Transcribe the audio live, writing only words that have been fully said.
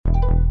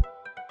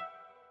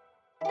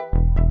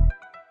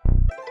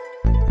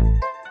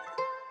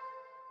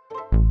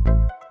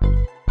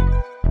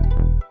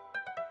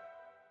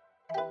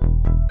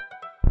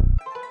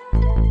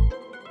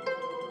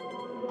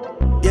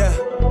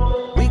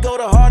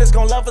Niggas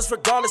gon' love us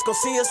regardless, gon'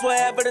 see us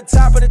wherever the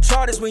top of the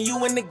chart is. When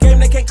you in the game,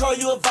 they can't call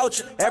you a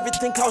vulture.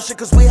 Everything kosher,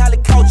 cause we highly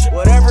cultured.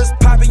 Whatever's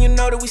poppin', you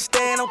know that we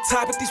stand on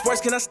top. If these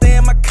words cannot stay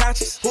in my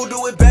conscience, who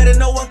do it better?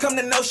 No one come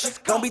to know shit.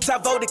 Don't be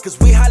top voted, cause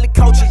we highly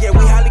cultured. Yeah, we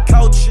highly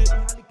cultured.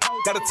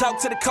 Gotta talk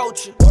to the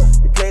culture.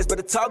 Your players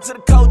better talk to the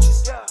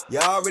coaches. You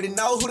already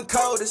know who the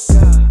code is.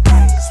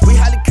 Cause we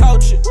highly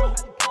cultured.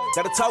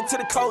 Gotta talk to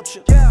the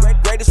culture.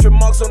 Greatest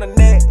remarks on the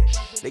net.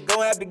 They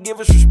gon' have to give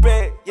us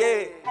respect,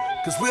 yeah.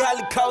 Cause we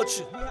highly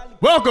cultured.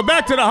 Welcome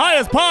back to the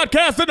highest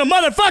podcast in the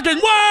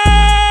motherfucking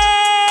world!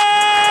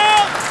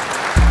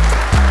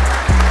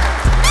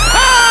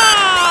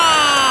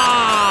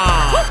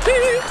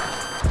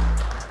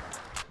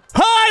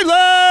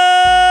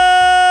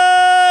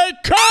 Highly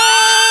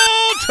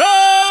culture!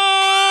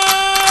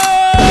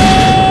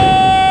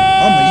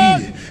 I'ma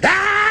eat it.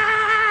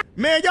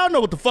 Man, y'all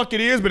know what the fuck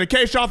it is, but in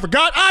case y'all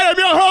forgot, I am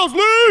your host,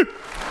 Lee!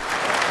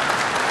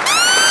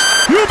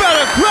 You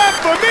better clap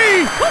for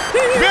me!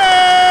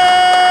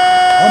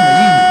 Yeah! I'ma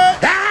eat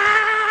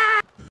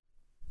it.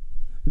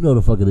 You know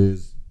the fuck it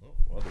is.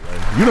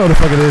 You know the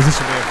fuck it is. It's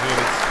your man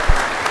Phoenix.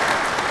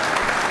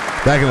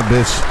 Back in the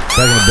bitch.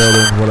 Back in the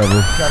building.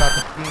 Whatever. Shout out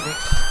to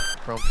Phoenix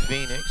from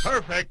Phoenix.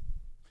 Perfect.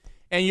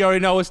 And you already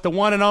know it's the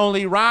one and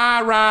only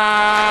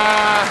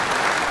Rah-Rah.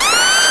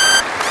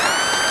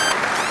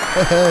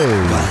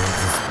 Hey.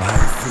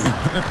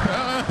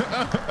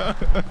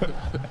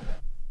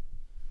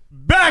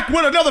 Back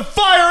with another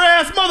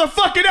fire-ass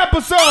motherfucking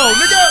episode,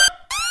 nigga.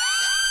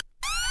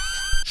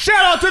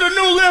 Shout out to the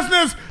new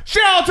listeners.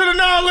 Shout out to the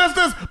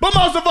non-listeners. But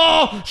most of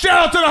all, shout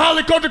out to the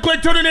Highly Culture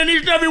Clique tuning in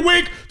each and every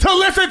week to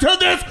listen to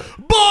this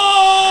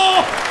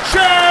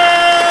bullshit.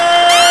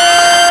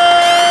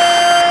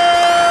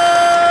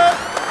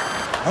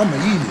 I'ma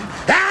eat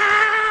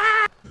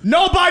it.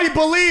 Nobody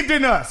believed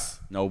in us.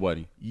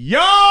 Nobody.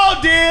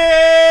 Y'all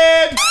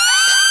did.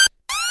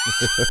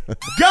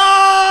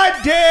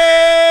 God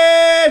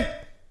did.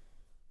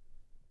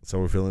 So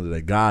we're feeling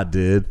today. God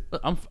did.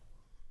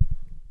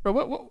 Bro,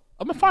 what?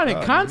 I'm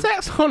finding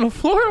contacts on the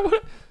floor.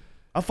 What?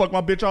 I fucked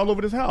my bitch all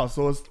over this house,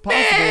 so it's possible.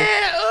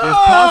 It's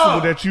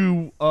possible that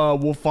you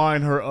will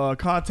find her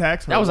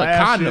contacts. Her That was lashes.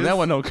 a condom. That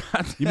wasn't no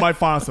condom. You might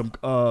find some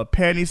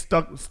panties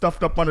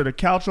stuffed up under the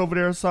couch over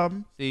there or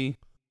something. See,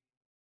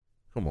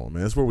 Come on,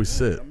 man. That's where we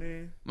sit.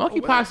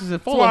 monkeypox is in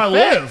That's full where I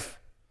effect. live.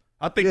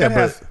 I think Yeah,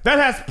 that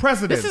has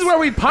precedence. This is where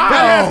we pop.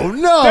 Oh,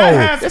 no. That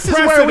has This is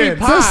precedence. where we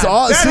pop. This is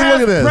all- That see, has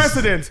look at this.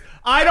 precedence.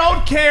 I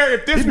don't care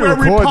if this He is be where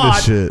we recording pod.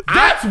 this shit.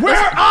 That's where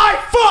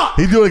I fuck.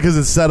 He do it because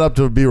it's set up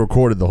to be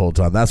recorded the whole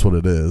time. That's what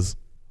it is.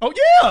 Oh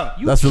yeah.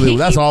 That's really.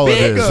 That's all it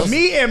is. Nigga,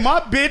 me and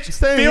my bitch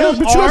Stay film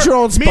here, but you got your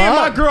own Me and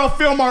my spot. girl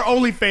film our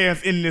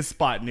OnlyFans in this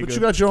spot, nigga. But you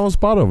got your own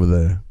spot over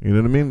there. You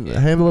know what I mean?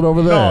 Handle it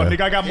over there. No,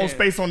 nigga, I got more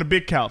space on the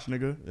big couch,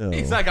 nigga. Yo.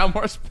 He's like, I got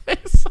more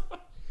space.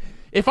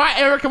 If I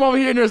ever come over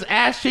here and there's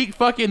ass cheek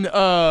fucking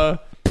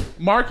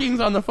markings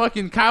on the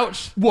fucking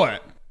couch,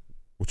 What?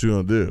 What you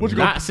gonna do? What you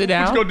Not gonna sit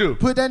down. What you gonna do?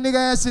 Put that nigga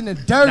ass in the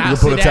dirt. Not You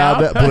put a sit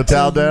towel down. down. Put a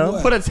towel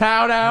down. put a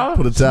towel down.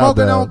 Put a towel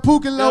Smoking on down.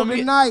 Pook and Feel Low me?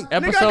 tonight. Nigga, I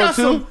Episode got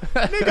 2. some.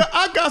 Nigga,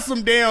 I got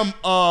some damn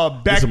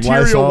some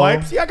bacterial Lysol?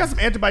 wipes. Yeah, I got some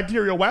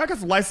antibacterial wipes. I got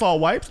some Lysol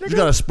wipes, nigga. You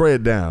gotta spray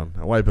it down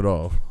and wipe it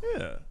off.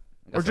 Yeah.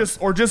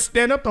 Or just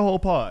stand up the whole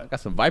pod. Got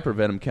some viper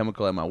venom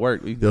chemical at my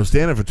work. Yo,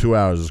 standing for 2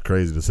 hours is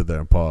crazy to sit there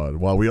and pod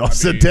while we all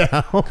sit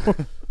down.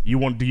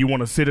 Do you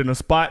want to sit in a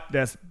spot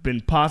that's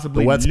been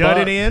possibly The wet nutted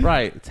spot? in?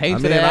 Right. I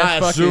Tainted mean, I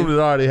ass assumed fucking. it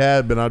already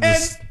had been. I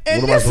just.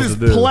 And what am I this supposed is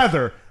to do?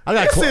 pleather. I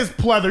got This is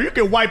pleather. You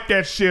can wipe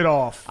that shit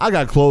off. I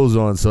got clothes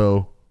on,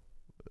 so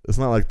it's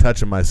not like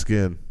touching my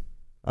skin.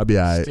 I'll be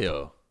alright.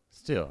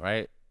 Still,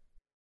 right?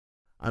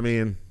 I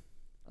mean,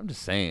 I'm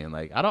just saying,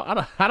 like, I don't I'm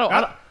on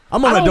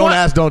I a don't don't want-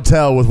 ask, don't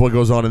tell with what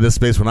goes on in this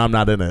space when I'm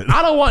not in it.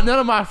 I don't want none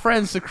of my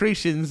friends'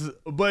 secretions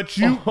But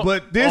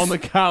this on the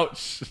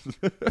couch.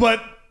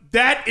 but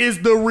that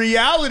is the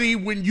reality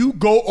when you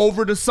go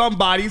over to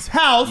somebody's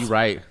house. You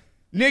right.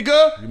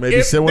 Nigga. You may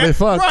be sitting where they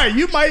fuck. Right.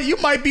 You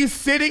might be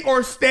sitting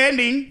or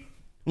standing,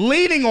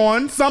 leaning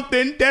on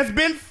something that's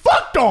been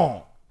fucked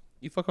on.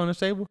 You fuck on this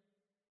table?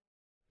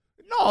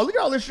 No, look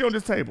at all this shit on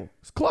this table.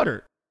 It's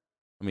cluttered.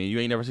 I mean, you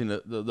ain't never seen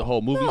the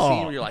whole movie No.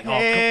 scene where you're like, oh,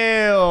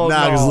 hell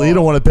Nah, because no. you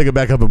don't want to pick it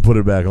back up and put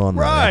it back on.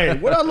 there. Right.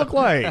 What I look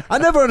like? I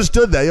never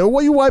understood that. Yo,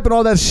 what you wiping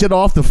all that shit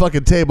off the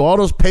fucking table? All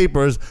those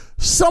papers.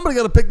 Somebody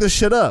got to pick this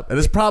shit up, and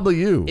it's probably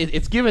you.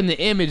 it's given the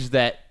image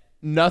that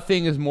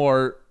nothing is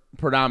more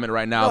predominant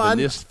right now No, than I-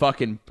 this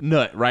fucking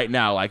nut right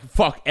now. Like,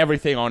 fuck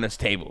everything on this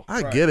table.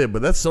 I get it,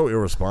 but that's so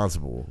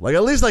irresponsible. Like,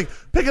 at least, like,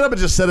 pick it up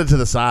and just set it to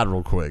the side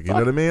real quick. You know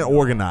what I mean?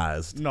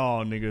 Organized.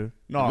 No, nigga.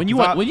 No. When you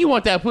 'cause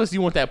want that pussy,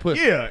 you want that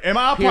pussy. yeah, and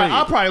I'll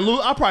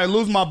probably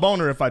lose my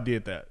boner if I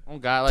did that. Oh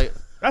God, like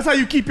That's how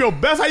you keep your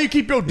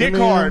dick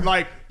man. hard.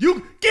 Like,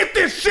 you get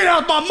this shit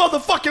out my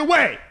motherfucking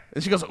way.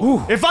 And she goes,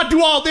 ooh. If I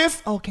do all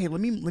this, okay, let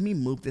me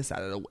move this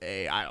out of the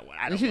way.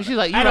 She's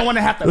like, I don't want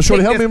to have to. Well,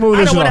 Shorty, help me move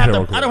this shit off here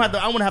real quick. I don't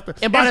want to have to.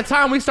 And by the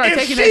time we start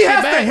taking that if she shit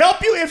has back, to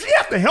help you, if she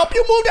has to help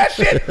you move that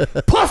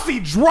shit, pussy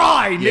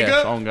dry, nigga.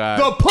 Yes, oh God.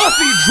 The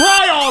pussy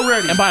dry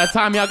already. and by the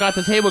time y'all got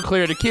the table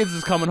clear, the kids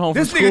is coming home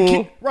from this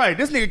school. nigga,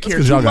 this nigga cares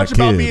 'cause too y'all got much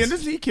about kids.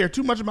 being. He cared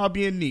too much about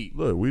being neat.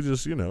 Look, we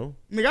just, Nigga,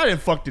 I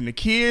didn't fucked in the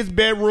kids'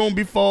 bedroom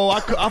before.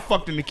 I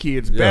fucked in the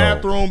kids'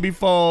 bathroom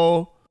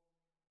before.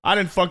 I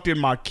didn't fucked in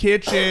my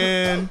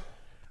kitchen.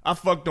 I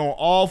fucked on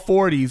all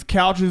 4 of these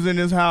couches in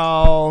this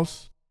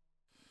house.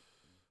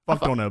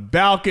 Fucked on a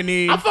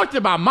balcony. I fucked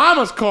in my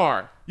mama's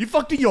car. You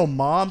fucked in your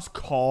mom's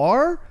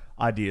car?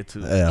 I did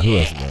too. yeah, who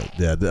else?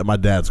 Yeah, my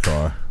dad's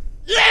car.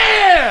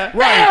 Yeah!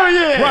 Right. Hell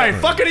yeah! Right.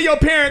 Fucking in your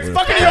parents'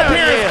 Hell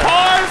yeah.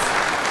 cars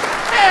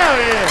Hell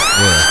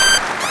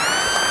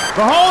yeah!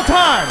 the whole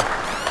time.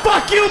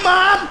 Fuck you,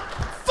 mom.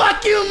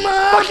 Fuck you,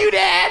 mom. Fuck you,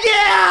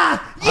 dad!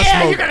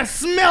 Yeah, you're gonna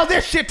smell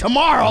this shit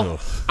tomorrow.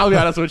 I'll be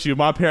honest with you.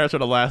 My parents are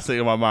the last thing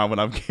on my mind when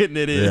I'm getting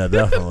it in. Yeah,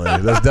 definitely.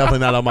 That's definitely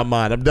not on my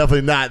mind. I'm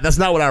definitely not. That's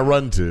not what I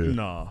run to.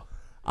 No,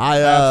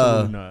 I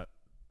absolutely not.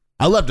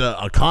 I left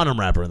a condom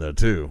wrapper in there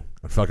too.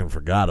 I fucking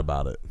forgot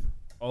about it.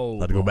 Oh,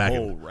 Had to go back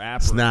whole and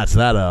rapper. snatch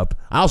that up.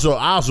 I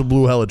also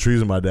blew hella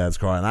trees in my dad's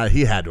car, and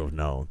he had to have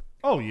known.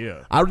 Oh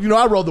yeah. I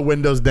rolled the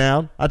windows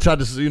down. I tried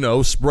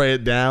to spray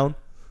it down,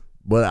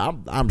 but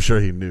I'm sure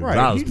he knew.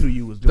 Right. He knew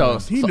you was doing.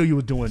 He knew you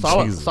was doing.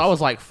 So I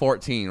was like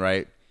 14,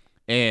 right?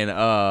 And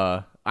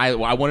I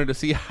wanted to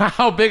see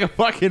how big a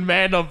fucking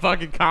man a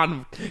fucking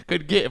condom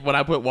could get when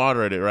I put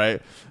water in it,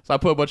 right? So I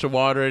put a bunch of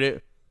water in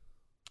it.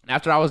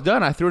 After I was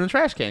done, I threw it in the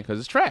trash can because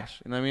it's trash.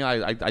 You know what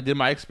I mean? I did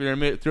my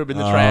experiment, threw it in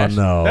the trash.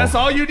 No. That's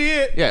all you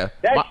did. Yeah.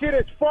 That shit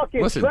is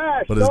fucking listen,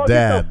 trash. but his dog.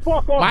 dad- Get the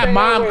fuck off My that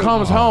mom airway.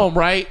 comes home,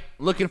 right,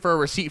 looking for a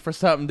receipt for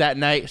something that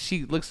night.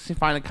 She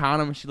finds a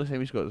condom, and she looks at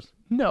me. She goes,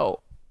 "No,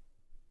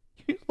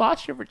 you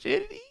lost your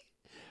virginity,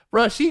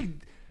 bro." She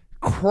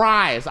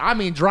cries. I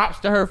mean, drops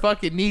to her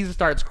fucking knees and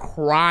starts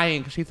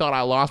crying because she thought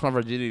I lost my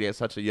virginity at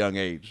such a young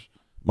age.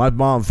 My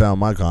mom found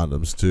my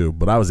condoms too,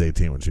 but I was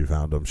 18 when she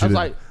found them. I was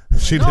like,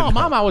 "No,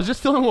 mom, I was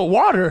just filling with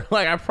water.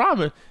 Like I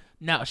promise."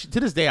 Now, to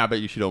this day, I bet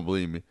you she don't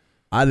believe me.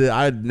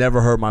 I'd never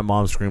heard my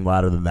mom scream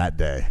louder than that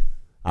day.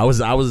 I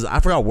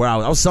forgot where I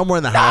was. I was somewhere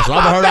in the house.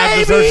 I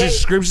just heard she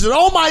screamed. She said,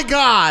 "Oh my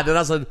God!" And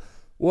I said,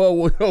 "Whoa,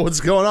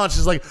 what's going on?"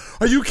 She's like,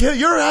 "Are you kidding?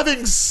 You're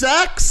having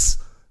sex?"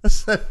 I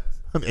said,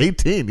 "I'm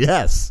 18.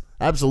 Yes,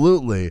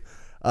 absolutely."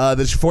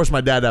 Then she forced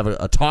my dad to have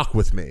a talk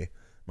with me.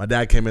 My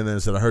dad came in there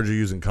and said, "I heard you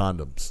using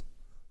condoms.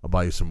 I'll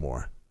buy you some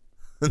more."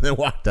 And then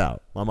walked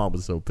out. My mom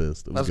was so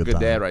pissed. It was That's a good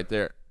time. dad right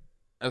there.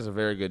 That's a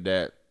very good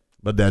dad.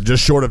 My dad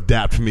just short of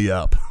dapped me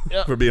up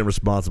Yep. for being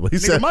responsible. He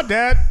Nigga, said, my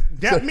dad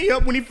dapped me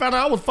up when he found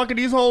out I was fucking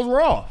these hoes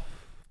raw.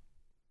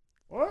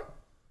 What?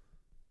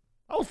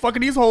 I was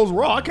fucking these hoes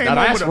raw. I came Now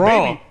home that's with a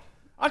raw. baby.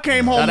 I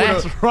came home Now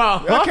with that's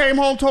raw. I came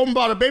home, told him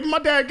about a baby. My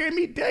dad gave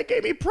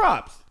me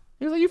props.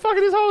 He was like, "You fucking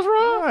these hoes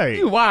raw? Right.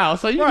 You wild.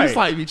 So you Right. just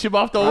like me, chip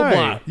off the old Right.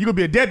 block." You gonna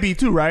be a deadbeat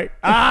too, right?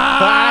 That's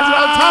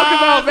what I'm talking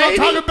about, That's what baby. I'm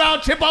talking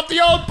about. Chip off the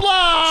old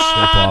block.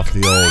 "Chip off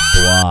the old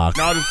block."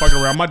 No, I'm just fucking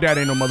around. My dad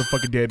ain't no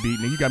motherfucking deadbeat,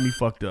 nigga. You got me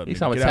fucked up. He's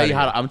nigga. I'm Get gonna tell you outta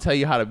how here. to. I'm tell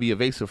you how to be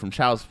evasive from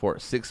child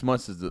support. 6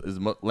 months is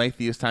the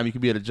lengthiest time you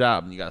can be at a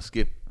job, and you gotta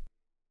skip.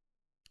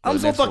 I'm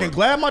so fucking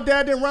glad my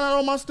dad didn't run out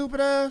on my stupid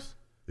ass.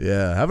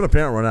 Yeah, having a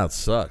parent run out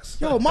sucks.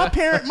 Yo, my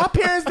parents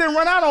didn't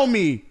run out on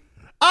me.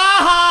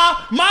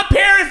 Aha! My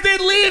parents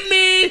didn't leave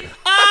me.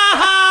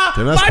 Aha!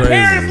 Damn, that's My crazy.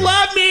 parents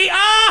love me.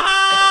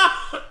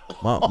 Aha!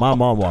 My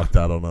mom walked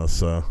out on us,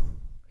 so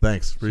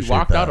thanks. Appreciate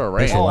walked that. out or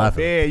Thanks ran? for Oh,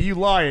 laughing. man, you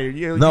lying.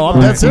 You No, I'm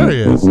lying. dead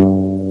serious.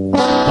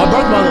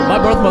 My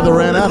birth mother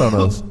ran out on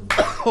us.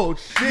 Oh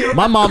shit.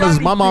 My mom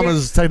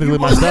is technically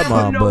my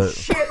stepmom, but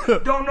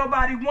shit. Don't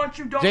nobody want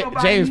you. Don't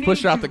nobody James need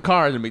pushed her you. out the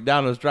car in the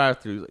McDonald's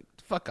drive-thru. He's like,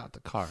 "Fuck out the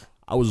car."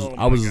 I was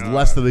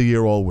less than a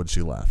year old when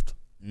she left.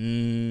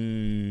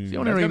 You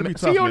don't, That's even, gonna be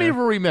see, tough, you don't man. even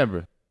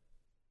remember.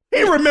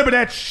 He remember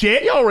that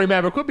shit. You don't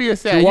remember. Quit being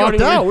sad. She You don't walked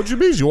even- out. What you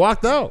mean? She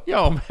walked out. You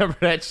don't remember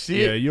that shit.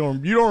 Yeah, you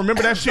don't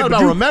remember that shit. No, but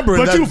not you,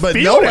 remembering but that, you but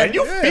feel knowing. that.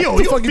 You Yeah, feel. what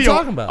the You fuck you feel.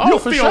 talking about? You Oh,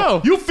 for feel.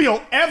 sure. You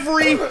feel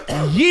every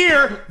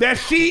year that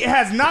she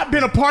has not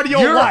been a part of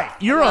your life.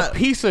 You're a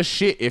piece of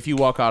shit if you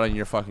walk out on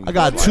your fucking. I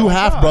got two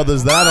half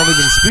brothers that I don't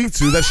even speak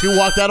to that she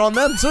walked out on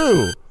them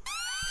too.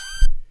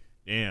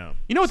 Damn.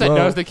 You know what So- that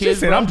does to She kids?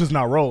 said, bro? "I'm just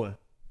not rolling."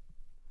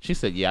 She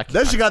said, "Yeah." I can't,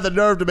 Then she got the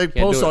nerve to make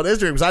Can't posts do on it.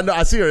 Instagram because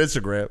I see her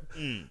Instagram.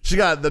 She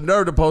got the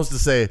nerve to post to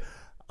say,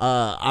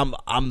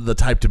 "I'm the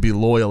type to be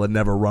loyal and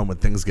never run when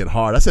things get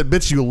hard." I said,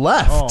 "Bitch, you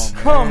left.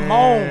 Come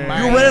on,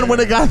 man. You ran when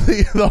it got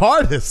the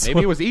hardest."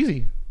 Maybe it was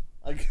easy.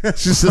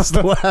 she just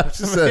laughed.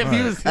 She said, Maybe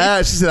it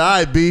was- She said, "All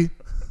right, B,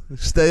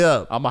 stay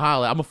up." I'm a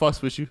holler. I'm a fuss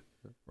with you.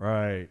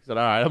 Right. He said,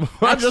 "All right."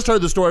 I just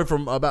heard the story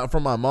from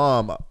my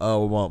mom,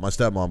 well, my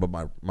stepmom, but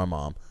my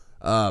mom,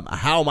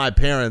 how my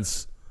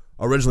parents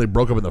originally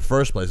broke up in the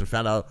first place and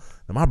found out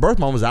that my birth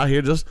mom was out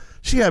here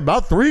she had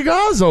about 3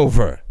 guys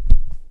over.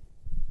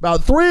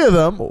 About 3 of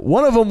them.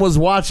 One of them was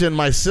watching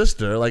my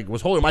sister,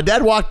 was holding. My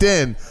dad walked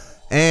in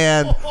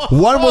and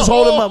one was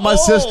holding my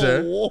sister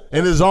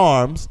in his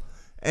arms,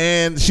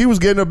 and she was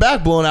getting her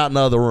back blown out in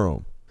the other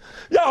room.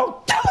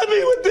 Y'all killing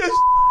me with this.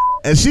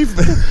 And she, I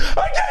gave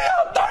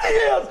y'all 30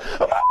 years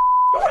of my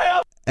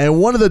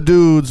and one of the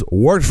dudes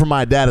worked for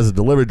my dad as a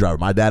delivery driver.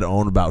 My dad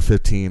owned about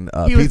 15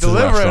 He was pizza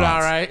delivering, restaurants. all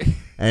right.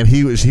 And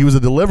he was a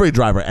delivery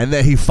driver, and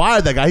then he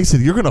fired that guy. He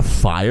said, "You're gonna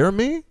fire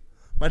me?"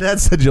 My dad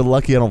said, "You're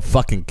lucky I don't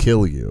fucking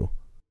kill you."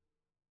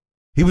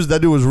 That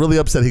dude was really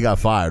upset he got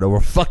fired over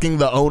fucking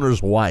the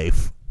owner's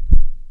wife.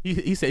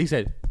 He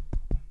said,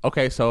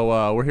 okay,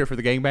 so we're here for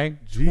the gangbang.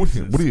 What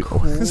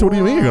do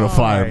you mean you're gonna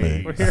fire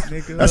me?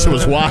 That shit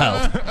was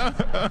wild.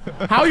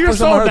 How you're First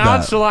time I so heard that.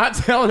 nonchalant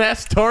telling that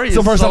story? It's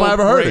the is first so time I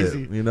ever heard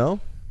crazy. it. You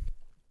know?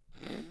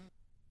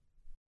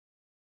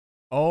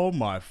 Oh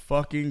my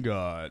fucking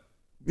god.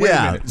 Wait a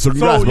Yeah. minute. So,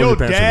 congrats, both your your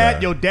parents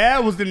were there.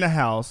 dad was in the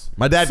house.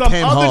 My dad Some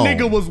came other home.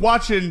 nigga was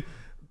watching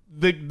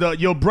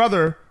your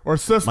brother or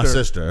sister. My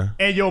sister.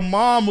 And your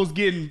mom was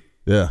getting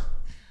Yeah.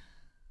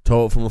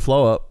 Told from the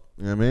flow up.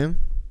 You know what I mean?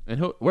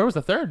 And where was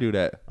the third dude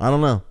at? I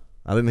don't know.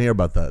 I didn't hear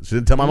about that. She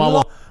didn't tell my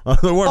mom.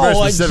 They weren't very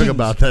specific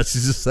about that. She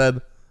just said,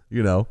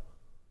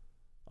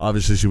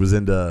 obviously she was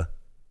into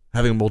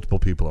having multiple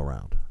people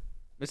around.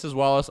 Mrs.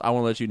 Wallace, I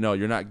want to let you know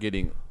you're not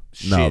getting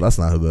shit. No, that's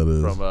not who that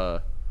is.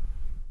 From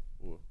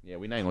yeah,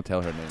 we not even gonna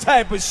tell her name.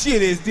 type of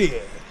shit is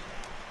this?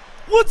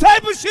 What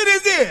type of shit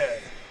is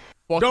this?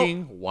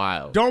 Fucking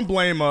wild. Don't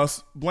blame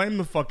us. Blame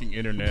the fucking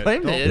internet.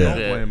 Blame the Don't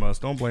internet. blame us.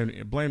 Don't blame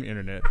the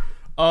internet.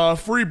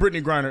 Free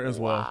Brittany Griner as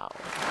well. Wow.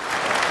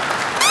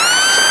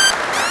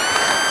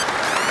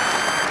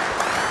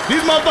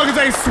 These motherfuckers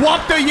ain't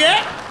swapped her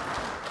yet.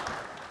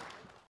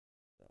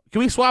 Can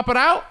we swap it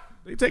out?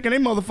 They taking their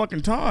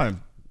motherfucking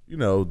time.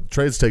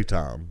 Trades take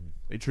time.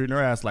 They treating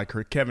her ass like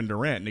her Kevin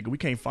Durant, nigga. We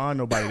can't find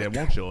nobody that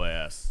wants your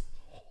ass.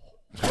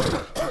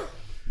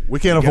 We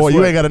can't Guess afford. You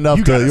what? ain't got enough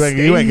You to. gotta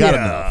You ain't got stay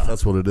enough. here.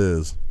 That's what it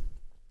is.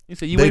 You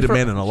said you They ain't from,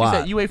 demanding a she lot.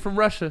 said you ain't from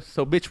Russia,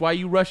 so bitch, why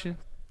you Russian?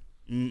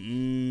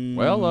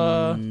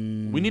 Well,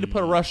 we need to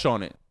put a rush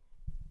on it.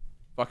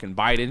 Fucking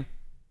Biden.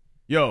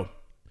 Yo,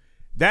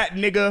 that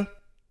nigga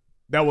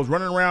that was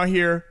running around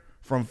here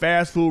from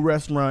fast food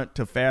restaurant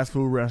to fast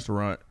food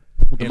restaurant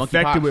the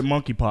infected monkeypox? with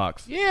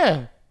monkeypox.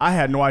 Yeah. I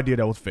had no idea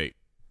that was fake.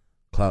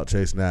 Clout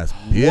chasing ass.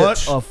 Bitch.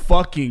 What a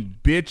fucking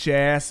bitch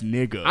ass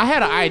nigga. I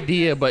had an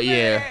idea, but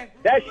yeah.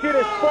 That shit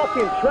is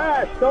fucking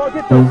trash, dog.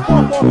 Get the fuck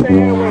off the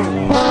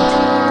airwaves.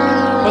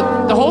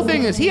 But the whole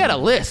thing is he had a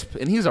lisp,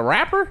 and he's a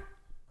rapper?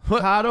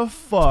 How the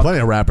fuck? Plenty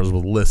of rappers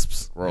with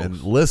lisps. Gross.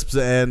 And lisps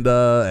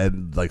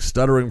and like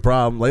stuttering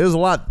problem. Like there's a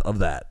lot of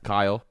that.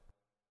 Kyle.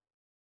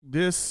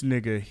 This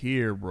nigga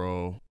here,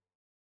 bro.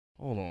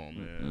 Hold on,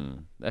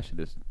 man. That shit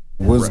is...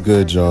 What's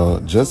good, y'all?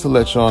 Just to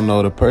let y'all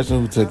know, the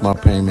person who took my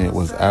payment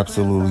was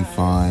absolutely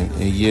fine.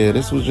 And yeah,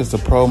 this was just a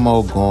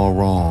promo gone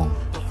wrong.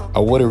 I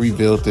would have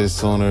revealed this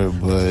sooner,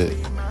 but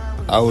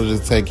I was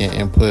just taking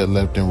input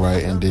left and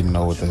right and didn't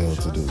know what the hell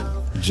to do.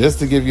 Just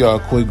to give y'all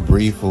a quick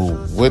brief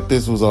of what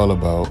this was all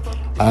about,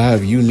 I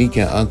have unique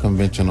and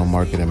unconventional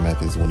marketing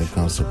methods when it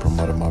comes to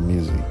promoting my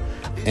music.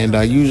 And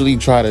I usually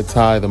try to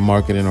tie the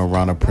marketing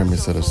around the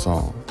premise of the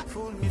song.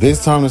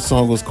 This time the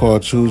song was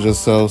called Choose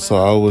Yourself, so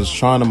I was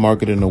trying to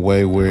market in a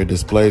way where it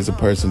displays a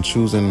person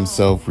choosing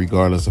himself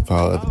regardless of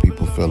how other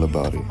people feel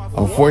about it.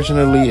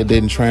 Unfortunately, it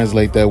didn't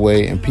translate that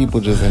way and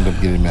people just end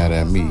up getting mad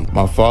at me.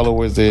 My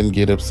followers didn't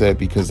get upset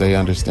because they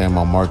understand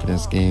my marketing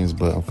schemes,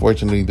 but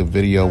unfortunately the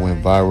video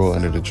went viral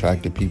and it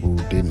attracted people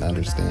who didn't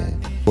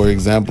understand. For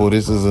example,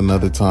 this is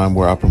another time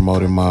where I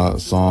promoted my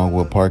song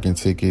with parking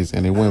tickets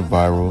and it went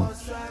viral.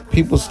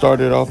 People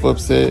started off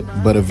upset,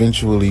 but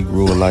eventually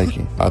grew a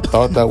liking. I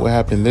thought that would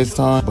happen this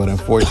time, but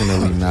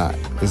unfortunately not.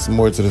 There's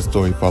more to the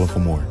story. Follow for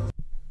more.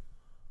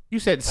 You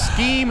said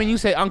scheme and you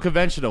say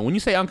unconventional. When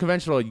you say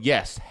unconventional,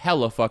 yes,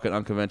 hella fucking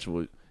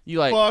unconventional. You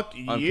like... Fuck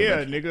yeah, I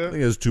nigga.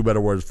 think there's two better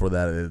words for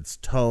that. It's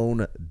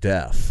tone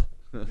deaf.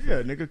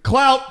 Yeah, nigga.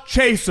 Clout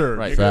chaser.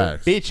 Right.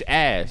 Nigga. Facts. Bitch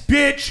ass.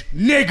 Bitch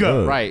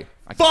nigga. Right.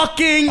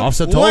 Fucking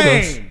Offset told us.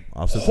 lame.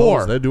 Offset told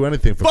us Whore. they'd do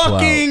anything for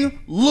Fucking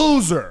clout.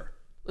 loser.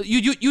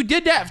 You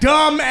did that...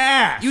 Dumb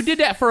ass. You did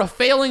that for a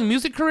failing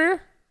music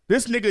career?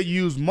 This nigga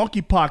used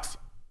monkeypox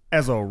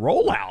as a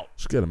rollout.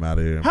 Just get him out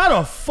of here. How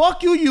the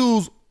fuck you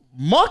use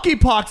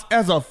monkeypox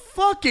as a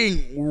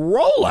fucking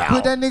rollout?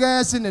 Put that nigga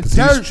ass in the 'Cause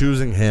he's dirt.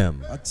 choosing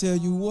him. I tell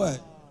you what.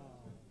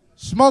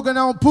 Smoking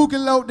on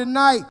Pookie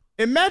tonight.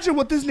 Imagine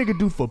what this nigga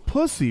do for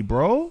pussy,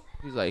 bro.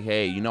 He's like,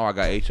 hey, you know I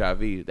got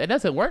HIV. That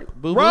doesn't work,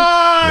 boo-boo.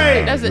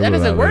 Right. That Get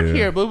doesn't out work of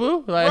here,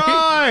 boo-boo. Like,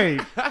 Right.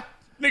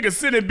 Nigga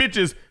sending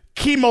bitches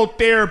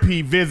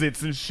chemotherapy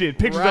visits and shit.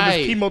 Pictures of Right.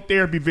 his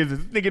chemotherapy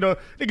visits. Nigga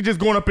just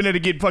going up in there to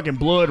get fucking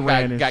blood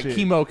ran and got shit.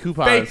 chemo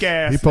coupons. Fake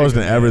ass. He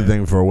posting nigga,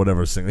 everything for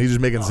whatever single. He's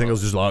just making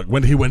singles just like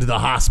when he went to the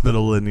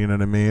hospital and you know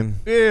what I mean?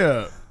 Man.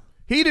 Yeah.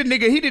 He the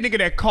nigga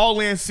that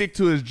call in sick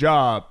to his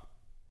job.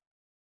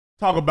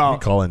 Talk about He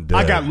call in dead.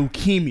 I got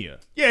leukemia.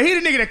 Yeah, he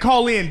the nigga that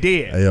call in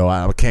dead. Hey, yo,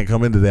 I can't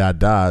come in today. I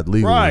died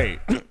legally. Right.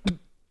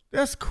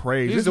 That's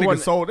crazy. He's That the one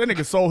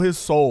nigga sold his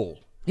soul.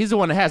 He's the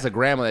one that has a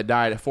grandma that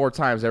died 4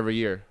 times every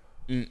year.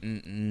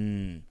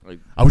 Like,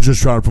 I was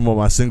just trying to promote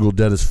my single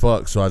Dead as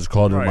Fuck, so I just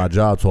called in Right. my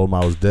job, told them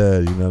I was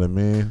dead. You know what I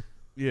mean?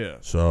 Yeah.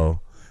 So,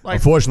 Like-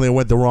 unfortunately, it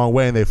went the wrong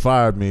way and they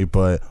fired me.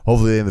 But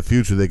hopefully, in the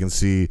future, they can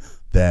see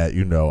that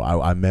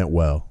I meant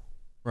well.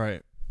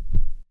 Right.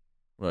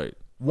 right.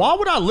 Why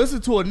would I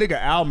listen to a nigga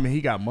album and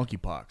he got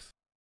monkeypox?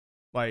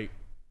 Like,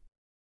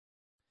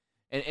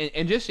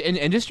 And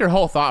just your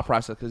whole thought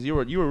process, because you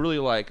were really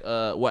like,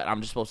 what?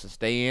 I'm just supposed to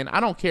stay in. I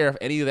don't care if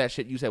any of that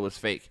shit you said was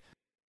fake.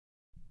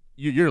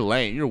 You're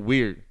lame. You're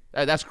weird.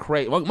 That's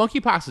crazy.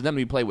 Monkeypox is nothing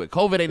to be played with.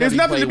 COVID ain't there's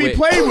nothing nothing to be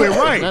played with,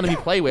 right? Nothing to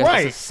be played with.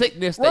 Right. It's a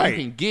sickness that Right.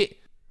 you can get.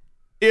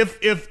 If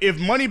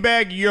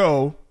Moneybagg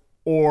Yo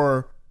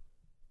or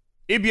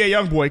NBA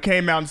Youngboy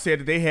came out and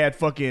said that they had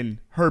fucking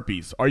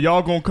herpes, are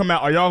y'all gonna come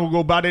out? Are y'all gonna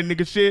go buy that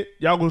nigga shit?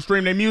 Y'all gonna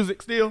stream their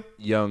music still?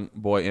 Young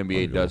boy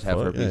NBA does have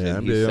herpes, Yeah,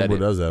 and he NBA said Youngboy it.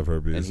 does have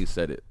herpes. And he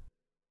said it.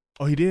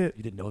 Oh, he did.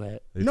 You didn't know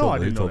that? He No, told, I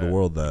didn't He told know the that.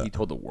 world that. He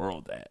told the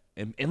world that.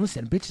 And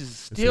listen, bitches is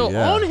still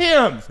yeah. on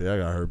him. See, I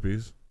got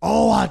herpes.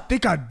 Oh, I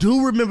think I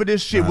do remember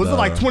this shit. Was it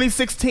like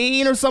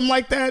 2016 or something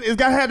like that? It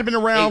had to been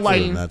around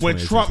 18. like when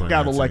 2018, Trump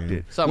got 2019.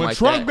 elected. Something when like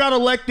Trump that. got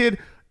elected,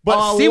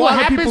 But a see what lot of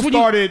happens people when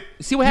started.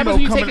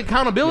 you coming- take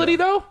accountability Yeah.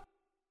 though.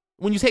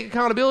 When you take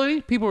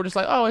accountability, people were just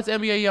like, "Oh, it's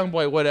NBA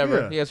Youngboy,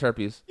 whatever. Yeah. He has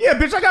herpes." Yeah,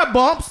 bitch, I got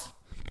bumps.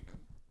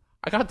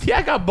 I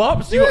got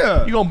bumps.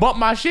 Yeah. You gonna bump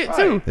my shit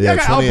too? Right. Yeah, I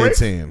got outbreaks.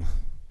 2018.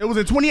 It was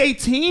in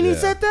 2018 he Yeah.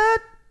 said that?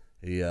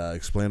 He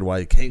explained why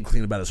he came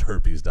clean about his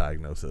herpes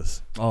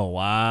diagnosis. Oh,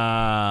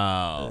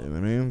 wow. You know what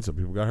I mean? Some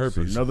people got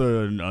herpes.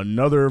 Another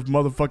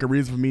motherfucking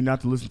reason for me not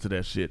to listen to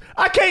that shit.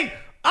 I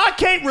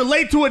can't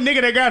relate to a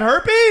nigga that got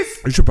herpes.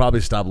 You should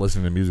probably stop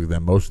listening to music.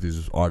 Then most of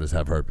these artists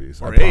have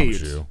herpes. Or I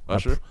promise AIDS. you.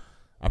 Usher?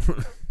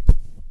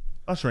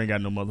 Usher ain't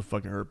got no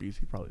motherfucking herpes.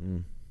 He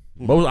probably.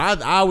 Most,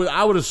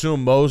 I would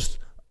assume most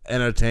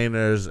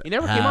entertainers He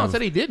never came out and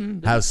said he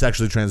didn't. have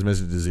sexually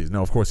transmitted disease.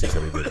 No, of course he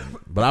said he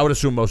didn't. But I would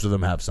assume most of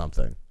them have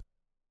something.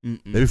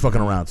 They be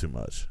fucking around too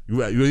much. You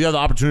have the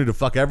opportunity to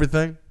fuck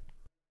everything.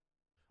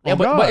 Yeah, Oh,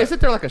 but God.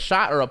 isn't there like a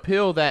shot or a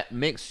pill that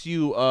makes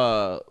you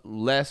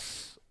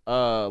less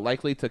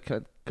likely to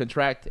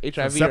contract HIV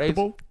or AIDS?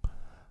 Susceptible?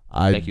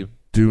 I Thank you.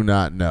 do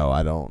not know.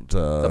 I don't.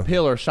 A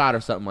pill or a shot or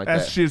something like That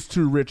that. shit's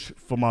too rich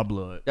for my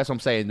blood. That's what I'm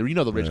saying. You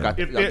know the rich got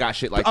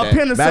shit like a that.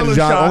 penicillin Magic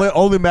shot.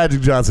 only Magic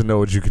Johnson know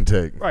what you can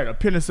take. Right, a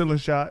penicillin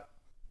shot.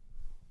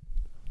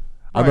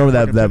 I remember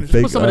fucking that finish.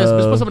 fake Put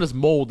some of this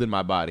mold in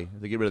my body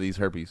to get rid of these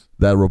herpes.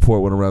 that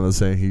report went around that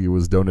saying he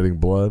was donating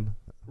blood.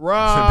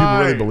 Right. People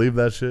really believe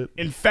that shit.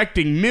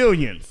 Infecting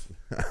millions.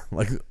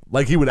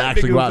 Like he would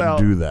actually nigga go was out out.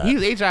 and do that.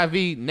 He's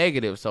HIV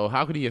negative, so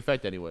how could he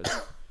infect anyone?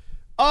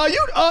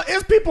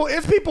 It's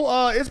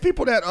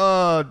people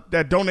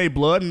that donate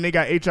blood and they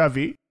got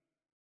HIV.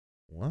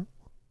 What?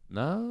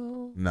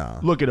 No, No.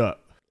 Look it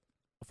up.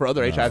 for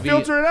other HIV,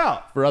 Filter it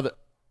out. for other.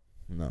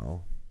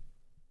 No.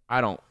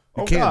 I don't.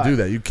 You Oh, can't God. do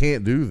that. You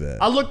can't do that.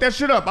 I looked that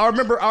shit up. I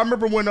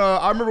remember when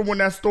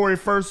that story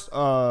first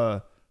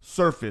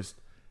surfaced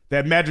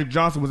that Magic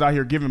Johnson was out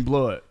here giving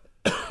blood.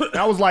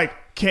 I was like,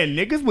 can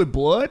niggas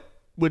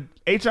with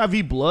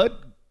HIV blood,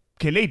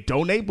 can they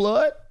donate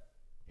blood?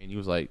 And you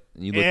was like,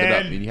 and you looked it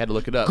up, And and you had to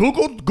look it up.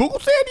 Google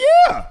said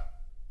yeah.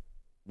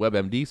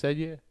 WebMD said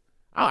yeah.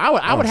 I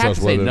would don't have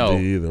trust to say WebMD no.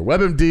 either.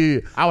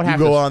 WebMD, I would have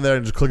you go to- on there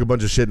and just click a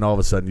bunch of shit and all of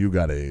a sudden you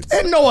got AIDS.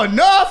 Ain't know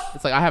enough.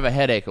 It's like, I have a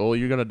headache. Oh,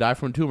 you're gonna die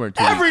from a tumor in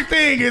 2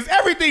 weeks.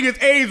 Everything is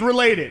AIDS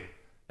related.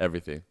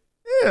 Everything.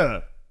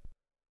 Yeah.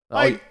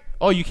 Like,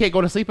 you can't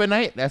go to sleep at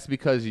night? That's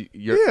because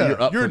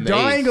you're up you're from the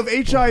dying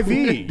AIDS. of HIV.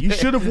 You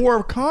should have wore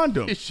a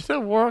condom. You should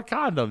have wore a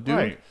condom, dude.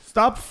 Right.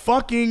 Stop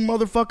fucking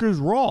motherfuckers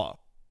raw.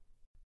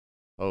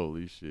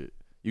 Holy shit.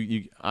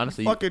 You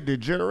honestly, Fucking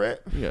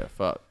degenerate. yeah,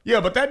 fuck.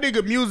 Yeah, but that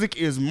nigga music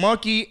is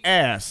monkey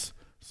ass.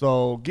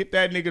 So get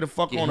that nigga the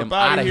fuck Get on him up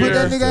out outta of here. Put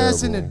here. that nigga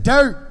ass in the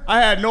dirt. I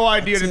had no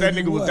idea I'll that tell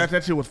nigga you was what.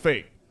 that shit was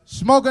fake.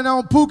 Smoking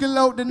on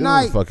Pukalote Get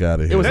tonight. the fuck out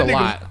of here. It was That a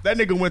nigga, lot. that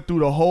nigga went through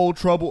the whole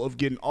trouble of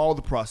getting all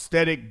the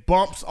prosthetic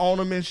bumps on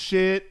him and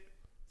shit.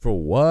 For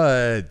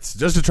what?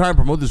 Just to try and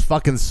promote this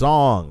fucking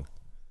song.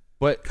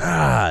 But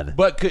God.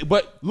 but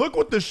Look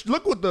what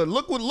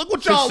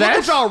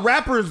Success? y'all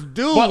rappers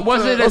do. But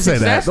was it a Don't say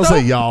that. success Don't though?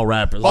 say y'all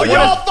rappers. Oh, Like,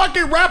 y'all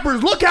fucking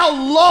rappers! Look how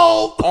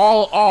low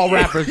All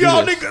rappers do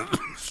y'all this.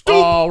 niggas stoop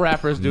All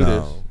rappers do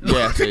No. this.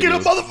 Yes, to they get a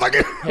do.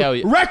 motherfucking Hell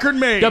yeah. record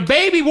made. The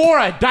baby wore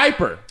a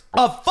diaper.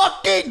 A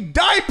fucking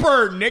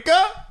diaper,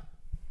 nigga.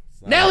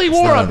 Nelly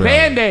wore a not right.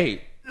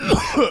 Band-Aid.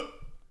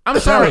 I'm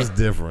that sorry. was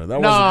different.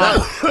 That No,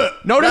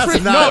 wasn't. no That's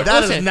disrespect. not- No,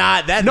 that is listen.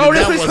 not- that- no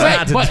that was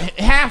disrespect. not- But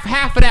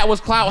half of that was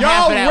clout.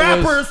 Half Y'all of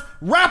that was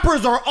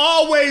rappers are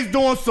always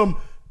doing some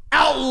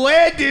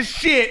outlandish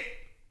shit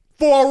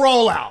for a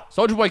rollout.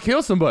 Soulja Boy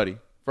killed somebody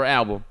for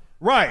album.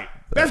 Right.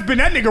 That's been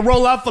that nigga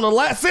rollout for the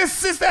last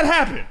since that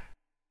happened.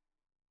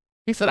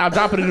 He said, "I'm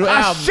dropping a new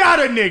I album." shot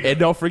a nigga. And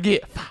don't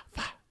forget.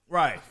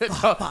 Right.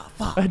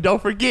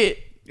 Don't forget.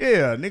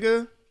 Yeah,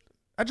 nigga.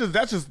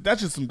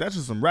 That's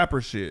just some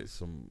rapper shit.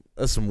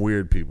 That's some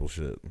weird people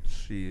shit.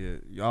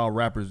 Shit, y'all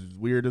rappers is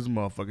weird as a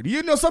motherfucker. Do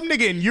you know some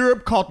nigga in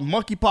Europe caught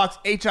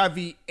monkeypox,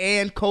 HIV,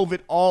 and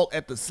COVID all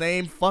at the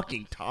same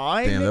fucking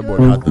time? Damn, nigga? that boy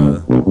got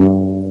the.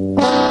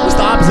 What's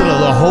the opposite of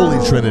the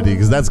Holy Trinity?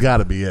 Because that's got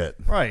to be it.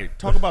 Right.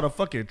 Talk about a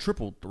fucking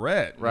triple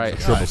threat. Right.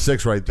 Triple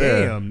six right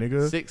there. Damn,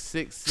 nigga.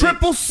 666.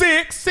 Triple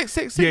six.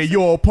 666. Yeah,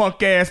 you old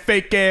punk ass,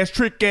 fake ass,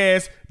 trick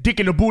ass, dick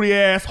in the booty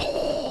ass.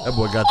 That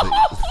boy got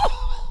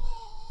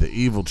the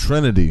evil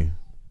Trinity.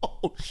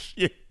 Oh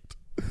shit.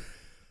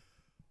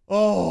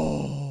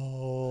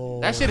 Oh.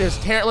 That shit is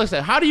terrible.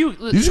 Listen, how do you?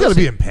 You just got to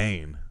be in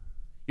pain.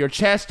 Your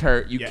chest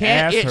hurt. You Your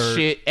can't ass eat hurt.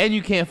 shit, and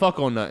you can't fuck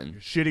on nothing.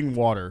 Shitting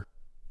water.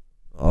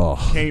 Oh.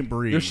 Can't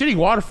breathe. You're shitting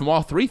water from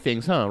all three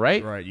things, huh?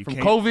 Right. Right. You from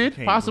can't, COVID, you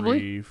can't possibly.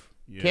 Breathe.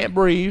 Yeah. Can't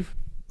breathe.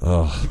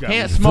 Oh.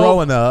 Can't smoke.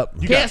 Throwing up.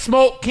 Can't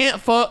smoke. Can't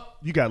fuck.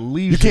 You got You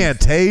lesions. can't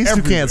taste.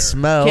 everywhere. You can't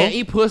smell. Can't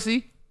eat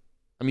pussy.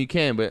 I mean, you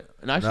can, but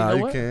actually, Nah, you know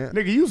you what? can't.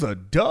 Nigga, you's a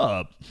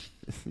dub.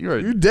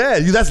 You're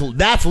dead.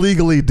 That's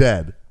legally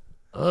dead.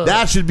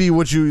 That should be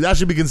That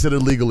should be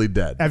considered legally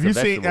dead. Have It's a you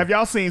seen? vegetable. Have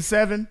y'all seen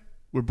Seven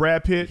with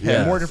Brad Pitt Yes.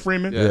 and Morgan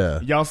Freeman? Yeah.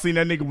 Y'all seen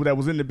that nigga that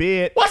was in the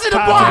bed? What's in the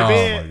tied to box?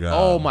 bed? my god.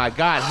 Oh my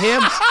God,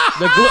 him,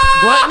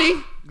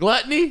 the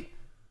gluttony.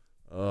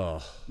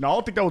 Oh. No, I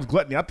don't think that was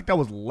gluttony. I think that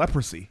was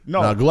leprosy.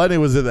 No. No, Gluttony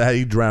was it that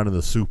he drowned in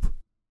the soup. He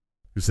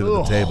was sitting at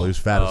Ugh. the table. He was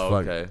fat as Oh,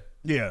 fuck. okay.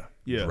 Yeah.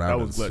 Yeah. Drowned That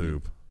in was gluttony.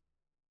 soup.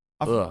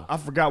 Ugh. I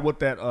forgot what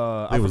that.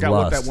 I It was forgot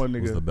what Lust that one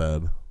was nigga. the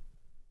bed.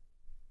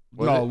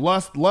 Was No, it?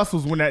 Lust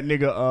was when that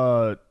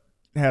nigga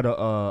had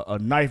a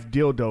knife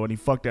dildo and he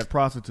fucked that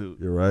prostitute.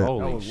 You're right.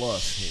 Holy was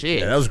Lust.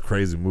 shit! Yeah, that was a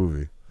crazy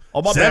movie.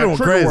 Oh my Seven bad. was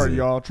Trigger crazy. word,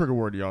 y'all. Trigger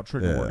word, y'all.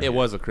 Trigger Yeah. word. It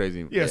was a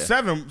crazy. Yeah,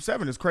 seven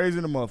is crazy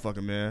in the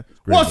motherfucker, man.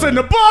 Great What's in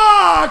movie. the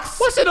box?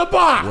 What's in the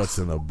box? What's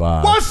in a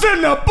box? What's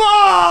in the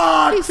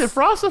box? He said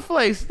Frosted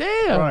Flakes.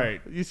 Damn.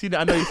 Right. You see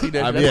that? I know you see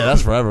that. I mean, yeah,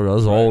 that's forever ago.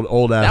 This is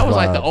old ass. that was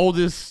like vibe. the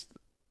oldest.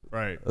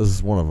 Right. This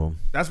is one of them.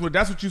 That's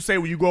what you say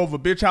when you go over a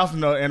bitch house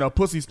and a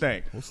pussy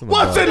stank. What's in the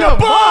What's box? in the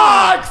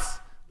box?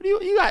 What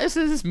do you got? Is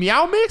this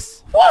Meow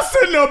Mix? What's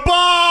in the What the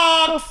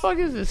box? fuck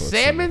is this?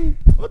 Salmon?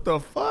 What the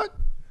fuck?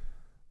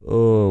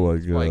 Oh my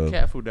god. Like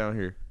cat food down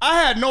here. I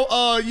had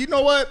no. You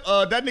know what?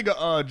 That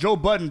nigga Joe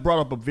Budden brought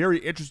up a very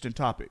interesting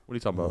topic. What are you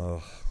talking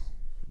about?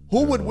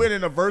 Who would win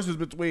in a versus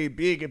between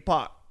Big and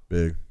Pac?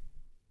 Big.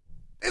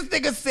 This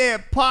nigga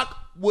said Pac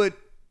would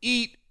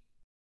eat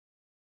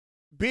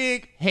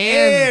Big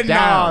Hands and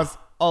down. Nas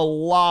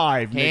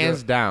alive.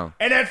 Hands nigga. down.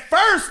 And at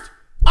first,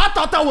 I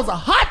thought that was a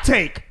hot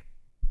take.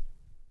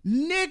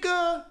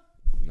 Nigga,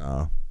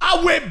 Nah.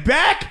 I went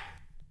back.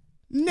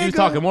 Nigga. You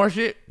talking more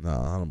shit?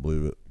 Nah, I don't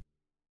believe it.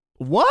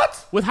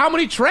 What? With how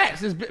many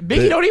tracks?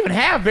 Biggie don't even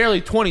have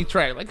barely 20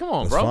 tracks. Like, come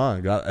on, That's bro.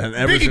 fine. And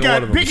every Biggie single got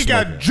one of them Biggie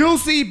got smoking.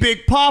 Juicy,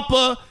 Big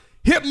Papa,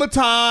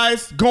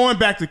 Hypnotized, Going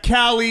Back to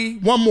Cali,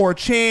 One More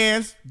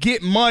Chance,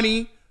 Get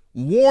Money,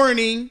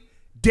 Warning,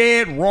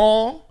 Dead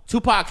Wrong.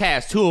 Tupac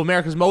has two of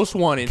America's Most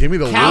Wanted. Give me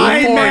the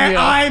California.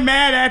 I ain't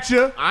mad at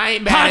you. I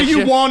ain't mad How at do you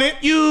you. want it?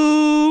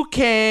 You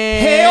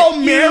can. Hail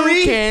Mary.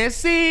 You can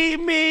see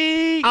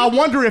me. I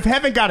wonder if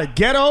Heaven got a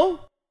ghetto.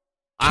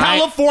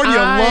 California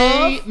I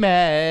Love. ain't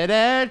mad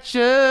at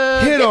you.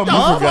 Hit Get 'em the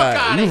up. fuck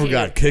outta You here.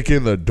 forgot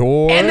kicking the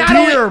door. And not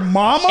Dear only-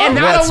 Mama. and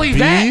not What's only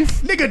that,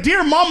 beef? Nigga,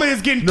 Dear Mama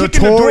is getting kicked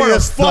in the door the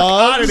Notorious fuck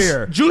out of Thugs.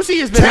 there. Juicy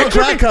has been. Ten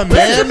Crack Picture me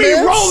Commandments?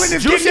 rolling and getting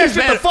that Juicy's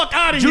shit the fuck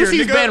out of here,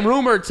 Juicy's nigga. been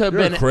rumored to You're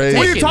been. crazy.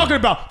 What are you taken. talking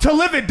about? To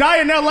live and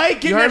die in L.A.?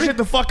 Get You that heard me? shit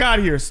the fuck out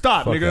of here.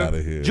 Stop, Fuck nigga. out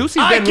of here.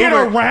 Juicy's I been get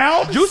rumored.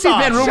 around. Juicy's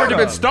Stop. been rumored Shut to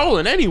been up.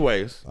 stolen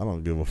anyways. I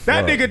don't give a fuck.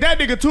 That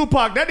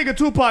nigga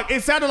Tupac,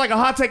 it sounded like a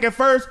hot take at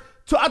first.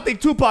 So I think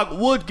Tupac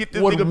would get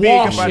this Would nigga big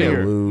wash up out of him.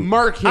 here.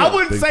 Murk him. I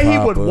wouldn't Big say he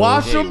would Papa.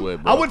 wash Yeah, he him.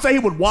 would, bro. I wouldn't say he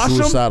would wash him.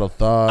 Suicidal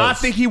thoughts. I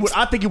think he would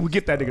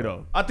get that nigga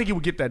though. I think he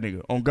would get that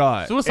nigga on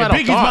God. Suicidal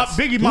And thoughts.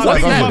 Biggie's What's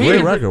Suicidal that Thoughts.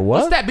 beating? Great record. What?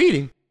 What's that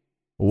beating?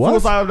 What?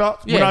 Suicidal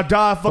thoughts. When Yeah. I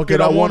die, fuck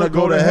it, I wanna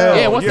go to hell.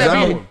 Yeah, what's that that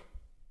beating? one.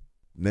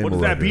 Name What a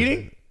is that record.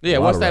 beating? Yeah, A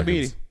lot what's of that records.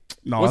 beating?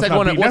 No, What's it's that not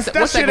going up- beating. what's That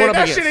that shit going ain't- up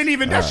that shit ain't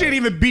against?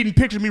 even beating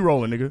Picture Me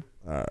Rolling, nigga.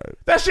 All right.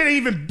 That shit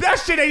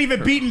ain't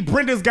even beating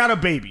Brenda's Got a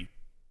Baby.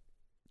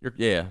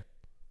 Yeah.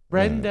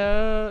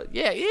 Brenda.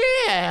 Yeah.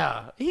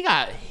 He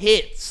got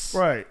hits.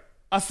 Right.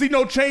 I see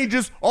no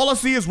changes. All I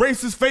see is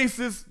racist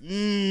faces.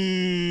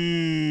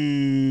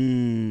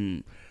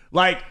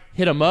 Like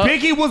Hit him up.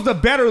 Biggie was the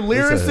better They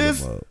said hit 'em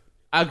lyricist, up.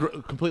 I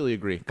completely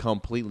agree.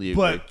 Completely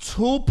agree. but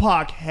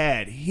Tupac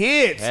had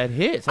hits. Had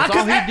hits. That's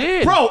 'Cause all he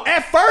did. Bro,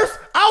 at first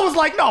I was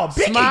like, no,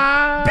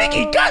 Smile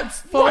Biggie got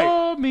for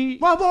right. me.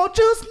 Why won't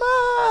you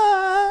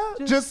smile?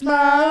 Just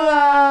smile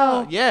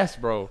out Yes,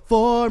 bro.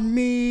 for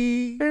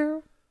me.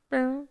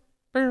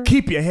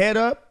 Keep your head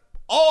up.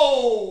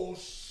 Oh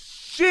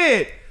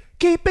shit.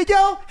 Keeping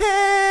your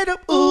head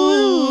up.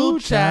 Ooh,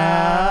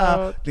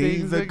 child.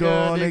 Things are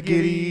gonna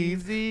get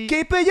easy.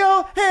 Keeping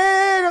your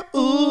head up.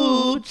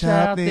 Ooh,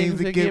 child. Things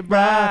will get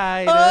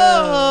brighter.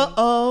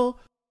 Oh.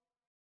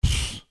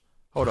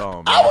 Hold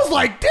on, I man. was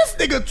like, this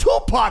nigga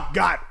Tupac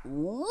got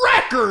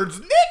records,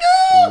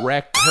 nigga.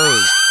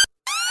 Records.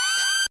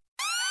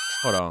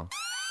 Hold on.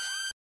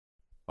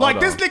 Like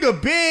Hold this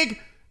nigga big.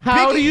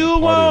 How Biggie- do you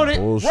want it?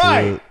 Bullshit.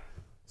 Right.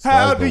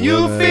 How do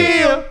you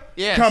feel?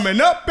 Yes. Coming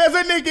up as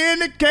a nigga in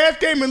the cash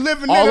game and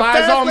living in All the eyes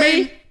fast on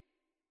lane. me.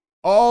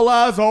 All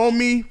eyes on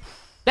me.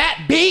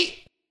 That beat.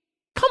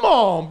 Come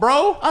on,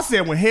 bro. I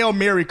said when Hail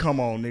Mary come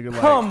on, nigga.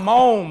 Like, Come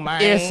on,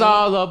 man. It's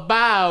all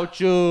about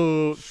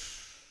you.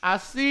 I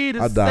see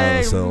the I die on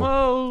the same cell.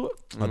 mode.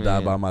 I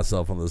died by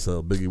myself on the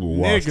cell. Biggie will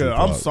watch. nigga,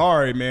 I'm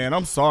sorry, man.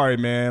 I'm sorry,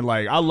 man.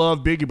 Like I love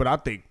Biggie, but I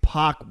think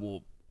Pac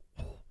will.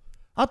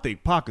 I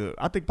think Pac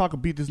will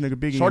beat this nigga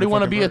Biggie. Shorty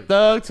want to be a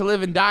thug to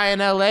live and die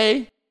in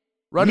L.A.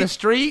 Run the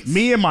streets.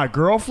 Me and my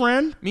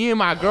girlfriend. Me and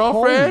my Holy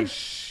girlfriend.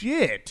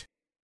 shit.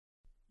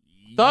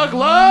 Thug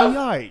love.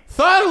 Yikes.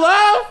 Thug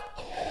love.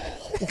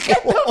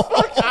 Get the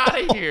fuck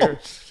out of here.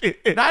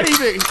 Shit. Not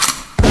even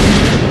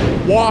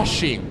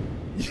washing.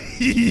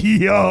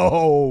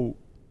 Yo.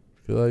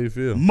 Feel how you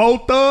feel. Mo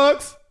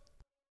Thugs.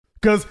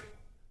 Because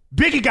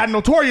Biggie got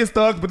Notorious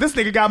Thugs, but this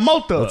nigga got Mo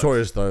Thugs.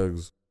 Notorious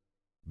Thugs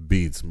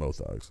beats Mo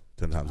Thugs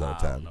 10 times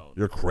out of 10.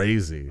 You're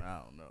crazy. I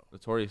don't know.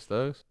 Notorious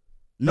thugs.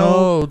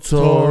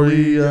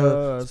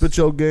 Notorious. Spit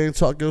your game,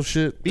 talk your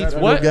shit. Beats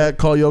That what? Guy,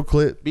 call your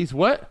clit. Beats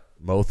what?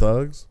 Mo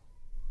Thugs.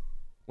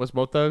 What's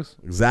both thugs?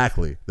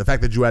 Exactly. The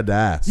fact that you had to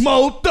ask.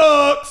 Mo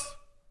Thugs.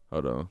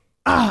 Hold on.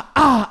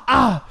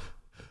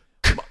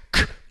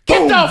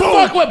 Get the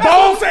fuck with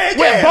Bone?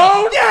 With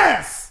Bone?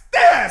 Yes.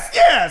 Yes.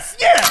 Yes.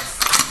 Yes.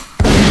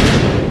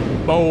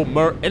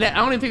 And I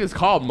don't even think it's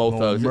called Mo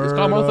Thugs. It's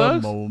called Mo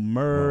Thugs? Mo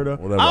Murder.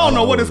 Whatever. I don't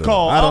know what it's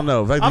called. I don't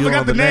know. In fact, I you don't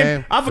forgot know the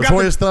name. I forgot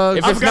Notorious Thugs.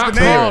 If I it's forgot not the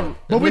name. called,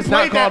 But if we it's not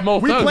played called that. Mo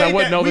We Thugs, played I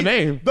wouldn't that. know the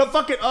name. The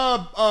fucking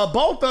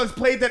Bone Thugs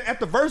played that at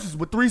the Versus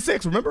with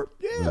 3-6. Remember?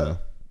 Yeah.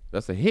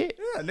 That's a hit.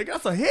 Yeah, nigga,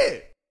 that's a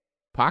hit.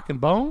 Pac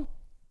and Bone?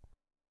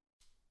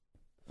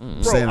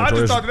 I'm saying I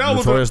just thought that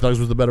was Notorious Thugs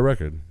was the better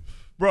record.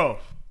 Bro,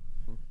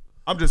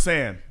 I'm just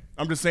saying.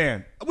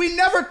 We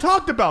never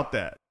talked about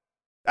that.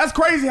 That's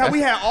crazy how we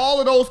had all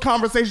of those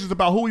conversations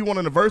about who we want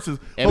in the Versus,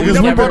 And but we we've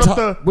never never brought up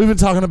the. We've been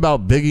talking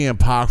about Biggie and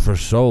Pac for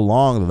so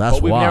long that that's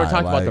But we've why. never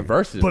talked about like- the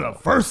verses. But a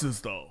Versus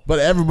though. But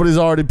everybody's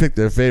already picked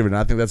their favorite, and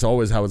I think that's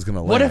always how it's gonna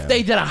land. What if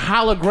they did a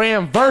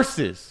hologram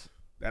versus?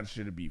 That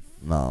should be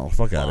No,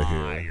 fuck out of here.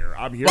 fire.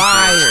 I'm here.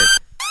 Fire.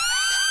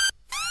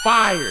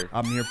 Fire.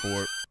 I'm here for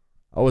it.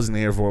 I wasn't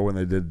here for when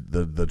they did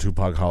the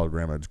Tupac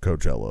hologram at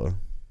Coachella.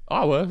 Oh,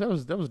 I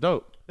was. That was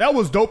dope. That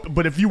was dope.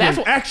 But if you were That's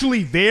what-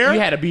 actually there, You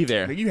had to be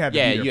there. You had to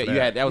yeah, be there you, for you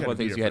that. had. That You was had one of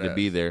to the be things there you had for to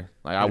be that. there.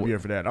 Like I I would be here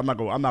would. for that. I'm not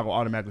gonna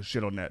automatically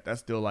shit on that. That's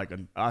still like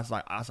that's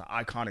an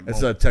iconic.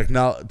 It's moment.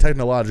 a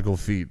technological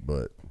feat,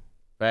 but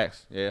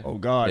Facts. Yeah. Oh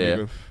God, Yeah.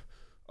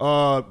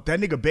 nigga. That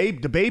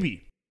nigga the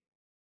baby.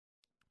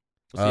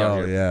 What's he out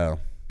oh here? yeah.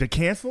 They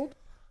canceled.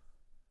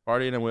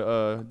 Partying with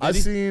I Diddy?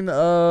 seen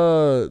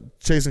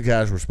Chasing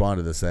Cash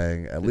responded to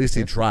saying at least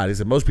he tried. He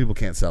said most people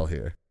can't sell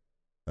here.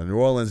 And New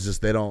Orleans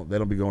just they don't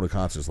be going to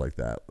concerts like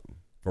that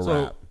for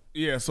rap.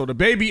 Yeah, so the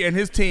baby and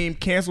his team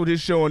canceled his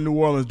show in New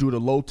Orleans due to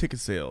low ticket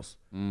sales.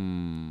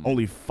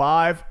 Only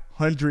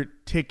 500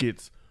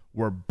 tickets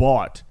were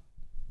bought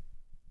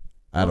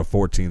Out of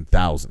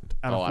 14,000.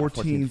 out Oh, of out of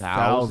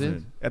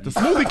 14,000 at the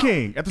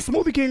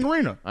Smoothie King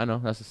Arena. I know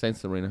that's the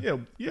Saints Arena.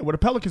 Yeah, where the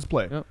Pelicans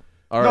play. Yep.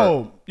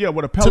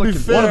 Where the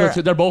Pelicans. fair- One of the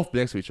two, they're both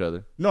next to each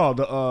other. No,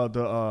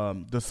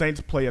 the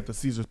Saints play at the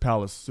Caesars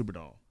Palace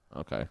Superdome.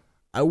 Okay.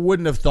 I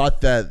wouldn't have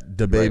thought that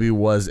DaBaby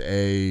was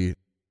a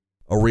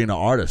arena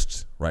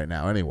artist right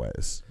now.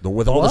 Anyways,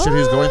 with all the shit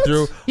he's going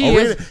through, He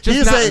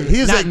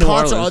is not New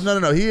concert.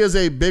 Orleans. No. He is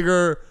a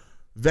bigger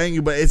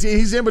venue, but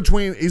he's in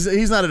between.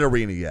 He's not an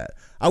arena yet.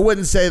 I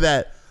wouldn't say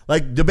that.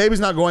 Like DaBaby's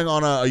not going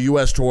on a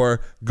U.S. tour,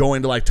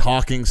 going to like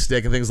Talking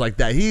Stick and things like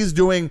that. He's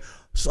doing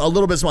a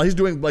little bit small. He's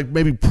doing like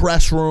maybe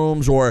press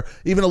rooms or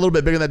even a little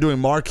bit bigger than that, doing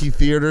marquee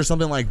theater,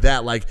 something like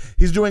that. Like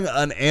he's doing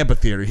an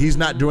amphitheater. He's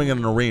not doing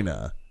an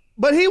arena.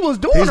 But he was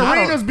doing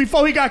arenas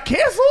before he got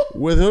canceled.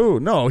 With who?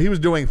 No, he was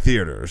doing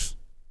theaters.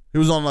 He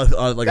was on like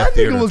That a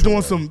theater nigga was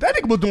tour. That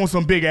nigga was doing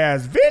some big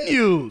ass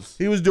venues.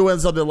 He was doing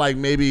something like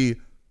maybe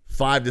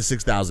 5,000 to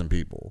 6,000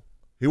 people.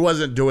 He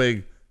wasn't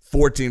doing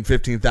 14,000,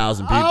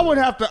 15,000 people. I would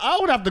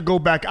have to go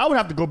back. I would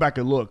have to go back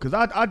and look because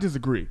I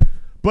disagree.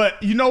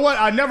 But you know what?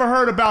 I never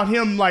heard about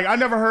him. Like I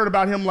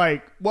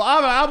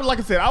like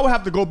I said, I would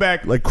have to go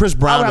back. Like Chris I would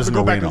Brown have is to an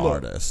go back and arena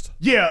look. artist.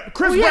 Yeah,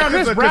 Chris yeah, Brown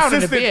Chris is a Brown in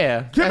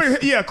the-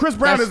 consistent. Chris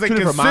Brown that's is a two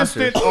different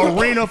consistent monsters.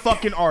 arena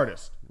fucking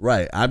artist.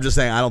 Right. I'm just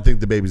saying I don't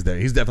think DaBaby's there.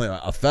 He's definitely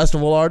a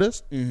festival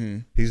artist. Mm-hmm.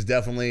 He's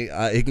definitely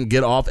he can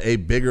get off a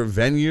bigger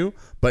venue,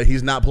 but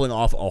he's not pulling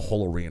off a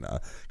whole arena.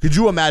 Could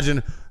you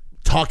imagine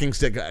Talking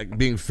Stick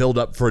being filled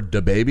up for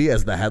DaBaby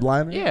as the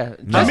headliner? Yeah.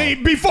 No. I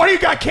mean, before he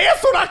got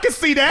canceled, I could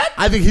see that.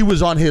 I think he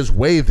was on his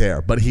way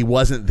there, but he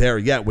wasn't there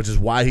yet, which is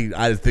why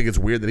I think it's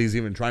weird that he's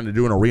even trying to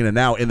do an arena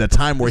now in the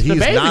time where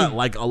he's DaBaby. not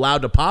like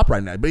allowed to pop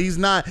right now. But he's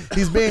not.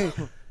 He's being.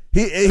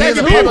 He That's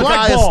the being public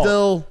eye is blackballed.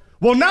 still.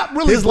 Well, not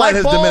really. His light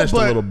has blackballed, diminished a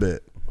but little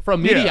bit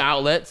From media Yeah.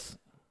 outlets.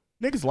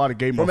 Niggas a lot of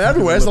gay from motherfuckers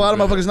everywhere. There's a lot of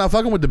little bit. motherfuckers not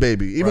fucking with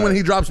DaBaby. Even when Right.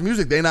 he drops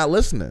music, they not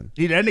listening.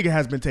 That nigga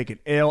has been taking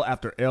L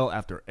after L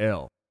after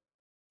L.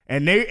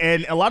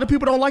 and a lot of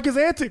people don't like his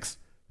antics.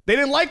 They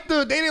didn't like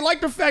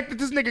the fact that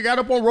this nigga got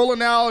up on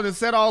Rolling Out and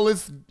said all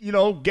this,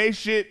 gay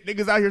shit.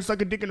 Niggas out here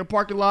sucking dick in the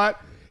parking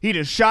lot. He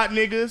done shot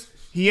niggas.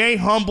 He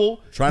ain't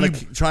humble. Trying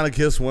to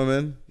kiss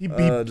women.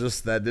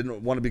 Just that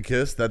didn't want to be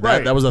kissed. That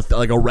Right. was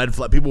a red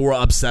flag. People were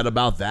upset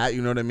about that.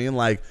 You know what I mean?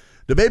 Like,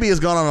 the baby has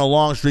gone on a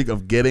long streak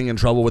of getting in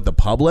trouble with the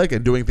public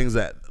and doing things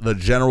that the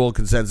general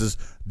consensus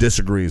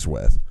disagrees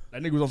with.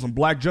 That nigga was on some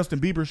Black Justin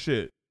Bieber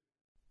shit.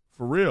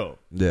 For real.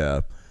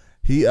 Yeah.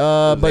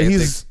 But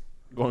he's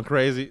going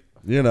crazy.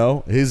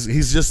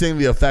 He's just seeing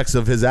the effects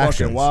of his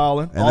actions. Fucking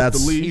wildin', and off the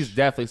leash. He's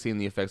definitely seeing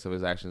the effects of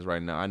his actions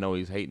right now. I know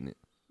he's hating it.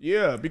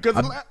 Yeah, because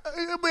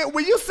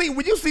when you see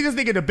this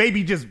nigga, the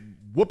baby just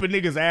whooping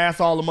niggas ass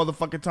all the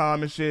motherfucking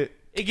time and shit.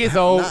 It gets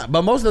old.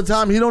 But most of the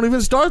time, he don't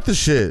even start the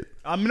shit.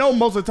 I know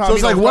most of the time. So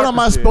it's like, what am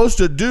I supposed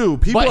to do?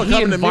 People are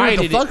coming to me with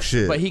the fuck it,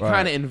 shit. But he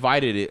kind of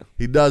invited it.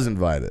 He does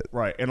invite it.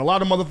 Right, and a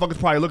lot of motherfuckers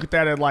probably look at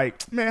that and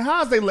like, man,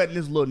 how's they letting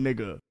this little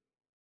nigga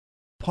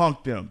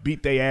punk them,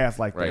 beat their ass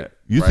like that?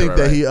 You think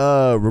that he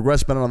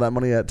regrets spending all that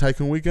money at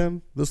Tycoon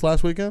Weekend this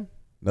last weekend?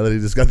 Now that he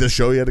just got this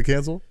show he had to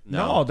cancel?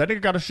 No, that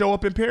nigga got to show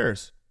up in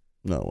Paris.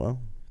 No, well.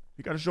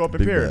 He got to show up in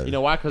Big Paris. bad. You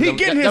know why? Because He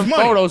getting his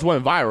money. photos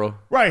went viral.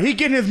 Right, he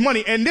getting his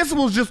money, and this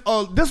was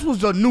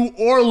a New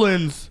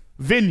Orleans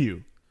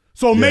venue,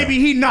 so maybe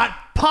he not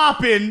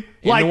popping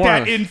like New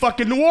that Orleans. in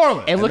fucking New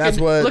Orleans. And look that's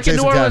at what New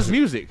Jason Orleans Cash-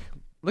 music.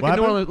 Look What at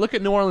New happened? Orleans. Look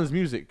at New Orleans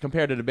music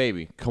compared to the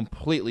baby.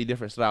 Completely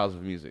different styles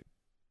of music.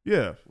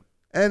 Yeah,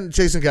 And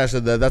Jason Cash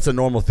said that that's a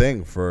normal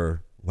thing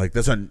for, like,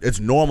 it's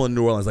normal in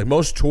New Orleans. Like,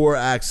 most tour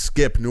acts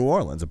skip New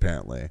Orleans,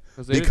 apparently.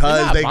 They're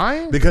not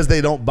buying? Because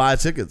they don't buy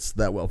tickets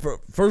that well.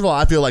 First of all,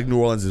 I feel like New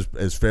Orleans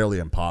is fairly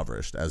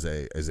impoverished as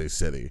a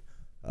city,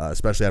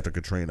 especially after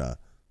Katrina.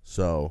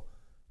 So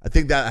I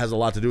think that has a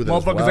lot to do with it.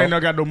 motherfuckers as well. ain't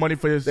not got no money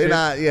for his They're shit.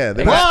 not. Yeah,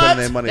 they're But not spending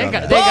their money They on got,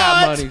 that. they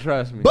got But- money,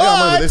 trust me. They got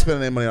money, but they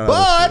spending their money on other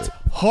But shit.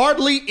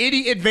 hardly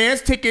any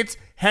advance tickets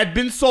had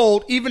been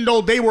sold, even though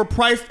they were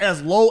priced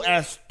as low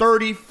as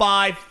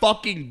 $35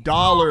 fucking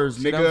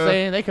dollars, You know what I'm nigga.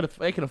 saying?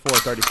 They can afford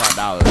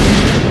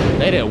 $35.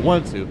 They didn't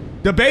want to.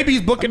 The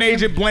baby's booking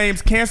agent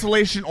blames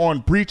cancellation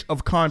on breach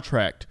of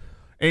contract.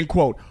 End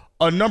quote.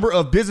 A number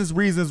of business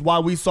reasons why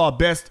we saw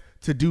best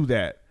to do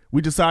that.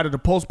 We decided to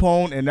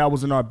postpone, and that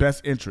was in our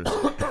best interest.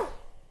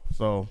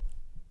 So,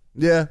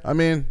 Yeah, I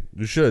mean,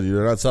 you should.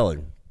 You're not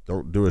selling.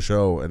 Don't do a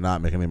show and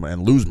not make any money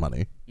and lose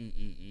money.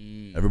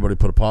 Everybody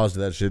put a pause to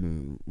that shit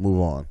and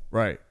move on.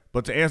 right.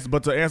 But to answer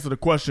the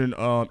question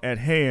at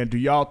hand, do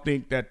y'all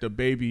think that the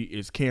baby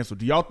is canceled?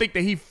 Do y'all think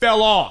that he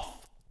fell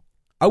off?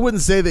 I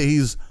wouldn't say that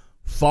he's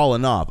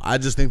fallen off. I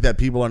just think that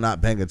people are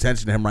not paying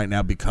attention to him right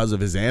now because of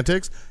his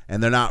antics,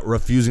 and they're not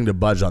refusing to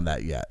budge on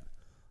that yet.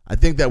 I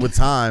think that with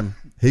time,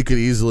 he could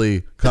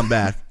easily come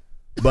back,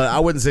 but I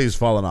wouldn't say he's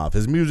fallen off.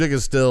 His music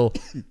is still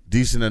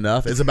decent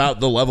enough. It's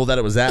about the level that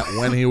it was at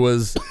when he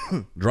was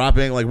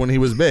dropping, like when he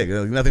was big.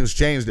 Like, nothing's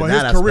changed in But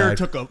that his career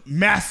aspect. took a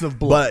massive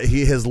blow. But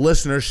his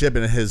listenership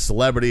and his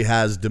celebrity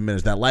has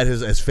diminished. That light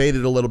has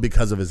faded a little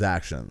because of his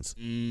actions.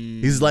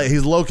 He's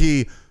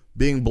low-key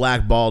being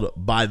blackballed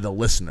by the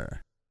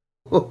listener.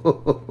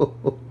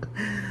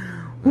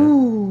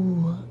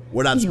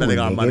 We're not spending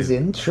our money.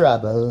 in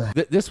trouble.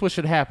 This what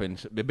should happen.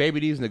 The baby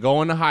needs to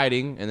go into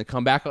hiding and then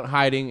come back out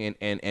hiding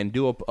and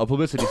do a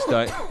publicity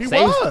stunt.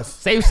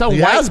 Save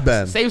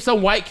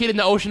some white kid in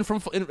the ocean from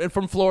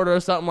Florida or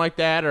something like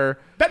that. Or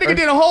that nigga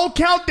did a whole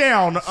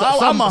countdown.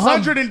 I'm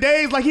 100 in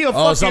days. Like he a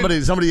Oh,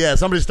 fucking.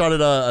 somebody started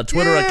a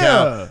Twitter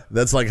account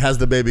that's like, has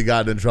the baby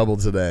gotten in trouble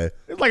today?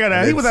 It's like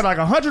that. He was at like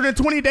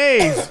 120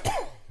 days,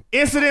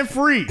 incident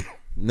free.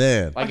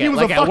 Man, Like he was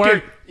a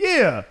fucking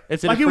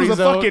It's like he was a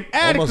fucking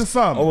addict almost, or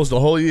something. almost a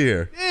whole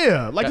year.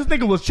 Yeah, like this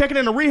nigga was checking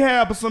into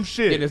rehab or some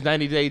shit. Getting his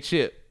 90-day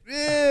chip.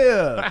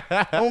 Yeah.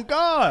 On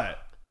God.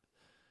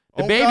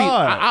 The baby,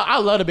 I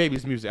love the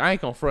baby's music. I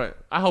ain't gonna front.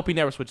 I hope he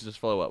never switches his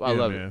flow up. I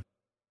love it.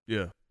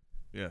 Yeah.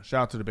 Yeah.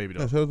 Shout out to the baby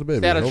though. Yeah, shout out to the baby.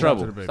 Stay out of Hope-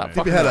 trouble. to the baby, Stop man. Keep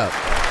fucking your head up.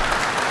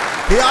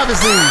 He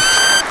obviously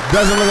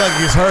doesn't look like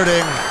he's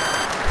hurting.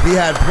 He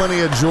had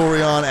plenty of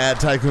jewelry on at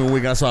Tycoon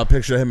Week. I saw a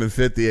picture of him and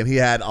 50, and he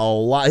had a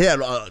lot. He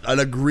had an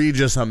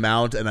egregious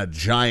amount and a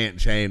giant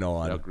chain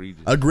on.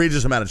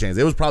 Egregious amount of chains.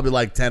 It was probably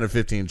like 10 or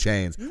 15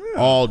 chains,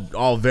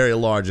 all very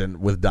large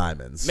and with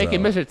diamonds.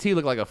 Making so. Mr. T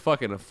look like a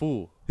fucking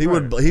fool. He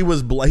lit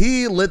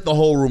the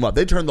whole room up.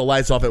 They turned the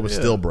lights off. It was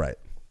still bright.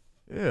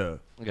 Yeah.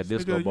 Like a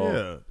disco ball.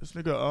 Yeah. This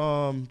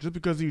nigga, just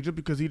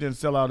because he didn't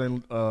sell out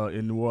in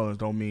New Orleans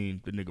don't mean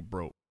the nigga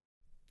broke.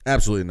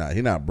 Absolutely not.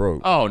 He not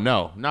broke. Oh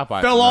no, not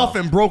by Fell off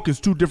and broke is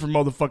two different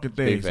motherfucking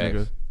things, Big nigga.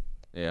 facts.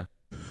 Yeah.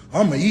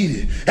 I'ma eat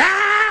it.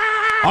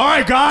 All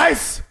right,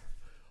 guys.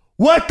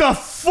 What the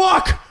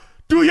fuck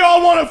do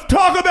y'all want to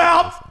talk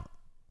about?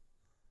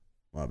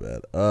 My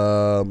bad.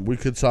 We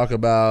could talk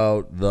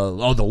about the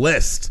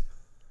list.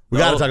 We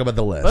got to talk about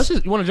the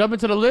list. You want to jump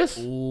into the list?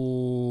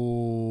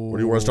 Or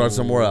do you want to start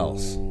somewhere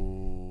else?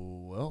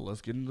 Well,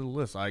 let's get into the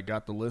list. I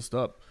got the list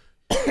up.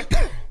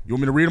 You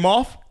want me to read them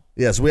off?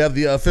 Yes, we have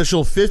the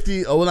official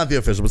 50. Oh, well, not the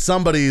official, but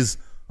somebody's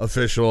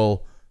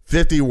official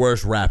 50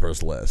 worst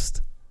rappers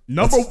list.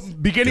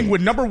 Beginning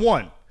with number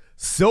 1,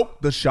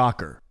 Silk the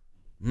Shocker.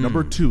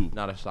 Number 2,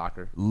 Not a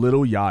shocker.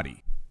 Lil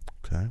Yachty.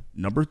 Okay.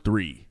 Number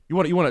 3, You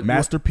want to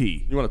Master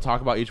P. You want to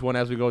talk about each one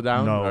as we go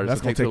down? No, Or does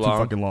that's it gonna take too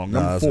fucking long. No,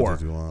 Number that's gonna 4,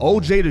 take too long.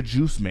 OJ the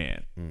Juice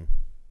Man.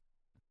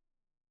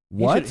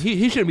 What?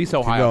 He shouldn't be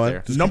so high going. up there.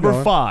 Just keep Number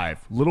going. 5,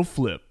 Little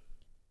Flip.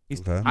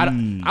 Okay.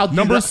 I'll do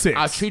Number that- 6,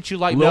 I'll treat you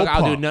like Lil milk.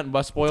 I'll do Pump. nothing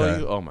but spoil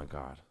Okay. you. Oh my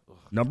god.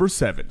 Number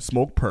 7,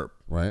 Smoke Perp.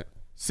 Right.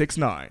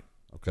 6ix9ine,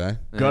 Okay.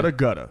 Gutta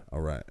Gutta,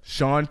 All right.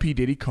 Sean P.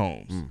 Diddy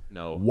Combs,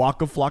 No.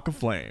 Waka Flocka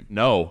Flame,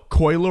 No.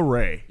 Coi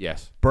Leray,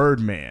 Yes.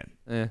 Birdman,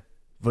 Eh.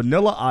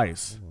 Vanilla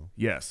Ice,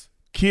 yes,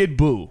 Kid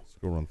Boo, Let's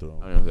go run through I them.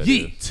 don't know who that is.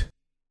 Yeet,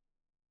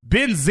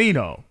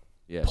 Benzino,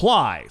 Yes.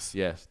 Plies,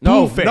 Yes.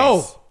 No. Blueface,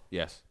 No.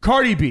 Yes.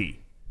 Cardi B,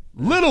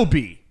 Little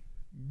B,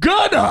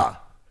 Gunna,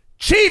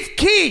 Chief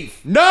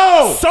Keef,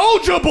 No.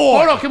 Soldier Boy,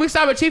 Hold on. Can we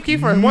stop at Chief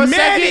Keef for 1 second?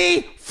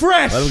 Manny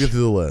Fresh, Let him get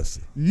through the list.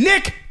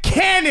 Nick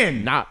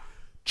Cannon, Not.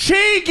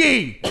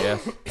 Chingy,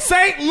 Yes.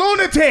 Saint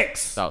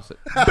Lunatics, That was it.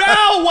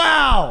 Bow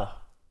Wow,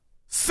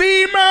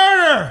 C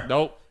Murder,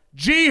 Nope.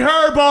 G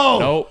Herbo,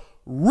 Nope.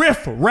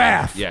 Riff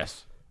Raff,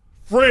 Yes.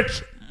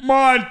 French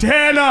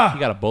Montana, He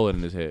got a bullet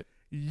in his head.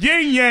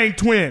 Yin Yang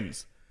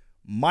Twins,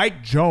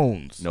 Mike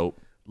Jones, Nope.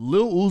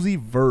 Lil Uzi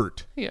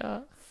Vert,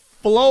 Yeah.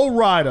 Flo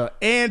Rida,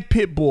 and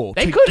Pitbull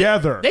They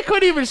together. They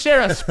couldn't even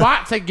share a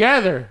spot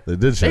together. They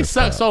did share They a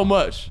suck spot. so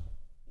much.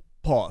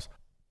 Pause.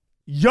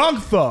 Young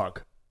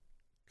Thug,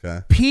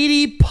 Okay.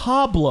 Petey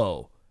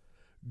Pablo,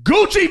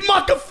 Gucci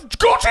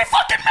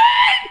fucking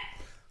man,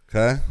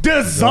 Okay.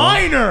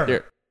 Designer,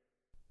 Here.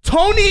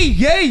 Tony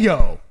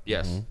Yayo,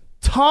 Yes.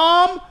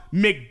 Tom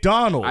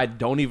McDonald. I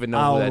don't even know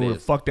I who don't that know what the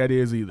is. fuck that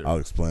is either. I'll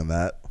explain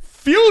that.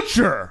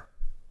 Future,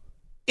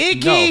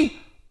 Iggy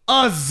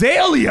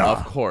Azalea,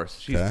 Of course.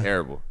 She's Okay.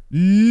 terrible.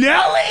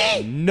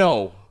 Nelly,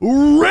 No.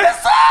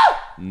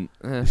 RZA,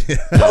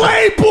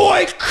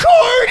 Playboy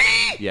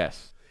Cardi,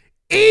 Yes.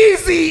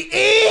 Easy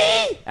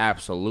E,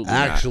 Absolutely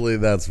Actually,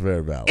 that's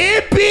very valid.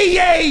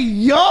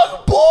 NBA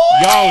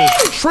Youngboy. Y'all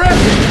is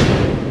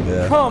tripping.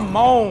 Yeah. Come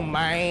on,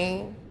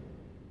 man.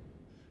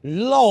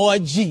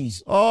 Lord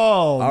Jesus. Oh,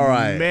 All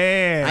right.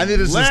 man. I need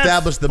to Let's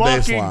establish the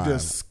fucking baseline.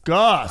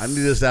 discuss. I need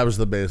to establish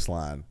the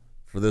baseline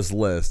for this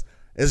list.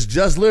 It's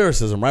just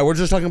lyricism, right? We're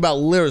just talking about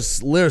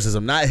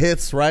lyricism, not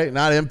hits, right?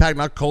 Not impact,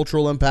 not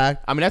cultural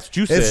impact. I mean, that's what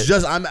you said. It's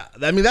just, I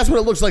mean, that's what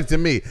it looks like to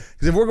me.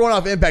 Because if we're going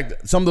off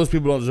impact, some of those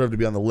people don't deserve to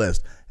be on the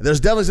list. There's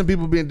definitely some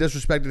people being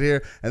disrespected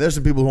here, and there's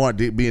some people who aren't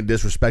being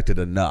disrespected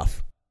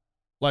enough.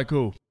 Like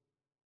who?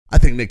 I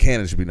think Nick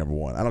Cannon should be number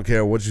one. I don't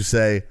care what you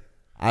say.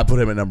 I put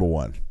him at number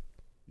one.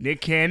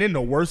 Nick Cannon,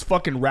 the worst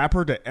fucking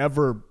rapper to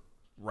ever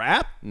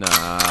rap?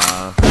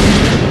 Nah.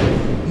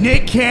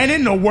 Nick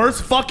Cannon, the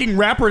worst fucking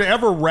rapper to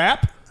ever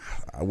rap?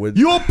 I would.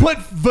 You'll put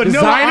Vanilla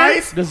Designer?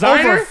 Ice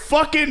Designer? over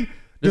fucking...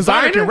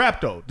 Designer Designer? can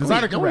rap, though.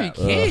 Designer can No, rap.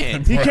 he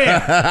can't. He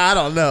can. I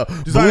don't know.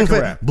 Designer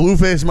can rap.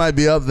 Blueface might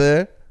be up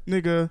there.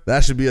 Nigga.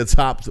 That should be a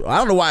top. I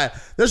don't know why.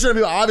 There's certain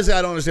people. Obviously,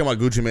 I don't understand why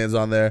Gucci Mane's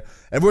on there.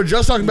 If we're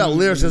just talking about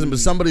lyricism, but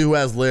somebody who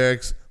has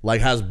lyrics,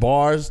 like has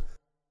bars,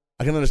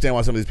 I can understand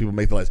why some of these people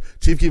make the list.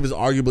 Chief Keef is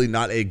arguably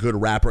not a good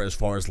rapper as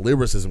far as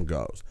lyricism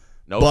goes.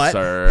 No, but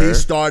sir. he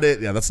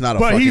started. Yeah, that's not a.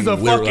 But fucking he's a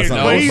lyric- fucking... that's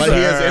not But a- he's but he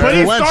is but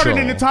he started influential.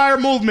 an entire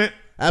movement.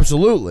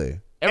 Absolutely.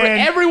 And-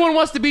 Everyone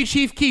wants to be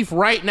Chief Keef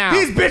right now.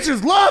 These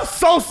bitches love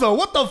Sosa.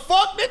 What the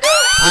fuck, nigga?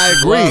 I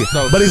agree, Well,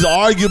 so- but he's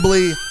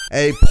arguably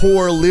a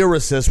poor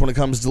lyricist when it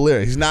comes to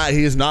lyrics. He's not.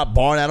 He is not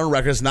barring out on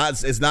records.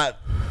 It's not.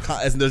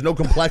 There's no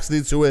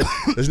complexity to it.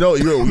 There's no.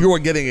 You are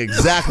getting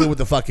exactly what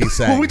the fuck he's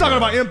saying. When we talking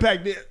about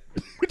impact,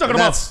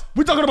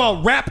 we talking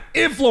about rap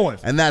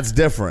influence. and that's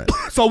different.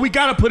 So we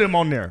gotta put him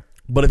on there.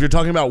 But if you're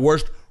talking about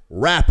worst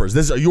rappers,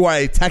 you are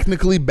a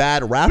technically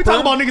bad rapper. We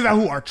talking about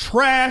niggas who are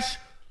trash.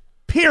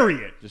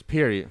 Period. Just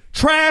period.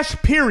 Trash.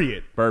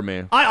 Period.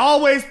 Birdman. I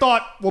always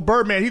thought, well,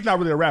 Birdman, he's not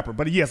really a rapper,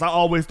 but yes, I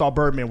always thought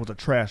Birdman was a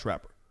trash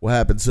rapper. What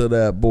happened to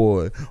that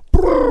boy?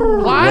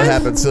 What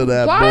happened to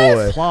that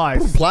boy?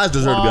 Plies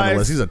deserves to be on the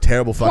list. He's a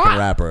terrible fucking Why?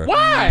 rapper.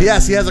 Why?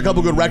 Yes, he has a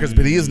couple good records,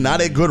 but he is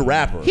not a good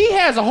rapper. He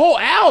has a whole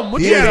album.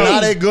 What He you is mean?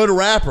 not a good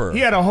rapper. He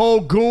had a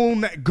whole goon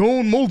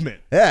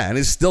movement. Yeah, and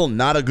he's still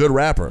not a good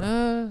rapper.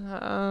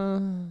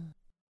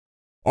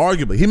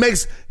 Arguably, he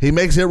makes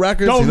hit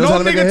records. Don't he knows how no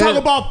to make a nigga hit. talk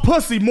about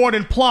pussy more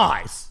than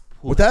Plies.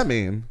 What that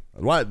mean?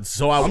 What?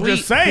 So I'm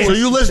just saying. So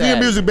you listen to your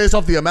Sad. music based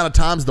off the amount of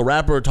times the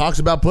rapper talks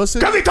about pussy?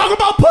 Cause he talk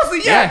about pussy,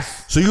 yes.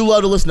 Yes. So you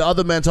love to listen to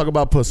other men talk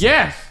about pussy?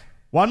 Yes.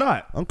 Why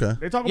not? Okay.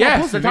 They talk about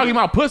Yes. pussy. They're talking nigga.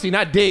 about pussy,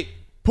 not dick.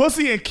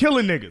 Pussy and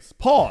killing niggas.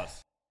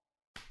 Pause.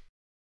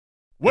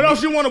 What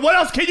else you want to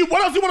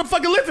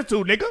fucking listen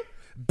to, nigga?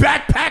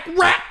 Backpack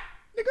rap,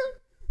 nigga.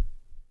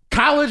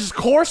 College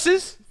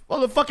courses.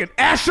 Motherfucking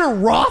Asher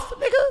Roth,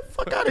 nigga.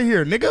 Fuck out of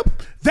here, nigga.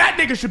 That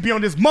nigga should be on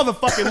this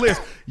motherfucking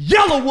list.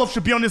 Yellow Wolf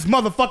should be on this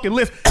motherfucking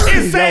list.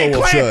 Insane Yellow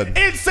Wolf Clown, should.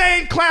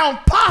 Insane Clown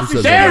Posse He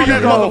should said be There on you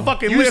that go.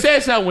 motherfucking You list. said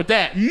something with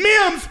that.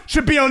 Mims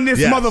should be on this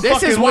Yes. motherfucking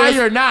This is why list.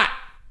 you're not.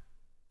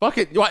 Fuck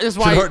it. This is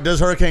why.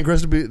 Does Hurricane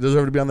Chris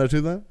deserve to be on there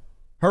too then?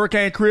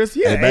 Hurricane Chris,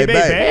 yeah. Hey,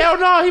 Bay. Hell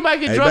no, he might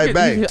get Hey, drunk.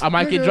 Bay. I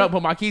might get drunk,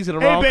 put my keys in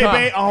the wrong Bay car.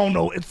 Bay, I don't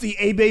know.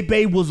 See,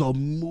 Bay was a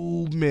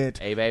movement,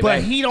 Bay but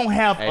Bay. he don't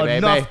have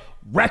enough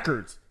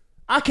records.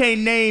 I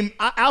can't name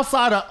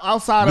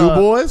outside New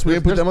Boys. We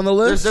didn't put them on the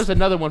list. There's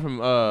another one from.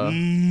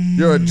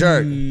 You're a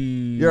jerk.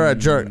 You're a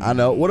jerk. I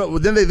know.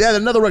 What? Then they had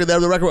another record. They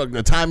have the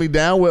record "Tie Me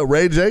Down" with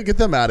Ray J. Get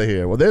them out of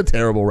here. Well, they're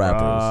terrible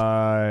rappers.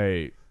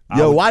 Right.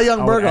 Yo, why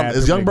Young Berg?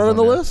 Is Young Berg on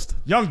the list?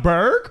 Young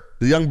Berg?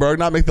 Did Young Berg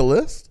not make the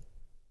list?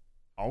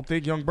 I don't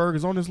think Young Berg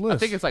is on this list. I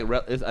think it's like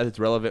it's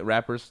relevant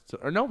rappers.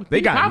 Or no,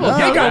 They got Pablo's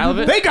not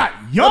relevant.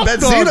 Young Thug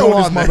Benzino on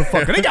this on there.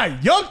 motherfucker. They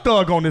got Young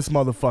Thug on this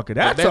motherfucker.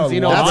 That's Benzino a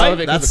is lot. relevant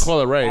because That's of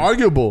Coil Ray.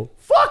 arguable.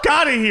 Fuck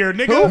out of here,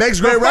 nigga. Who makes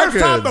great records?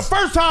 The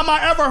first time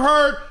I ever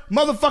heard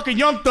motherfucking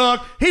Young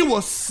Thug, he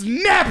was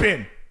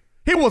snapping.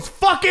 He was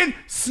fucking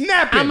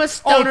snapping. I'm a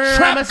stoner. On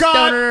Trap I'm a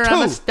stoner. God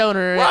I'm a 2.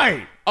 stoner.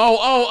 Right.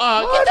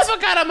 Get the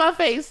fuck out of my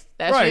face.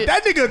 That Right. shit.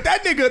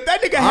 That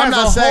nigga has I'm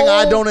not a saying whole,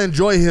 I don't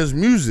enjoy his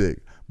music,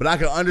 but I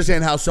can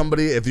understand how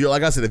somebody, if you're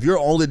like I said, if you're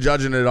only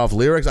judging it off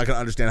lyrics, I can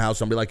understand how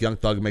somebody like Young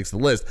Thug makes the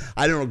list.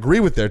 I don't agree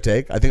with their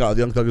take. I think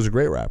Young Thug is a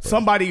great rapper.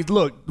 Somebody's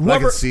look. I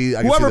Whoever can see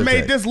whoever their made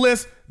take. this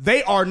list,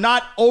 they are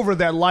not over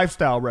that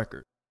lifestyle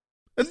record.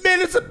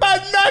 Man, it's about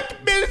 90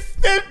 minutes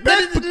since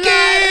the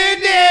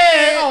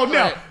beginning. Oh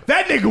no, Right.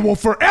 that nigga will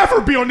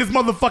forever be on this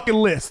motherfucking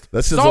list.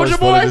 That's just Soulja always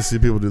funny Boy? to see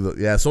people do that.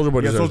 Yeah, Soulja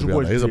Boy deserves to be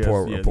on there. He's a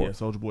poor.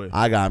 Soulja Boy.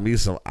 I got me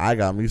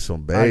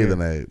some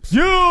bathing apes.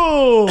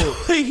 You.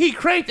 He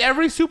cranked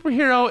every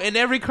superhero in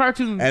every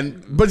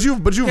cartoon. But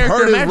you've Character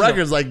heard his imaginable.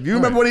 records. Like, you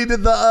remember when he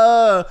did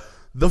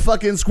the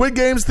fucking Squid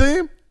Games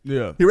theme?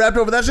 Yeah. He rapped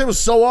over that shit. It was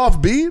so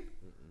off beat.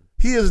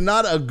 He is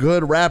not a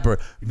good rapper.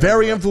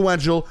 Very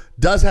influential.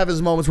 Does have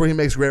his moments where he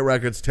makes great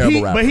records.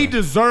 Terrible rapper. But he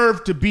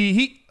deserved to be.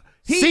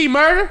 He See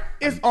murder?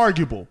 It's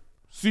arguable.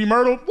 See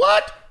Myrtle?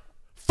 What?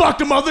 Fuck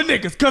them other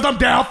niggas, cause I'm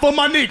down for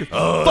my niggas.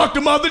 Fuck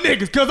them other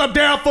niggas, cause I'm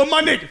down for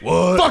my niggas.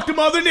 What? Fuck them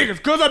other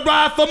niggas, cause I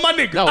ride for my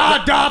niggas. No,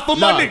 I die for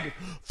my no. niggas.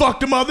 Fuck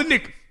them other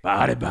niggas.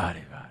 Body.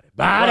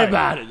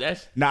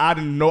 That's Now I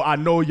didn't know. I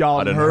know y'all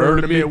I done heard heard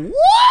of of me. it. What?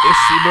 it's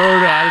see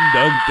murder. I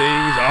done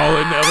things all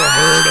I never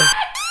heard of.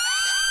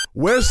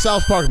 Where's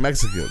South Park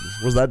Mexican?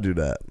 Where's that dude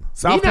at?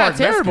 South He's not Park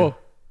terrible. Mexican.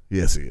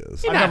 Yes, he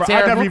is. He's I not never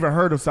terrible. even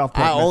heard of South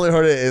Park. I only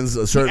heard it in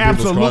certain people's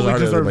absolutely closet. I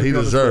heard it, deserves. but he to be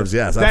on this deserves. list.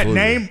 Yes, that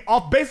absolutely. name,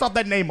 based off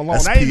that name alone,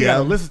 I ain't even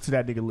gotta SPM. listen to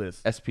that nigga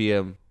list.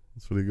 SPM,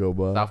 That's what he go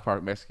by. South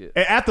Park Mexican.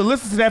 And after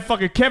listening to that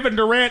fucking Kevin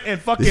Durant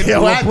and fucking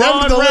Yo, add them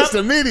LeBron to the rap, list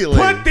immediately.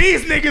 put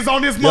these niggas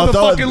on this Yo,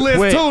 throw it- motherfucking list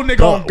wait, too,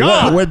 nigga. On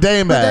God. Where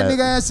Dame Put that at?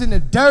 nigga ass in the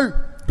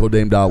dirt. Go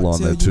Dame Dollar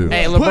on there too.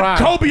 Hey, Put LeBron.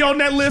 Kobe on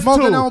that list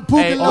Smoking too. on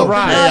Pookie Hey, Low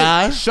LeBron.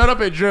 tonight. AI? Shut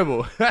up and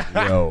dribble.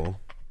 Yo.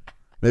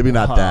 Maybe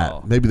not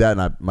that. Maybe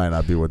that might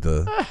not be what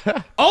the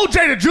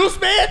OJ the Juice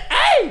Man.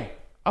 Hey.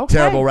 Okay.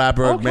 terrible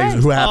rapper Okay.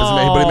 who happens to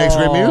make, but he makes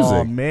great Oh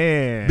music.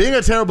 man. Being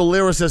a terrible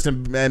lyricist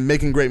and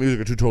making great music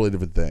are two totally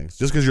different things.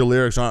 Just because your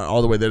lyrics aren't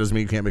all the way there doesn't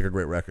mean you can't make a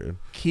great record.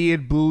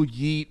 Kid Boo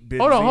Yeet.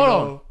 Benzino. Hold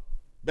on.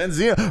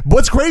 Benzino.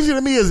 What's crazy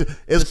to me is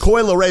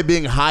Coi Leray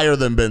being higher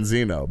than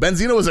Benzino.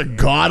 Benzino is a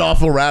god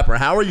awful rapper.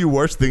 How are you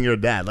worse than your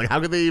dad? Like,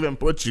 how could they even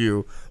put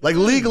you? Like,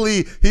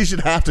 legally, he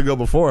should have to go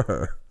before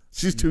her.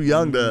 She's too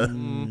young to.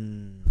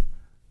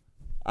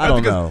 I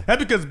don't know.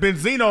 That's because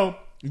Benzino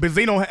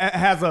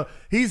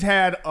he's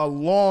had a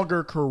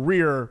longer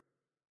career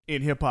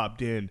in hip hop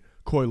than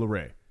Coi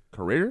Leray.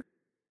 Career?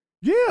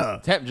 Yeah.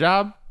 Temp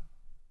job?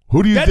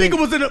 Who do you That think?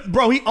 nigga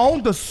was he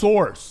owned the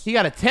Source. He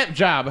got a temp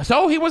job.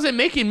 So he wasn't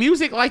making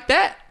music like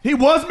that? He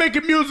was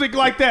making music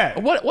like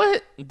that. What?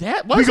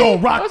 That was We he? gonna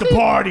rock Was the he?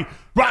 party.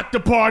 Rock the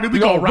party. We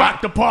gonna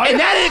rock the party. And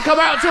that didn't come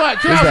out until like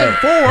Who's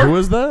that? 2004. Who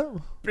is that?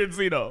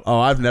 Benzino. Oh,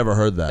 I've never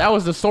heard that. That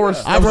was the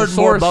source. I've heard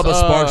more Bubba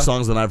Sparks songs.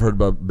 songs than I've heard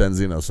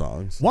Benzino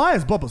songs. Why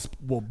is Bubba?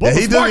 Well, Bubba Yeah,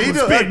 he Sparks did.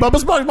 was spitting. Bubba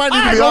Sparks might need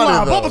I to ain't be gonna on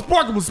lie. it though. Bubba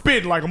Sparks was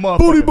spitting like a motherfucker.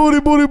 Booty, booty,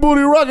 booty,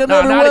 booty, rocking No,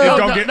 everywhere. not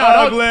Don't get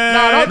ugly. No,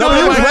 No, but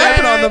he was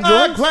rapping on them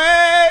joints.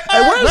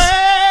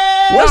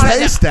 Where's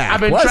Haystack? I've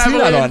been Why is he not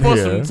traveling on for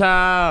here?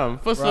 some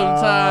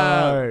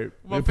time.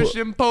 My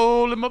fishing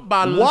pole and my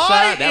bottle of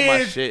shot. That's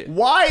my shit.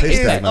 Why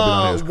Haystack might be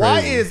on here. It's why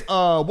crazy. is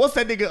what's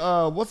that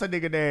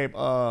nigga name?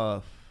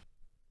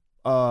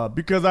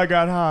 Because I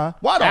got high.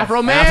 Why the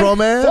Afro Man? Afro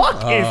Man?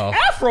 fuck Oh. is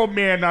Afro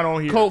Man not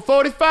on here? Colt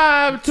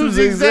 45, two Two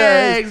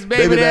zigzags.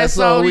 Baby, that's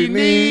all we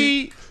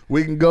need.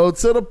 We can go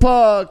to the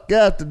park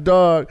after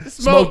dark,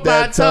 smoke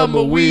that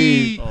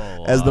tumbleweed.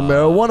 As the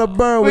marijuana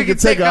burn, we can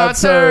take our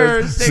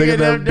turns, singing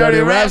them dirty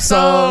rap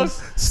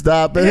songs.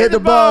 Stop and hit the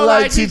ball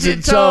like Cheech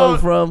and Chong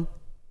from.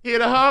 Hit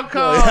a hard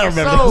call. Yeah, I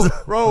remember. So,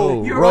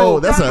 roll. Roll.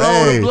 That's a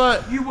Roll the hey.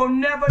 blood. You will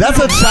never That's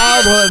know. a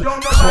childhood Don't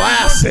nobody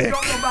classic.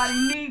 want you. Don't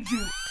nobody need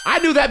you. I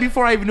knew that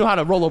before I even knew how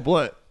to roll a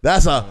blunt.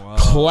 That's a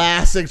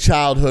classic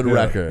childhood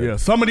record. Yeah,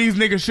 some of these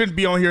niggas shouldn't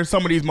be on here.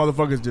 Some of these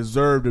motherfuckers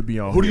deserve to be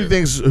on Who do here.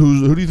 you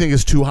who do you think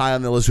is too high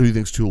on that list? Who do you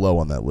think is too low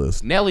on that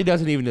list? Nelly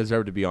doesn't even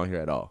deserve to be on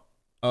here at all.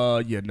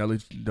 Yeah, Nelly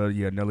doesn't.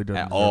 At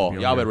deserve all. to be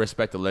on Y'all here. better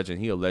respect the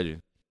legend. He a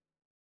legend.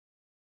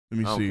 Let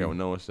me I don't see. care what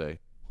no one say.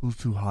 Who's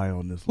too high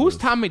on this Who's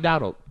list? Tom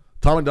McDonald?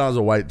 Tom McDonald's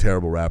a white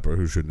terrible rapper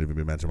who shouldn't even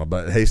be mentioned.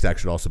 But Haystack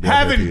should also be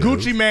having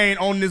Gucci Mane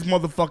on this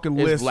motherfucking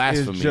It's list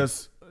blasphemy.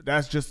 is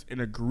just an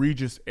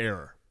egregious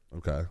error.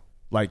 Okay.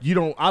 Like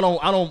I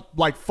don't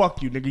like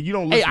fuck you, nigga. You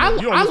don't Hey, listen.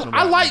 you don't listen to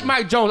I rap, like nigga.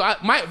 Mike Jones.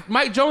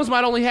 Mike Jones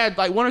might only had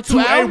like 1 or 2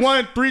 albums.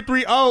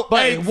 281-330.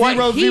 But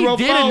what he 8004.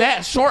 did in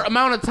that short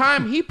amount of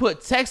time, he put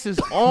Texas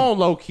on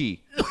low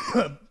key.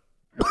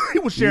 He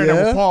was sharing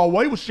that with Paul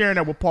Wall. He was sharing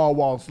that with Paul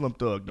Wall and Slim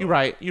Thug. You're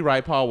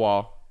right, Paul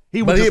Wall.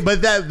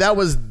 But that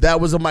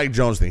was a Mike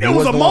Jones thing. It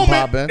was a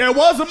moment. There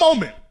was a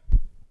moment.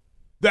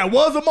 That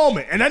was a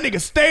moment. And that nigga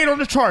stayed on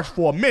the charts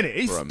for a minute.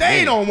 He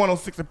stayed on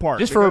 106 and Park.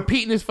 Just for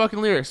repeating his fucking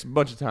lyrics a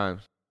bunch of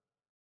times.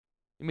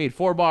 He made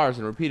 4 bars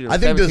and repeated them I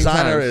think 17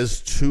 Designer times.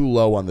 is too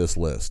low on this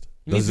list.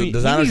 he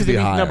Designer needs should to be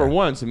be higher. number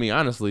 1 to me,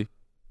 honestly.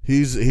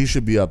 He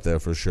should be up there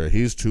for sure.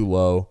 He's too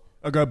low.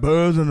 I got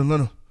birds in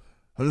Atlanta.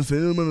 I just see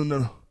him in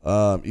Atlanta.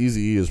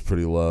 Eazy-E is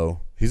pretty low.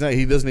 He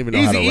doesn't even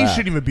know how to rap. Eazy-E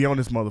shouldn't even be on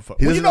this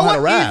motherfucker. He doesn't know how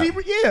to rap. He He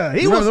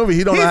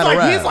don't know how to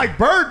rap. He's like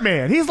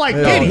Birdman. He's like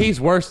No, Diddy.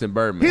 he's worse than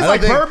Birdman. He's I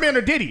like think- Birdman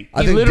or Diddy.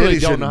 I He think literally Diddy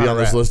don't shouldn't know be how on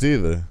to this rap. list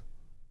either.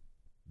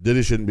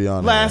 Diddy shouldn't be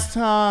on Last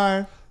here.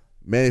 time,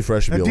 Manny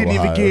Fresh should be a didn't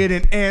little even higher. get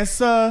an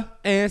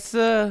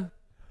answer.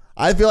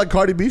 I feel like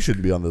Cardi B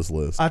shouldn't be on this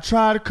list. I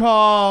tried to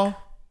call,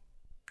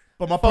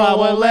 but my pride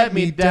won't let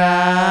me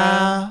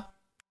down.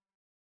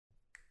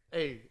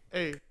 Hey.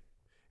 And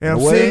I'm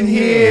sitting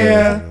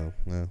here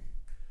Yeah.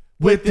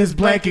 with this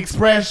blank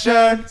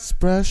expression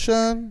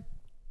Expression.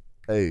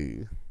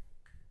 Hey.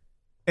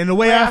 and the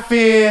way I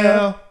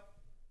feel.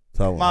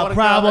 Tell him. My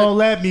pride won't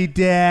let me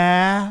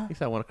down. He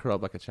said I want to curl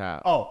up like a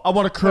child. Oh, I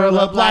want to curl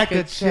up like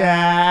a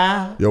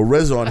child. Yo,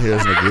 RZA on here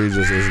is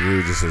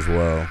egregious as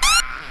well.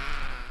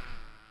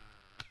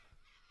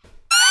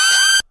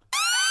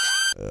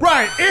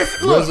 Right,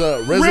 it's look,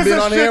 RZA being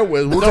on here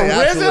with Wu-Tang, The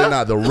absolutely RZA?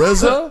 not. The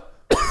RZA,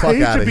 fuck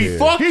He out should of be here.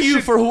 Fuck He you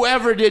should- for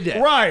whoever did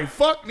that. Right,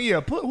 fuck me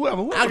up. Put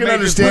whoever I can made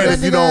understand this if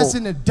That you nigga ass don't.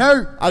 in the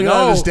dirt. I can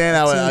No. understand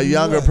how a Tell you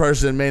younger what.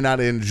 person may not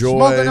enjoy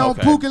Smoking on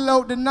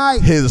Pukalote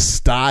tonight. his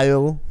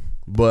style,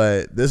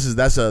 but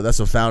that's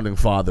a founding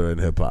father in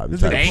hip hop type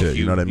Thank shit.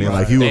 You you. know what I mean? Right.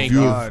 Like Thank you.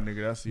 God,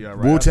 nigga, that's right.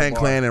 Wu Tang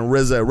Clan and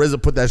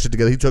RZA put that shit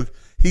together.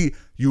 He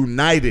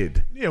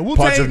united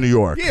parts of New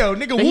York. Yeah,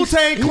 nigga, He- Wu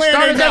Tang he Clan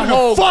started ain't that nothing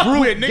whole to fuck group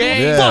with, nigga.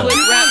 gang, Yeah.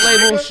 split rap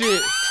label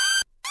shit.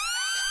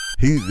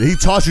 He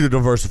taught you to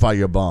diversify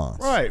your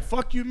bonds. Right,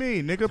 fuck you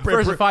mean, nigga.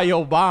 Diversify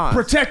your bonds.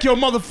 Protect your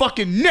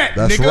motherfucking neck,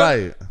 That's nigga.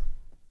 right.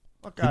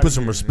 Fuck He outta put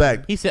some here,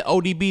 respect. He said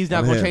ODB's not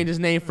On going to him. change his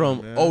name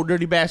from Old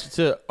Dirty Bastard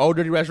to Old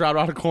Dirty Bastard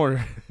out the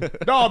corner.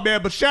 nigga. No,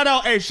 man, but shout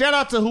out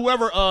to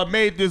whoever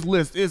made this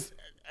list.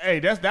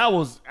 That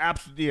was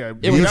absolutely It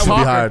He was a should be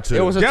talker. higher, too.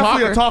 It was a definitely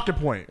talker. a talking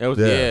point. It was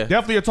Yeah. yeah.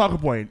 Definitely a talking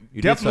point.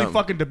 You did Definitely something.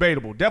 fucking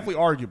debatable. Definitely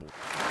arguable.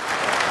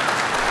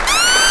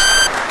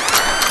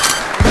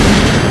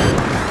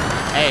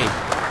 Hey,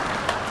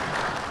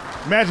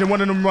 Imagine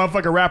one of them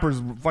motherfucking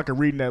rappers fucking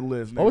reading that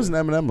list. Nigga. What was an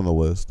Eminem on the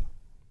list?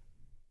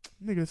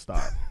 Nigga,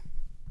 stop.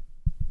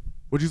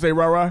 What'd you say,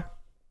 Rah?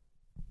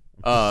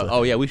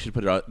 oh yeah, we should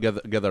put it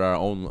together our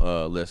own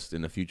list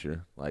in the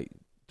future, like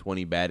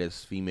 20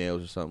 baddest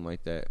females or something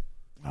like that.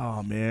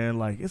 Oh man,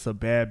 like it's a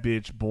bad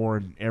bitch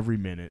born every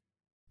minute.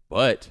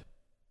 But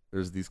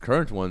there's these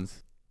current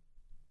ones.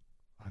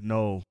 I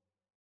know.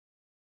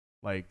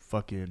 Like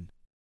fucking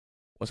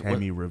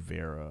Tammy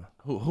Rivera.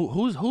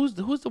 Who's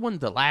the one?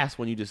 The last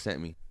one you just sent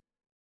me.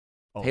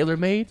 Oh, Taylor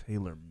Made.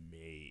 Taylor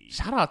Made.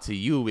 Shout out to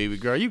you, baby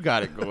girl. You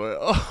got it going.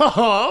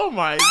 Oh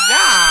my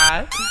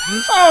god.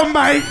 Oh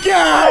my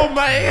god. Oh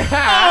my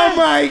god. Oh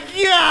my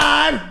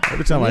god.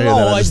 Every time I hear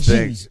that, I just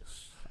think.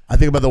 I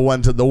think about the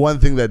one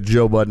thing that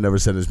Joe Budden never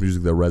said in his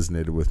music that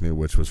resonated with me,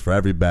 which was for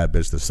every bad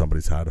bitch, there's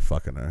somebody tired of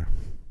fucking her.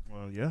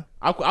 Well, yeah.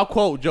 I'll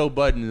quote Joe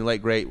Budden, the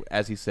late great,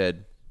 as he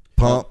said,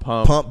 Pump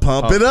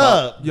it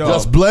up. Yo.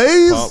 Just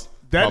blaze. Pump.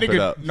 That Pump it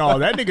up. nigga, no,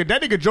 that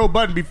nigga Joe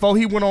Budden, before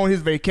he went on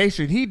his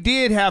vacation, he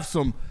did have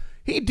some,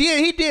 he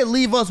did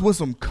leave us with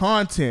some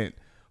content.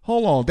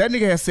 Hold on. That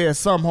nigga has said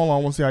something. Hold on.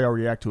 I want to see how y'all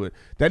react to it.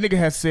 That nigga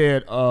has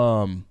said,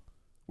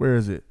 where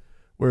is it?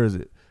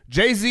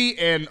 Jay-Z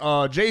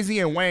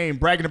and Wayne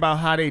bragging about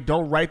how they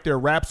don't write their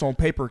raps on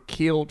paper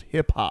killed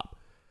hip hop.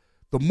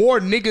 The more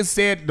niggas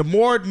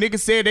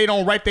said they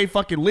don't write their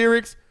fucking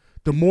lyrics,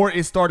 the more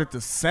it started to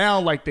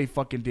sound like they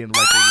fucking didn't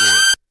write their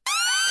lyrics.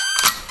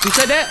 Who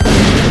said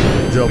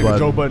that?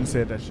 Joe Budden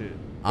said that shit.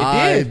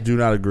 I do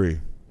not agree.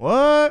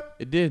 What?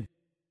 It did.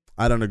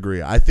 I don't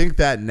agree. I think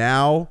that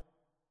now,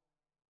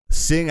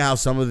 seeing how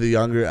some of the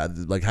younger,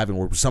 like having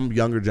worked with some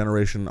younger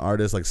generation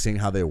artists, like seeing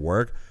how they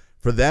work,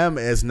 for them,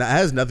 it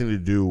has nothing to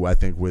do, I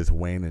think, with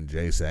Wayne and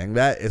Jay saying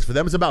that. It's for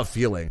them, it's about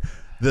feeling.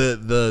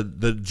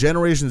 The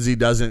Generation Z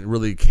doesn't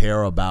really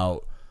care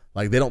about,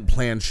 like, they don't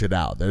plan shit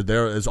out.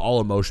 It's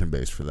all emotion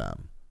based for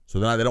them. So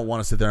they don't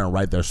want to sit there and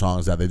write their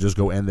songs out. They just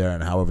go in there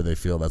and however they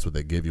feel, that's what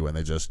they give you, and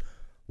they just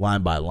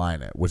line by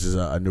line it, which is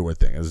a newer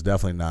thing. It's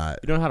definitely not.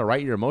 You don't know how to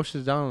write your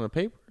emotions down on a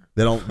paper?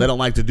 They don't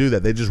like to do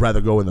that. They just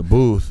rather go in the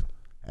booth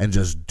and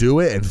just do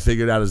it and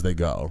figure it out as they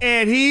go.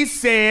 And he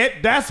said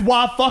that's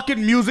why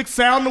fucking music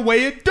sound the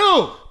way it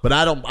do. But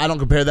I don't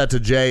compare that to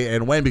Jay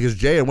and Wayne because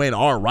Jay and Wayne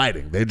are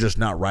writing. They're just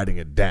not writing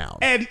it down.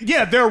 And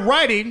yeah, they're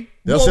writing.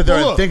 They'll sit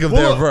there and think of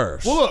their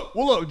verse. Well,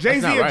 look.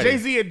 Jay-Z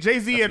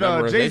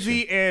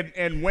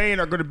and Wayne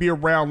are going to be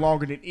around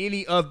longer than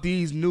any of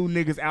these new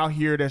niggas out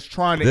here that's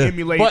trying to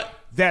emulate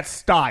that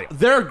style.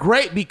 They're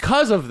great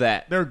because of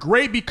that. They're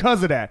great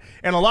because of that.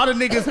 And a lot of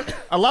niggas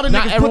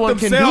Not put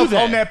themselves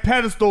on that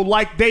pedestal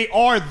like they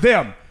are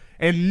them.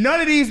 And none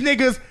of these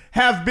niggas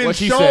have been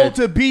shown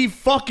to be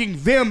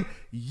fucking them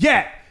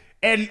yet.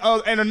 And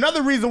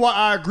another reason why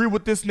I agree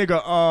with this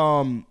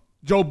nigga,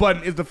 Joe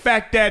Budden, is the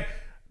fact that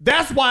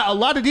that's why a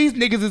lot of these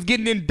niggas is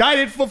getting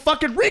indicted for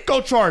fucking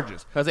RICO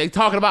charges. Because they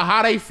talking about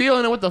how they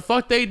feeling and what the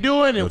fuck they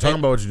doing. And talking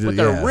about what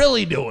they're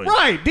really doing.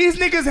 Right. These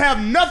niggas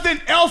have nothing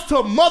else to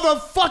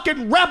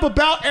motherfucking rap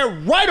about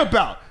and write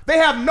about. They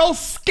have no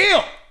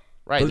skill.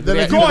 Right.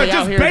 They're going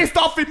just based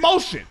off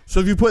emotion. So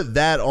if you put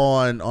that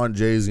on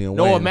Jay-Z and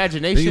No Wayne,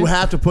 imagination. then you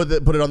have to put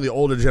it on the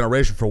older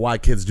generation for why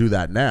kids do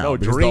that now. No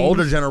because dreams. the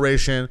older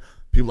generation,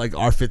 people like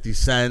our 50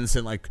 Cents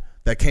and like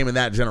that came in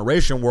that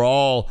generation were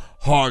all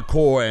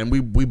hardcore and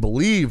we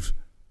believed,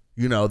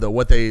 that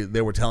what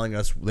they were telling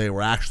us they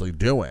were actually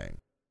doing.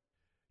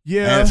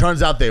 Yeah. And it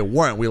turns out they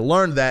weren't. We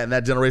learned that and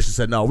that generation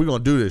said, no, we're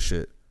going to do this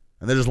shit.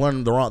 And they just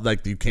learned the wrong,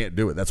 like you can't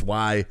do it. That's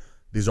why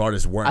these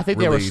artists weren't. I think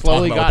really they were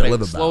slowly got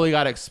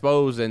got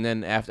exposed, and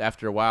then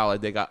after a while,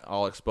 they got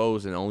all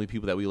exposed, and the only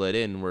people that we let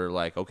in were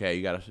like, okay,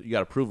 you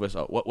gotta prove us.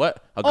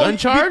 What? A gun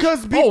charge?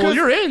 Because well,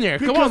 you're in there.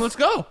 Come on, let's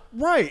go.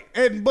 Right,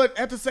 but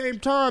at the same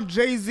time,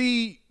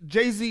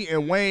 Jay-Z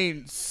and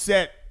Wayne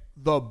set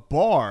the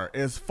bar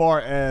as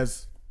far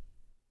as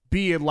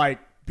being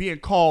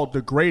called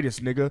the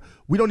greatest, nigga.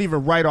 We don't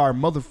even write our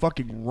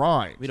motherfucking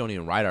rhymes. We don't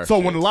even write our. So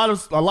shit. when a lot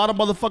of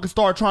motherfuckers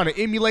start trying to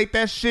emulate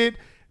that shit,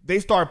 they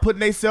start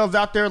putting themselves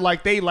out there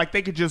like they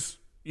could just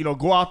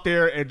go out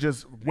there and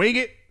just wing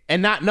it.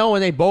 And not knowing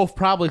they both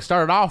probably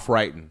started off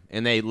writing,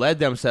 and they led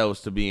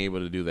themselves to being able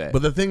to do that.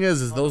 But the thing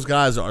is those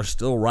guys are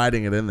still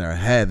writing it in their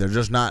head. They're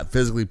just not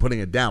physically putting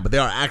it down, but they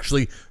are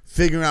actually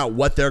figuring out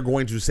what they're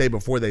going to say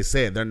before they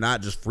say it. They're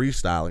not just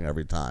freestyling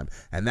every time,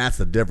 and that's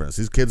the difference.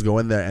 These kids go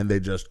in there and they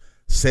just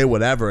say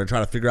whatever and try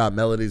to figure out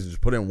melodies and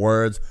just put in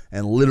words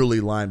and literally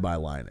line by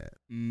line it.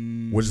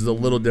 Which is a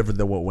little different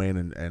than what Wayne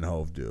and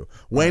Hove do.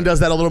 Wayne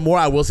does that a little more.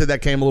 I will say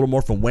that came a little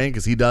more from Wayne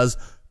because he does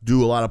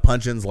do a lot of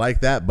punch-ins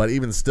like that. But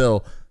even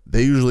still,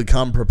 they usually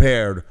come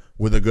prepared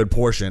with a good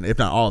portion, if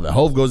not all of it.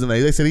 Hove goes in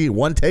there. They said he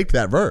one take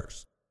that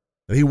verse.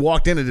 And he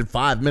walked in and did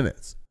 5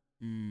 minutes.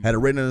 Had it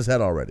written in his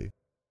head already.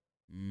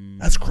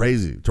 That's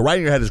crazy. To write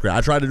in your head is great.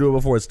 I tried to do it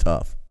before. It's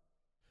tough.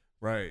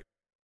 Right.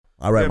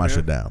 I write my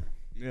shit down.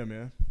 Yeah,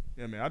 man.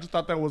 I just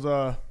thought that was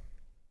a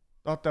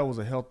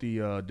healthy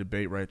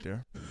debate right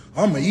there.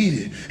 I'ma eat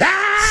it.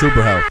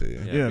 Super healthy.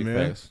 Yeah,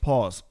 man. Facts.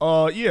 Pause.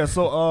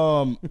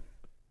 So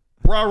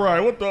right.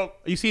 What the?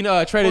 You seen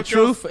Trader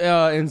Truth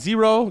and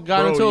Zero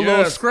got into a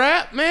little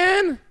scrap,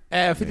 man?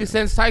 At 50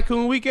 Cent's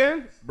Tycoon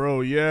Weekend?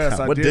 Bro, yes.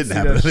 What I did didn't see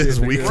happen that this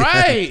shit, weekend?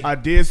 Right. I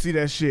did see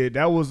that shit.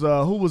 That was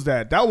who was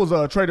that? That was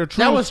Trader Truth.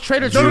 That was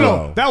Trader Truth.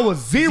 No. That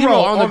was Zero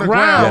on the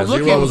ground. Yeah,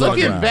 Zero was on the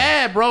looking ground.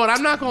 bad, bro. And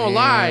I'm not gonna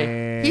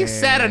lie, he's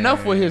sad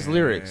enough with his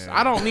lyrics.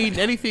 I don't need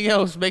anything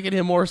else making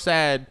him more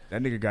sad.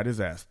 That nigga got his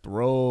ass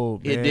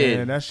thrown. It Man.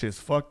 did. That shit's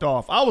fucked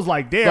off. I was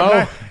like,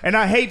 damn. Bro.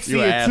 I hate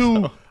seeing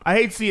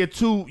asshole.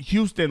 two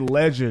Houston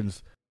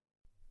legends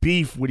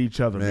beef with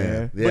each other,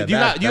 man. Yeah, But you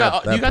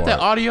got that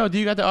part. audio? Do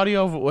you got the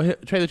audio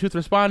of Trader Truth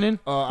responding?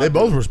 They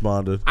both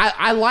responded.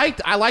 I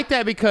liked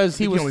that because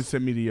he He only was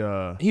sent me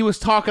the. he was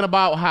talking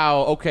about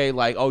how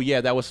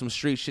that was some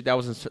street shit, that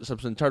was some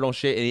internal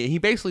shit, and he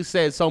basically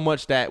said so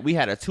much that we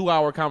had a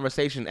 2-hour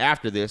conversation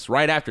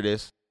right after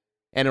this,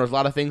 and there was a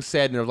lot of things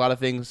said and there was a lot of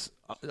things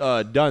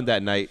done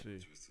that night.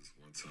 Just this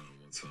one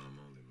time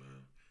only,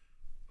 man.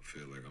 I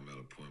feel like I'm at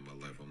a point in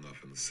my life I'm not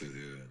finna sit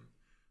here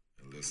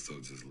and let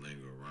stuff just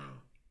linger around.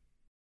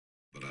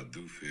 But I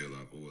do feel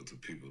I owe it to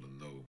people to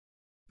know,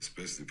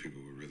 especially people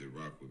who really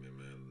rock with me,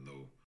 man, to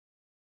know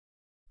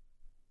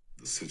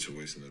the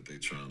situation that they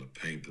trying to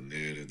paint, the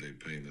narrative they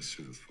paint, that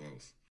shit is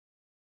false.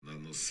 Not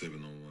no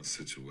 7-on-1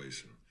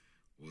 situation.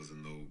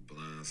 Wasn't no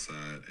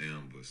blindside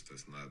ambush.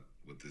 That's not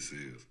what this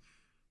is.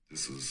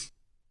 This is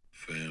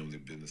family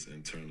business,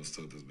 internal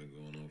stuff that's been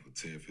going on for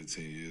 10,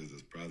 15 years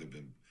that's probably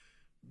been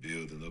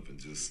building up and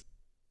just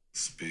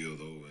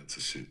spilled over into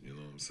shit, you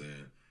know what I'm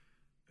saying?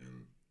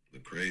 And the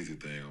crazy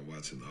thing, I'm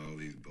watching all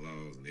these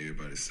blogs and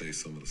everybody say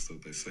some of the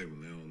stuff they say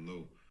when they don't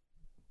know.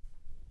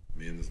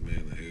 Me and this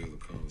man held a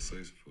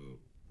conversation for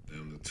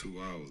damn near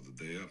 2 hours the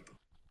day after.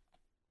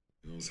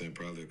 You know what I'm saying?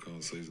 Probably a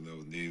conversation that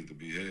was needed to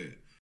be had.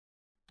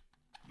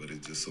 But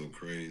it's just so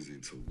crazy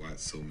to watch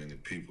so many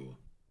people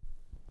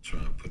try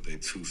and put their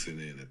 2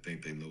 cents in and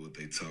think they know what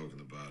they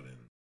talking about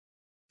and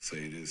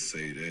say this,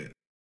 say that.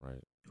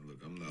 Right. And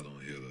look, I'm not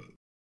on here to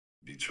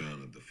be trying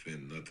to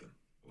defend nothing.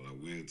 What I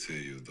will tell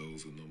you is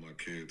those who know my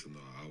character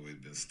know I always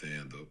been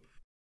stand up.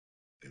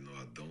 They know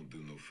I don't do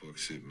no fuck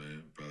shit,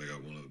 man. Probably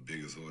got one of the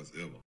biggest hearts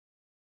ever.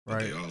 But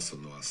Right. they also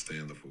know I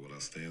stand up for what I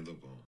stand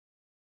up on.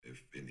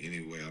 if in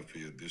any way I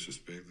feel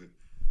disrespected,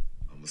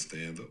 I'm going to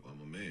stand up. I'm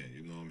a man.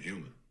 You know I'm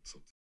human. So.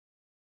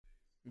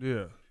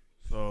 Yeah.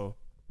 So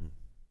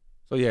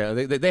yeah,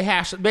 they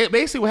hash.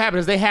 Basically, what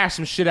happened is they hashed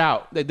some shit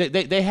out.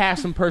 They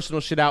hashed some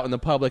personal shit out in the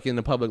public, and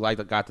the public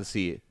got to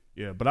see it.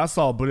 Yeah, but I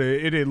saw, but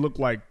it didn't look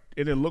like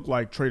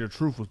Trader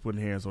Truth was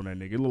putting hands on that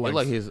nigga. It looked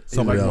like his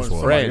somebody else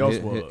was. Friend.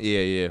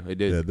 Yeah, it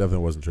did. Yeah, it definitely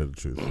wasn't Trader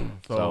Truth.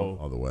 So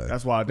all the way.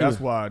 That's why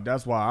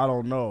I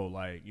don't know,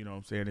 like, you know what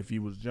I'm saying, if he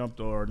was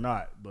jumped or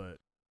not. But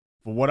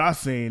for what I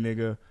seen,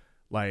 nigga,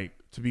 like,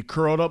 to be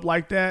curled up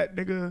like that,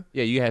 nigga.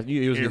 Yeah,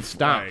 you was getting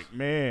stomped. Like,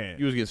 man.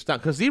 You was getting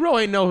stomped. Because Zero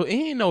ain't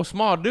no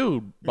small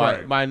dude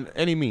by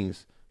any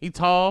means. He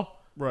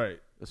tall. Right.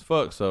 As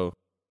fuck, so.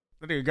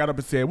 That nigga got up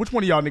and said, which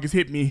one of y'all niggas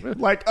hit me?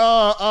 Like,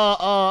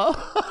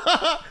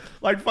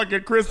 like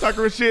fucking Chris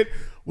Tucker and shit.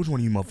 Which one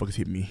of you motherfuckers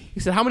hit me? He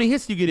said, how many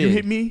hits do you get in? You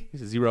hit me? He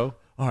said 0.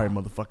 All right,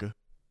 motherfucker.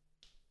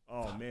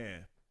 Oh,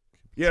 man.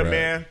 Yeah,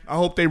 man. I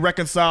hope they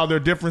reconcile their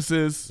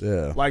differences.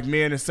 Yeah. Like,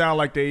 man, it sounds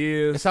like they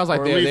is. It sounds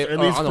like they're at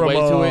least on the way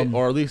to it,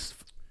 or at least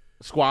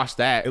squash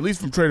that. At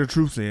least from Trader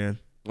Truth's end.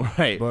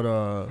 Right. But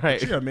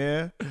right. Yeah,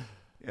 man.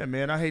 Yeah,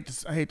 man. I hate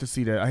to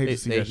see that. I hate to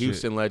see that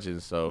Houston shit.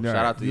 legends. So Yeah,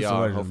 shout out to Houston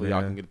y'all. legends, Hopefully man.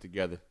 y'all can get it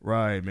together.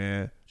 Right,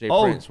 man. Jay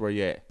Prince, where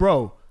you at?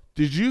 Bro,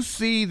 did you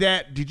see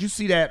that? Did you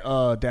see that?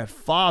 That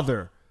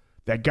father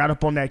that got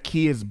up on that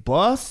kid's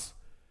bus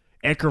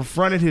and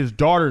confronted his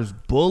daughter's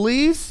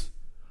bullies.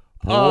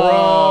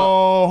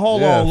 Bro,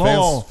 hold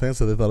on. Fans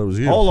said they thought it was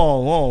you. Hold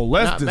on.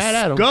 Let's Not mad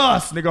at him.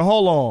 discuss, nigga.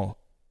 Hold on.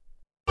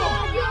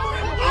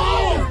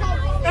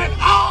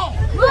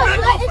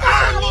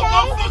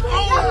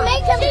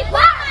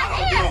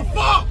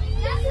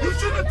 You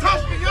shouldn't have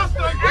touched me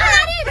yesterday. I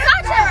didn't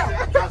touch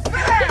her. Just say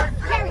it.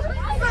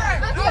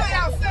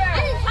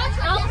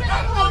 I'm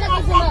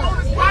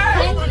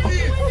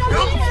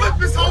gonna flip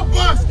this whole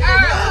bus.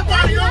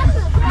 Everybody on it.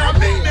 And I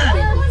mean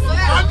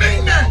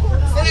that.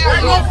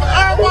 I go for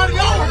everybody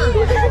on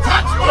here.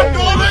 Touch my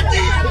daughter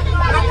again.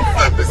 And I'm gonna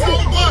flip this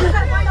whole bus.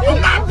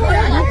 I'm not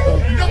playing.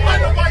 Don't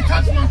let nobody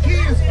touch my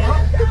kids, bro.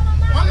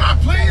 I'm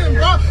not playing,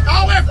 bro.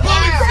 All that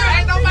bully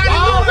shit.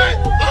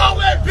 All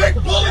that big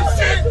bully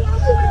shit.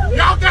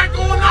 Y'all got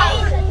going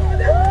on.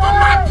 I'm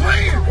not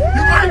playing. You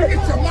gotta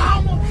get your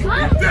mama,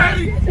 your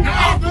daddy, your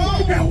uncle,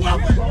 and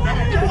whoever.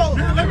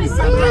 Let me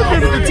say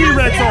Give it the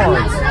T-Rex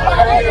arms.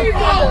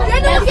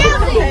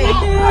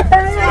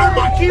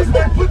 my kids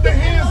didn't put their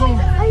hands on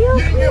me. You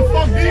didn't get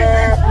fucked these.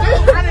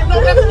 I didn't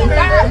know that was a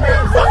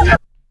bad.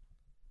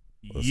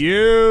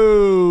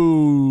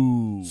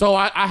 You. So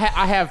I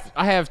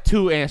have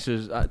two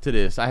answers to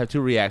this. I have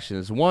two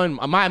reactions. One,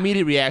 my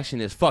immediate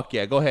reaction is fuck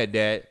yeah, go ahead,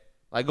 Dad.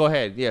 Like, go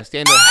ahead, yeah,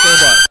 stand up,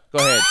 go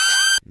ahead.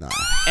 Nah.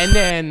 And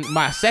then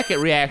my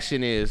second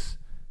reaction is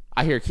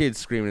I hear kids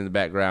screaming in the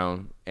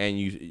background, and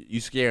you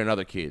scaring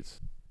other kids.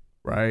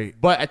 Right.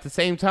 But at the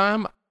same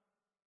time,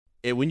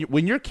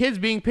 when your kid's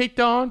being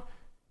picked on,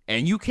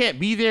 and you can't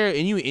be there,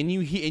 and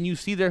you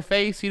see their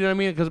face, you know what I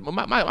mean? Because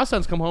my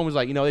son's come home, is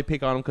like, you know, they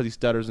pick on him because he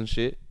stutters and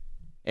shit,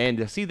 and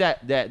to see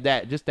that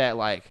just that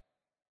like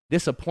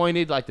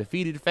disappointed, like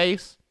defeated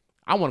face,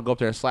 I want to go up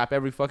there and slap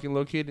every fucking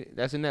little kid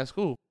that's in that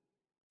school.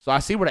 So I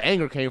see where the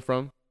anger came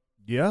from.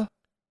 Yeah.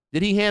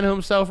 Did he handle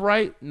himself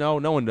right? No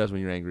one does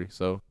when you're angry.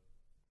 So,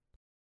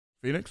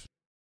 Phoenix?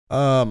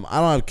 I don't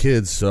have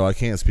kids, so I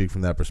can't speak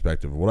from that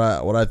perspective. What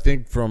I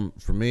think for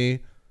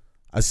me,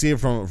 I see it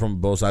from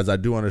both sides. I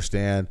do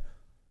understand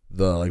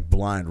the like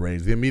blind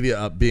rage, the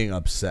immediate being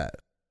upset.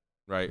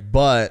 Right.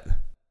 But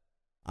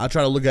I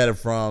try to look at it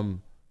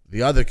from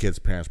the other kid's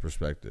parents'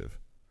 perspective.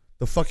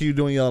 The fuck are you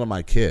doing yelling at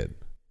my kid?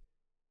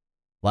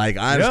 Like,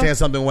 I understand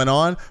something went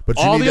on, but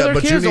you all need the to. Other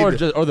but kids you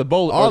need or the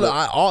bowl.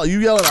 All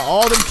you yelling at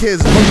all them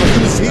kids.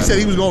 He said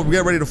he was going to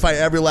get ready to fight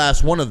every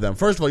last one of them.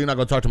 First of all, you're not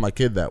going to talk to my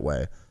kid that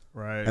way.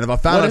 Right. And if I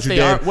found out you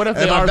did, what if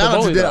they are the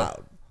bully,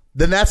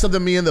 then that's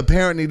something me and the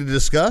parent need to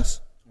discuss.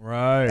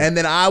 Right. And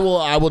then I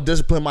will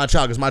discipline my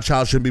child because my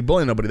child shouldn't be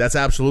bullying nobody. That's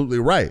absolutely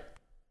right.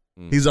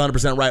 He's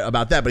 100% right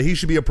about that. But he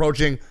should be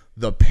approaching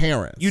the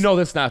parents. You know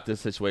that's not the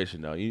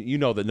situation, though. You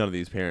know that none of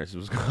these parents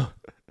was going.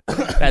 You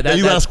got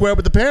to square up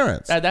with the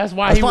parents. That's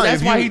why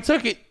he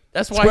took it.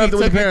 That's why square he up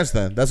with took the parents.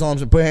 Then that's all I'm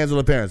saying. Put hands on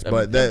the parents.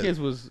 But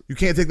you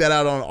can't take that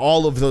out on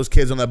all of those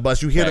kids on that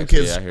bus. You hear them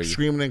kids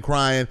screaming and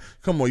crying.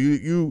 Come on,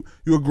 you're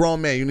a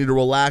grown man. You need to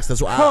relax.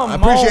 That's what I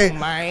appreciate.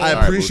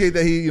 I appreciate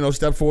that he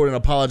stepped forward and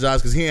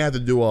apologized because he didn't have to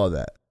do all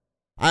that.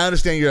 I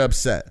understand you're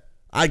upset.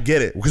 I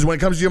get it because when it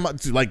comes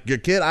to your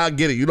kid, I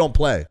get it. You don't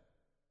play,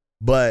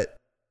 but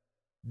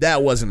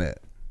that wasn't it.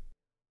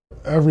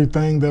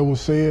 Everything that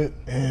was said,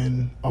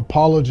 and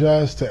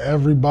apologize to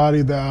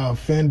everybody that I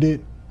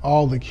offended,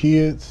 all the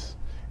kids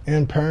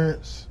and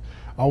parents.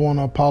 I want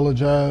to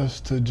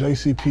apologize to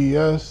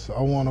JCPS.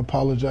 I want to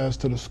apologize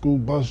to the school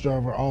bus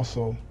driver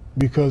also,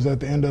 because at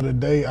the end of the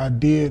day, I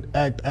did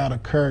act out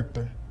of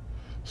character.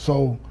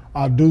 So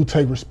I do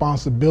take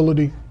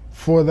responsibility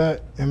for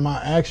that in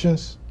my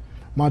actions.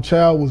 My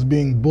child was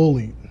being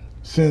bullied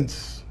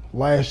since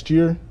last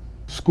year.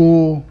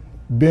 School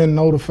been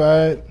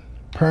notified,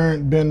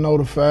 parent been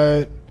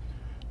notified,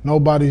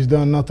 Nobody's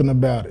done nothing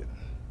about it.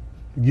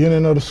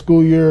 Beginning of the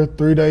school year,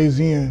 3 days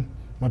in,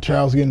 my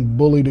child's getting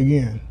bullied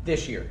again.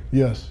 This year?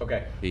 Yes.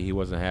 Okay. He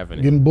wasn't having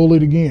it. Getting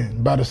bullied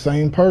again by the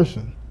same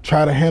person.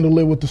 Try to handle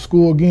it with the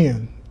school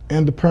again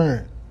and the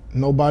parent.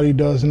 Nobody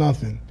does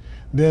nothing.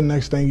 Then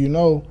next thing you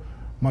know,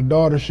 my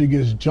daughter, she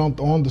gets jumped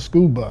on the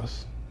school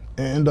bus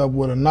and end up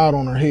with a knot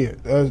on her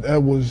head.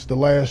 That was the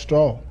last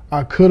straw.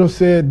 I could have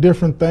said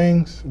different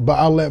things, but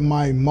I let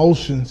my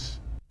emotions,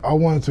 I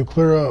wanted to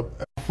clear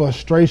up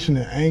frustration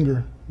and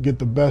anger get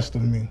the best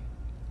of me.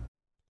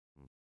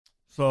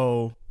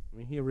 So, I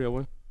mean, he a real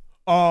one.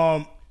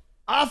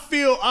 I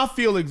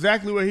feel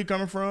exactly where he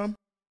coming from.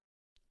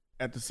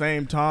 At the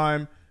same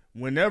time,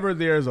 whenever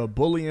there's a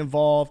bully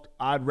involved,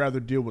 I'd rather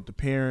deal with the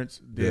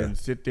parents than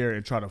sit there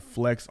and try to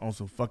flex on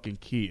some fucking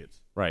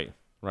kids. Right.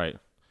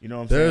 You know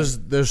what I'm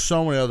saying? There's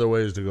so many other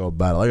ways to go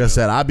about it. Like I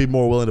said, I'd be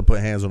more willing to put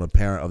hands on a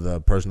parent of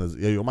the person that's,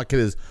 my kid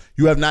is,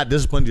 you have not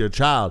disciplined your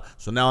child,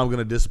 so now I'm going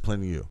to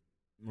discipline you.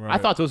 Right. I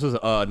thought this was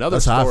another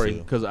That's how I story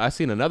feel. because I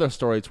seen another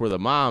story to where the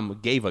mom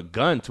gave a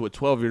gun to a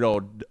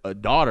 12-year-old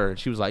daughter, and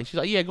she's like,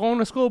 yeah, go on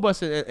the school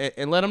bus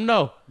and let them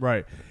know.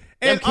 Right.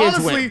 Them And kids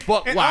honestly, went,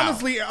 but wow.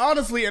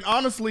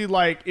 honestly,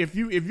 like if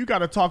you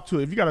gotta talk to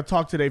their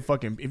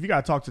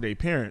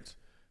parents,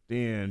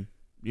 then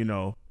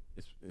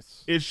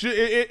it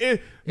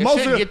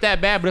shouldn't get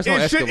that bad, but it's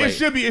gonna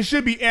escalate. It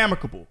should be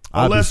amicable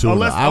I'd be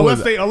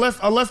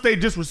unless they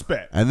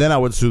disrespect. And then I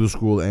would sue the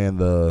school and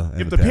the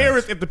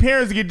parents. If the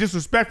parents get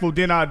disrespectful,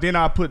 then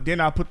I put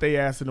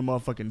their ass in the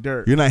motherfucking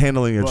dirt. You're not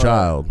handling your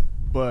child.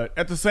 But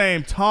at the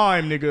same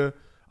time, nigga,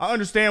 I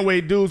understand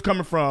where dude's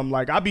coming from.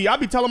 Like I be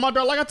telling my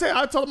daughter,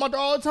 I tell my daughter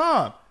all the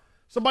time.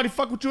 Somebody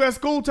fuck with you at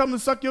school, tell them to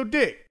suck your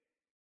dick,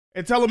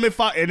 and tell them if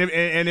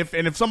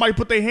somebody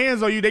put their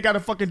hands on you, they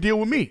gotta fucking deal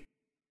with me.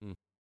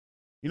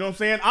 You know what I'm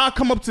saying? I'll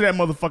come up to that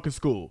motherfucking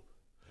school.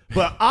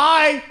 But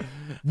I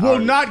will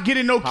not get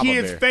in no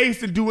kid's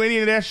face and do any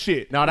of that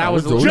shit. No, that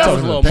was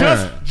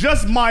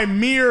just my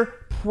mere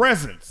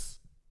presence.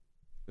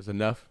 Is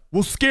enough?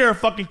 Will scare a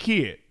fucking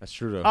kid. That's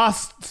true though. I'll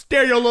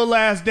stare your little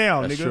ass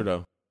down, That's nigga. true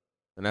though.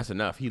 And that's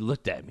enough. He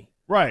looked at me.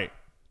 Right.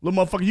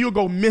 Little motherfucker, you'll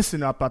go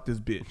missing up out this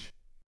bitch.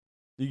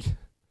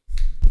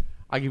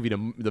 I'll give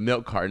you the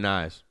milk carton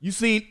eyes. You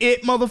seen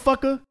it,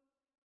 motherfucker?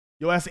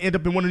 Your ass end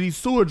up in one of these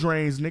sewer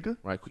drains, nigga.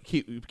 Right.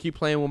 Keep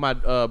playing with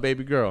my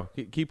baby girl.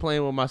 Keep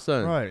playing with my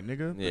son. Right,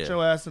 nigga. Yeah. Put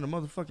your ass in the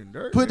motherfucking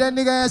dirt. Put that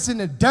nigga ass in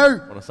the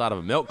dirt. On the side of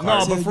a milk No,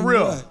 carton. but for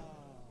real.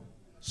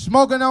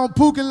 Smoking on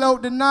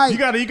Pukalote tonight. You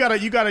gotta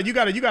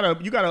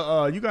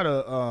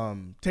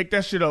take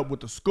that shit up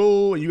with the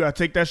school, and you gotta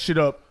take that shit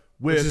up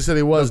with Which he said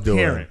he was the doing.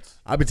 parents.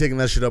 I'd be taking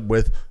that shit up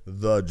with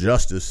the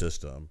justice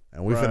system,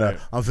 and Right.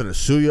 I'm finna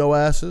sue your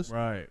asses.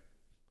 Right.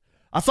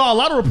 I saw a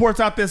lot of reports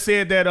out there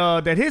said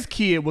that his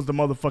kid was the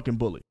motherfucking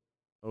bully.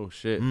 Oh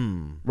shit.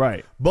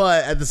 Right.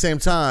 But at the same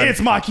time, It's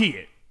my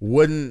kid.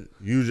 Wouldn't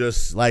you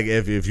just like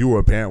if you were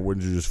a parent?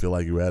 Wouldn't you just feel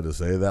like you had to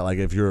say that? Like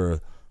if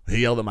he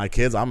yelled at my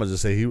kids, I'm gonna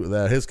just say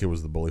that his kid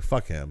was the bully.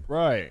 Fuck him.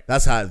 Right.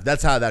 That's how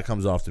that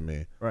comes off to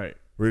me. Right.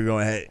 We're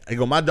going, hey, I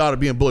go, my daughter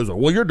being bullied. Like,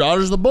 well, your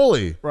daughter's the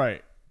bully.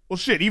 Right. Well,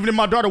 shit. Even if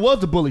my daughter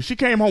was the bully, she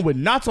came home with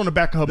knots on the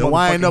back of her Then motherfucking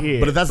why ain't head.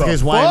 but if that's the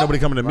case, why ain't nobody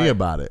coming to me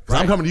about it?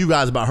 Because I'm coming to you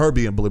guys about her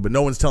being bullied, but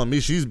no one's telling me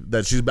she's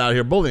out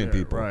here bullying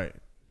people. Right.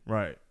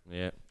 Right.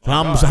 Yeah. So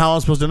how am I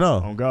supposed to know?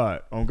 On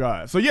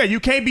God. So yeah, you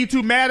can't be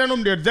too mad at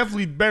them. There's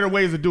definitely better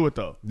ways to do it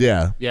though.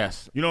 Yeah.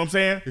 Yes. You know what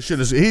I'm saying?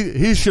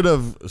 He should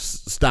have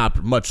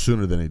stopped much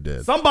sooner than he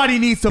did. Somebody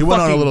needs to He fucking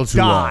went on a little too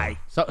die.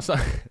 long.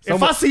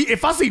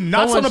 If I see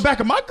knots on the back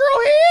of my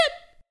girl head,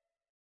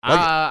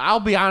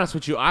 I'll be honest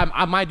with you.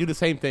 I might do the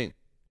same thing.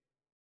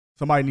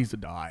 Somebody needs to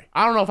die.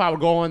 I don't know if I would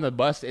go on the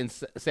bus and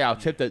say I'll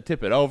tip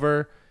it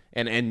over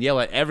and yell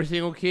at every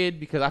single kid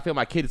because I feel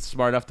my kid is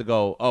smart enough to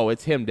go, oh,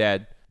 it's him,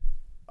 Dad.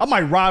 I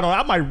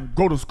might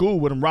go to school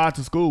with him, ride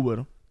to school with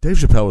him. Dave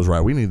Chappelle was right.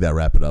 We need that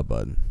wrap it up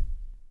button.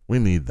 We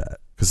need that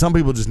because some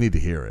people just need to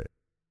hear it.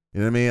 You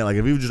know what I mean? Like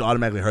if you just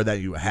automatically heard that,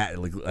 you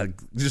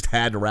just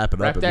had to wrap it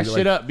Wrap up. that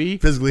shit up, B.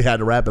 Physically had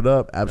to wrap it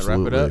up.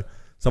 Absolutely. Wrap it up.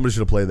 Somebody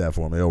should have played that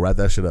for me. Yo, wrap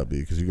that shit up,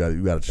 B. Because you got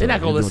to. They're not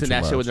gonna listen to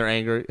that shit when they're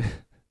angry.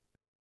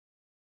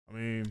 I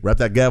mean, wrap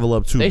that gavel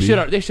up too. They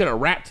B. should have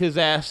wrapped his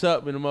ass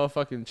up in a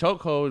motherfucking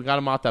chokehold and got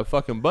him out that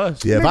fucking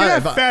bus. Yeah,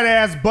 that fat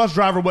ass bus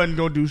driver wasn't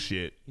gonna do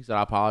shit. He said,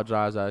 "I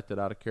apologize. I acted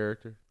out of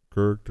character."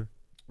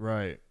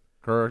 Right.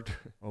 Character.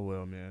 Oh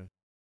well, man.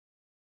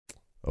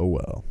 Oh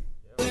well.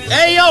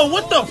 Hey yo,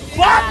 what the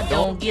fuck? I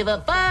don't give a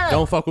fuck.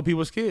 Don't fuck with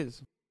people's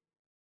kids.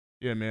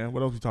 Yeah, man.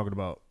 What else we talking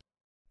about?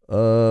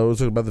 We're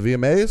talking about the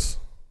VMAs.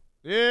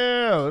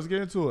 Yeah, let's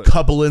get into it.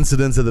 Couple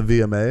incidents at the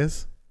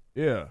VMAs.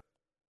 Yeah.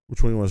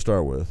 Which one you want to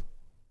start with?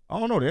 I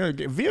don't know.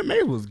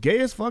 VMAs was gay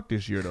as fuck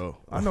this year, though.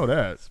 I know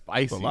that.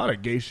 Spicy. There's a lot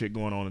of gay shit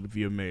going on at the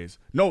VMAs.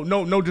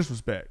 No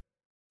disrespect.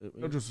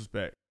 No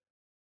disrespect.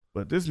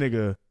 But this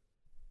nigga,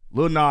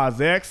 Lil Nas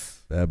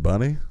X, Bad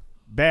Bunny.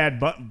 Bad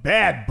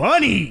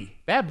Bunny.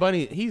 Bad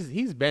Bunny,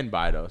 he's been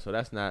by though, so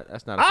that's not. I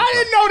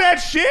didn't know that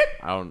shit.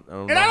 I don't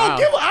and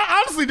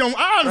I honestly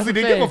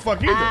didn't give a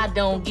fuck either. I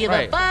don't give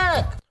a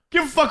fuck.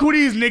 Give a fuck who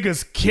these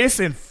niggas kiss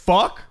and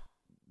fuck.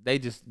 They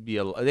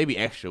be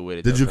extra with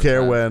it. Did though you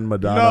care sometimes. when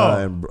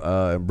Madonna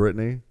and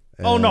Britney?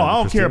 Oh no, I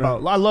don't Christina? care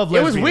about. I love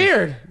It was lesbians.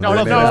 weird. I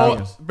love No,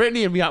 lesbians.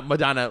 Britney and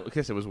Madonna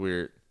kissing was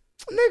weird.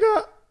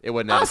 Nigga, It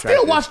wasn't. I that still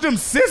attractive. watch them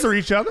scissor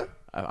each other.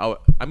 I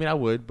mean, I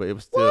would, but it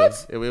was still.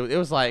 What? It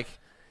was like.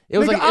 It Nigga,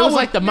 was like I it was would-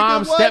 like the nigga,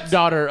 mom what?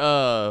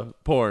 stepdaughter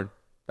porn.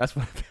 That's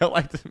what it felt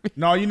like to me.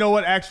 No, you know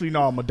what? Actually,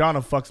 no.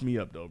 Madonna fucks me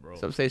up though, bro.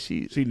 Some say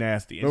she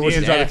nasty. Remember when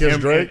she tried to kiss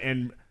Drake?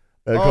 And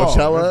At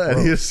Coachella,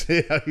 and you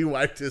see how he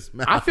wiped his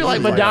mouth. I feel like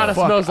He was Madonna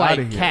fuck smells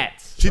outta like here.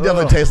 cats. She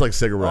definitely tastes like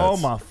cigarettes. Oh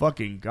my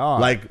fucking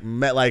god!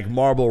 like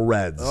Marlboro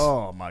Reds.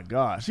 Oh my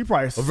god! She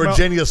probably A smell-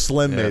 Virginia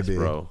Slim, Yes, maybe.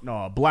 bro.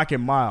 No, Black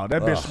and Mild.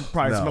 That bitch Ugh,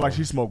 probably no. smell like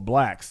she smoked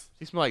blacks.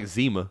 She smell like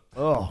Zima.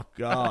 Oh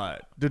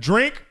god, the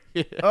drink.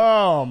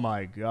 Oh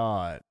my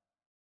god.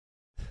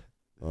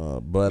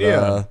 But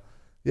Yeah.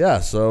 yeah.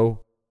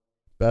 So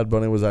Bad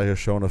Bunny was out here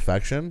showing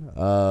affection.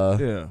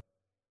 Yeah.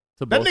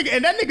 That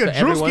nigga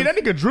Drewski, that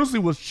nigga Drewski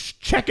was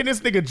checking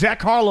this nigga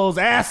Jack Harlow's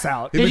ass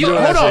out. He's a real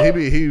like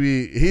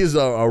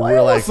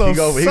he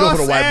go for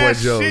the white boy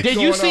joke. Did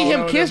you see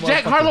him kiss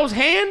Jack Harlow's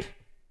hand?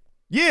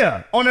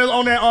 Yeah, on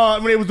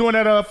that when they was doing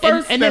that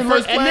first and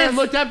then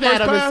looked up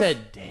at him and said,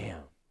 "Damn."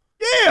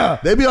 Yeah,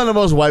 they be on the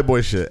most white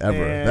boy shit ever.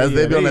 Yeah,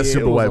 They be on that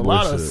super white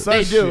boy shit.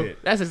 They do.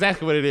 That's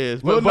exactly what it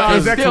is. Lil But Nas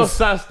it's X still was-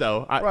 sus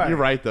though. Right. You're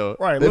right though.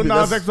 Right, Lil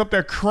Nas X up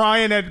there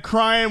crying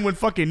when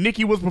fucking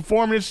Nicki was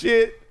performing and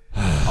shit.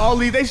 All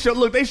these they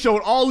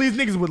showed all these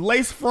niggas with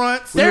lace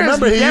fronts. There's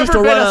Remember, he never used to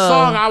been run a a-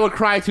 song I would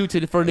cry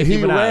to for Nicki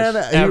He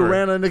Minaj.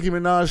 ran a Nicki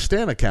Minaj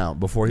Stan account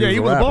before he was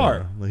a rapper.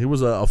 Barb. He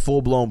was a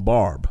full blown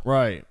Barb.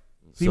 Right.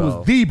 He So-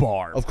 was the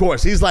Barb. Of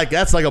course, he's like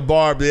that's like a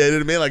Barb. You know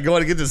what I mean? Like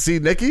going to get to see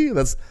Nicki.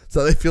 That's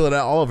so they feel it at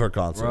all of her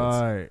concerts.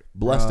 Right.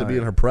 Blessed to be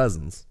in her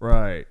presence.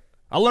 Right.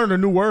 I learned a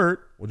new word.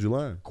 What'd you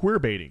learn? Queer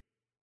baiting.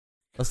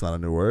 That's not a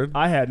new word.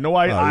 I had no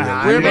idea.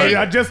 Oh,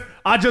 yeah.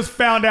 I just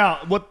found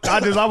out what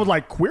I was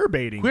like queer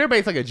baiting. Queer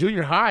bait's like a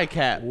junior high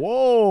cat.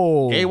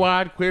 Whoa. Gay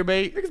wad, queer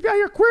bait. Niggas be out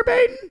here queer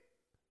baiting.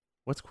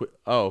 What's queer?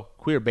 Oh,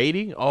 queer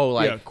baiting. Oh,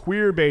 like yeah,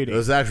 queer baiting.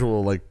 There's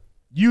actual like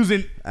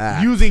using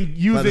act. using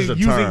Not just a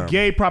term.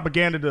 gay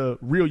propaganda to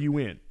reel you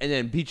in. and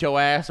then beat your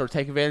ass or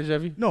take advantage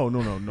of you. No.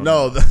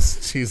 No,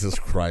 that's Jesus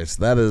Christ.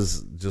 That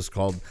is just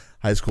called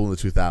high school in the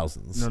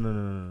 2000s.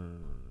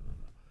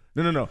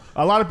 No.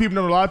 A lot of people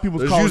was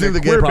There's calling using it the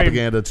gay queer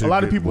propaganda baiting. to A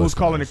lot of get people was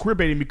calling it listeners. queer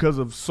baiting because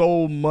of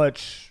so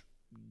much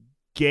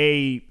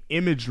gay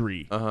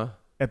imagery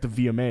at the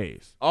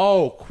VMAs.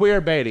 Oh, queer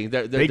baiting.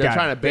 They're got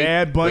trying to bait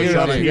Bad Bunny bait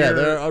up on it. here. Yeah,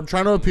 they're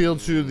trying to appeal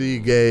to the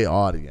gay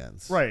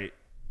audience. Right.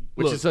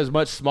 which Look. is a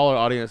much smaller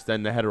audience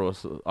than the hetero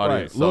audience.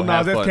 Right. So Lil Nas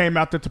have X fun. came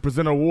out there to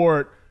present an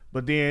award,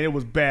 but then it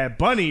was Bad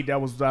Bunny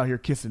that was out here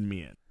kissing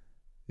men.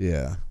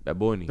 Yeah. Bad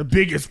Bunny. The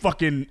biggest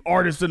fucking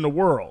artist in the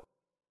world.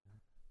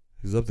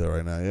 He's up there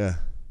right now, yeah.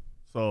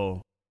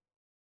 So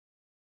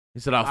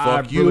He said, "I'll I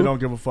fuck you." really don't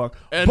give a fuck.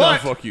 And but, I'll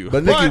fuck you.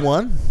 But Nicki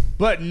won.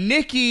 But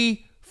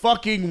Nicki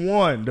fucking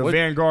won the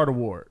Vanguard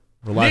Award.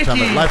 For lifetime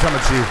achievement.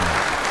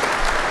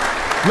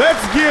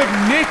 Let's give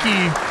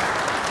Nicki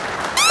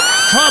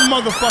her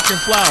motherfucking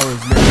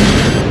flowers,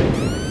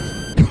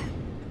 man.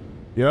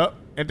 Yep.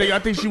 And I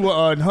think she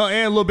won. Her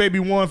and Lil Baby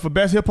won for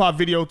best hip hop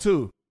video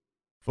too.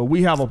 For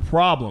We Have a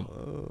Problem.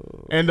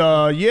 And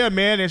yeah,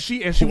 man. And she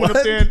went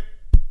up there. And,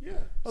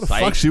 How the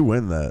fuck she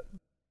win that?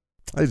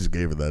 I just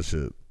gave her that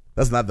shit.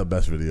 That's not the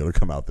best video to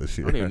come out this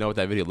year. I don't even know what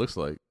that video looks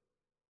like.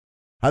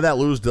 How'd that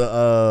lose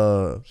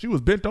to she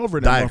was bent over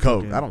in that Diet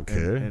Coke? motherfucking- I don't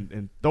care.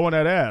 And throwing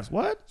that ass.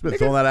 What? She's been Nigga?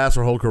 throwing that ass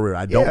her whole career.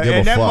 I don't give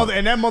and a that fuck.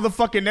 and that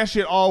motherfucking that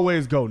shit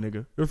always go,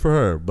 nigga. Good for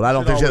her. But I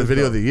don't Shit think she had the always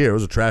video go. of the year. It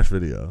was a trash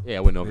video. Yeah, I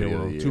wouldn't know Yeah, video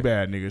well, of the year. too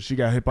bad, nigga. She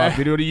got hip hop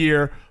video of the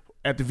year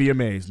at the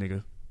VMAs,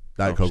 nigga.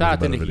 Diet Coke was shout a out to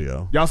better Nicki.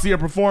 video. Y'all see her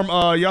perform?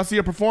 Y'all see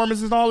her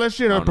performances and all that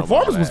shit. I Her don't know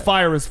performance about was that.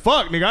 fire as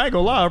fuck, nigga. I ain't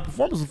gonna lie. Her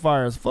performance was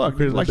fire as fuck.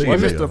 Like she big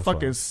missed video, a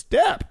fucking fuck.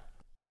 step.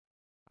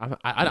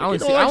 I only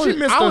know, see, like I she only,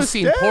 missed I a only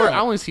seen step. I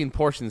only seen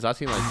portions. I've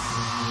seen like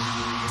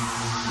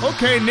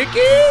Okay, Nicki.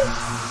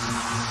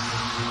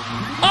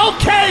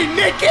 Okay,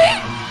 Nicki.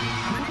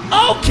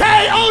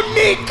 Okay,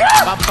 Onika.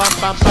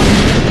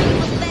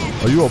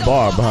 Oh, you a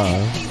Barb, huh?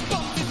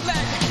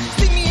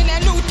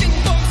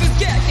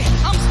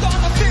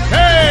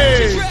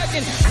 Hey.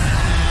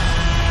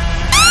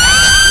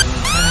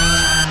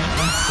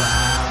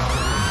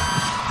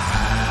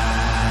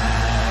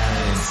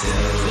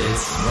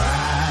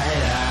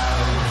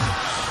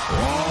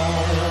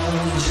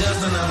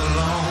 Just another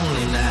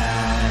lonely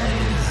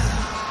night.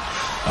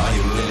 Are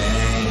you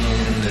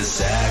willing to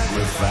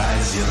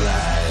sacrifice your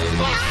life?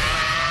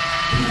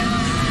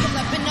 Pull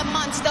up in a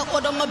monster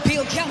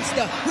automobile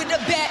gangster with a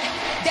bat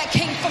that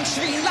came from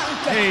Sri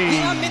Lanka. Hey.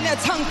 Yeah, I'm in a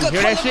Tonka, You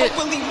hear that color shit? of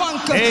Willy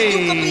Wonka. Hey. You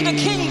can be the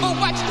king, but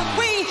watch the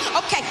queen.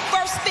 Okay,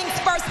 first things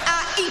first,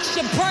 I eat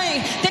your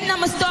brain. Then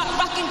I'ma start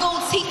rocking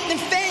gold teeth and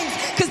fangs.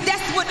 Cause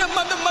that's what a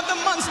mother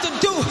monster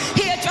do.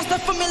 Hairdresser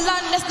from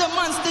Milan, that's the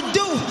monster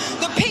do.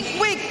 The pink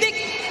wig, thick,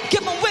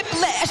 give him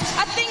whiplash.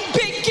 I think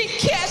big get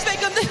cash,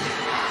 make him.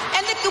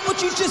 And look at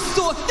what you just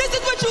saw. This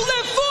is what you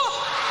live for.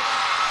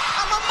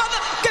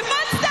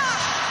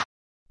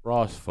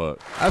 Raw as fuck.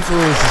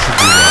 Absolutely, she should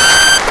do that.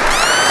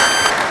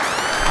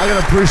 I can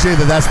appreciate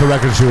that. That's the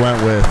record she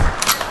went with.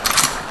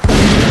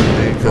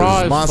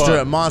 Raw as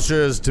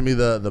Monster is to me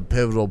the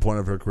pivotal point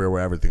of her career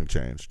where everything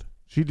changed.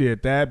 She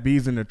did that.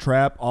 Bees in the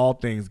Trap, All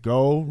Things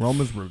Go,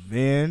 Roman's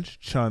Revenge,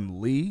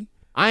 Chun-Li.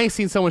 I ain't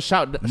seen someone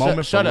shut a VMAs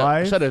Super down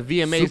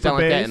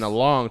like that Bass. in a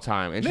long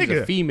time. And she's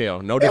Nigga, a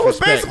female. No It was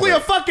disrespect. basically a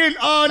fucking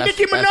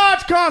Nicki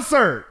Minaj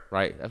concert.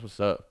 Right. That's what's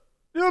up.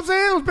 You know what I'm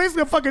saying? It was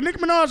basically a fucking Nicki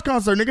Minaj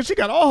concert, nigga. She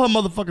got all her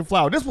motherfucking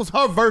flower. This was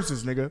her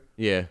verses, nigga.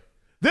 Yeah.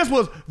 This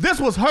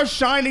was her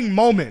shining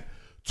moment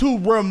to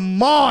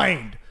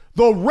remind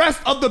the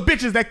rest of the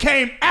bitches that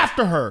came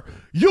after her.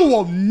 You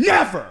will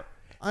never,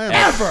 I am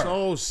ever,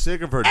 so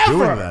sick of her ever.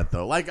 doing that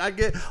though. Like I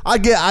get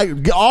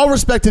all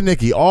respect to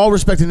Nicki. All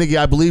respect to Nicki.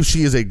 I believe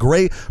she is a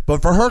great,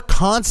 but for her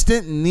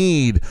constant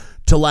need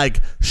to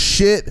like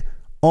shit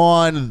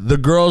on the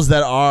girls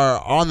that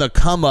are on the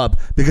come up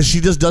because she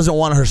just doesn't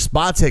want her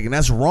spot taken.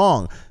 That's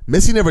wrong.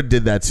 Missy never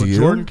did that to you.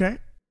 Jordan can't.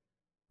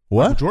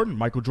 What?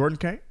 Michael Jordan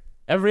can't.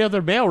 Every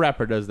other male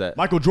rapper does that.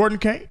 Michael Jordan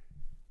can't.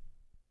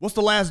 What's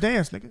The Last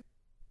Dance, nigga?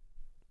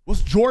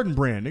 What's Jordan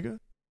brand, nigga?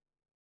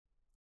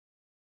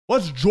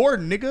 What's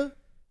Jordan, nigga?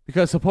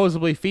 Because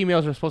supposedly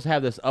females are supposed to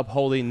have this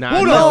upholding No,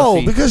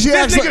 non-jealousy. because she this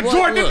acts nigga like-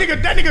 Jordan,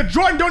 look. that nigga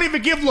Jordan don't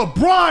even give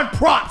LeBron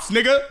props,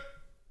 nigga.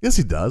 Yes,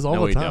 he does all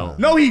No, the he time. don't.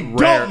 No, he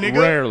don't,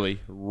 nigga.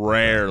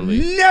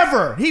 Rarely.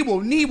 Never. He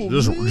will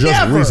Just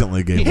never.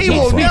 recently gave He him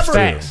will some never.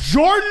 facts.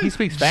 Jordan. He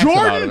speaks facts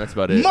Jordan, about him, that's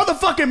about it.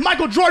 Motherfucking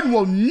Michael Jordan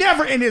will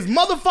never in his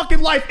motherfucking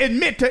life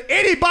admit to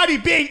anybody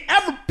being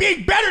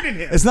better than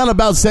him. It's not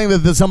about saying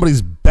that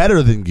somebody's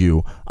better than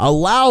you.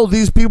 Allow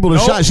these people to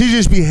Nope. shine. She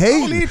just be Don't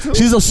hating. need to.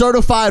 She's a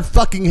certified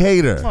fucking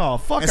hater. Oh,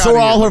 fuck And so outta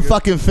are all here, her nigga.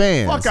 fucking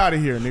fans. Fuck out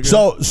of here, nigga.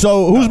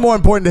 So who's more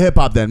important to hip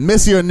hop then,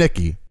 Missy or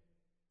Nicki?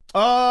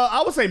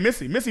 I would say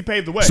Missy. Missy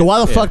paved the way. So why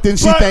the fuck didn't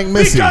she But thank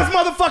Missy? Because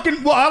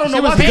motherfucking, well, I don't know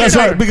why. Because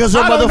her I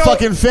don't know.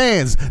 motherfucking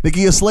fans.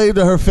 Nicki a slave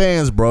to her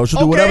fans, bro.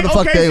 She'll do whatever the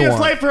fuck they she's want. a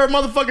slave for her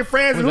motherfucking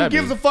friends, and who that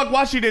gives mean? a fuck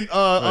why she didn't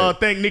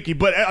thank Nicki,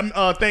 but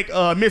thank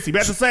Missy.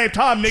 But at the same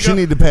time, nigga, She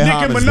need to pay Nicki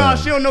homage Minaj,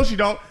 then. she don't know she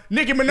don't.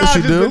 Nicki Minaj Yes,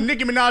 she do.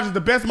 Nicki Minaj is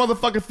the best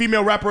motherfucking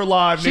female rapper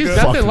alive, nigga. She's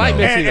nothing like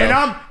no. Missy, and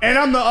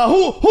though. I'm the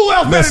who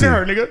else Missy.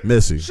 better than her, nigga?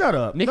 Missy. Shut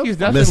up. Nicki's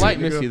No, nothing Missy. like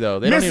Missy, though.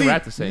 They don't even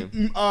rap the same.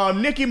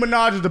 Nicki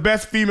Minaj is the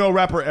best female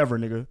rapper ever,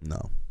 nigga.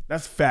 No.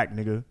 That's fact,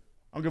 nigga.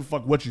 I don't give a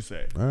fuck what you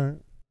say. All right.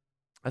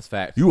 That's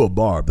facts. You a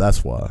barb,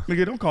 that's why.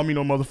 Nigga, don't call me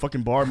no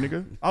motherfucking barb,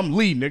 nigga. I'm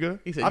Lee, nigga.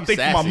 He said I you think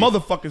for my sassy.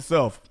 motherfucking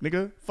self,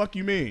 nigga. Fuck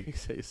you mean? He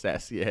said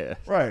sassy ass.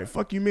 Right,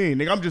 fuck you mean,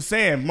 nigga. I'm just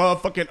saying,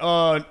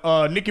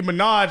 motherfucking Nicki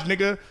Minaj,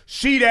 nigga.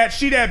 She that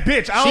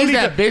bitch. I don't She's need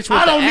that to, bitch with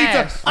I don't the need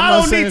ass. to. I'm I not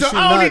don't saying need to. she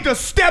I don't not- need to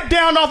step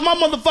down off my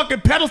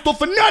motherfucking pedestal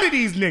for none of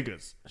these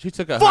niggas. She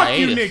took a Fuck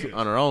you, hiatus niggas.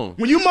 on her own.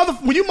 When you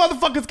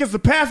motherfuckers can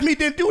surpass me,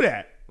 then do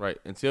that. Right.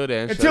 Until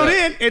then. Until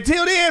then,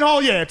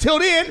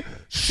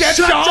 shut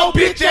your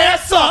bitch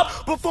ass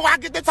up before I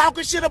get to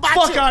talking shit about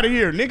Fuck you. out of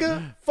here,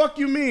 nigga. Fuck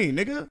you mean,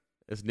 nigga.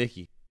 It's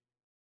Nicki.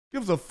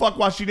 Gives a fuck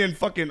why she didn't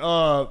fucking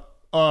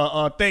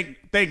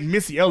thank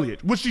Missy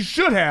Elliott, which she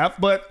should have,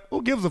 but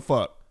who gives a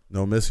fuck?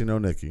 No Missy, no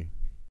Nicki.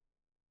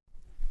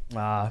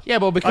 Yeah,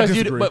 but because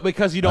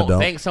you don't don't.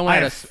 thank someone I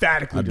at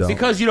emphatically I don't.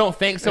 because you don't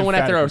thank someone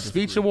at their Emphatically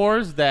speech disagree.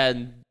 awards,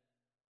 then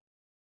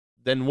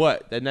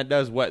what? Then that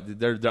does what?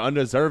 They're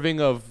undeserving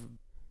of.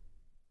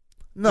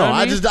 No, Know what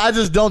I I mean?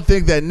 just don't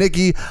think that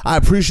Nicki. I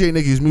appreciate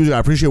Nicki's music. I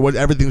appreciate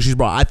everything she's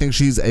brought. I think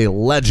she's a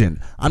legend.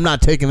 I'm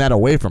not taking that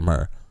away from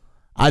her.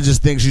 I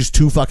just think she's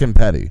too fucking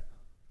petty.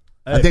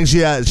 I think she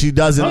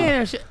doesn't.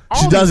 Yeah, she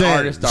all these doesn't.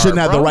 artists are, Shouldn't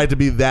have the bro. right to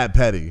be that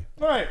petty.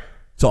 Right.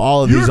 To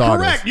all of You're these correct.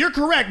 artists. You're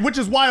correct. Which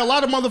is why a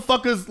lot of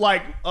motherfuckers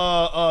like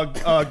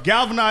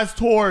galvanize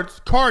towards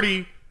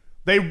Cardi.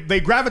 They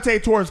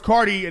gravitate towards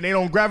Cardi and they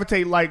don't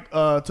gravitate like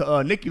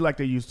to Nicki like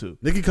they used to.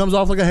 Nicki comes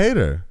off like a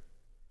hater.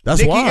 That's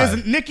Nicki why.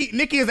 isn't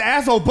Nicki is an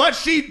asshole, but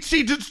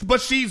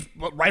she's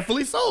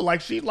rightfully so.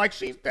 She's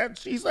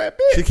that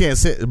bitch. She can't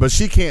sit, but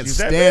she can't She's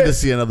that stand to bitch.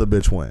 see another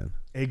bitch win.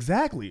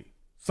 Exactly.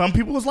 Some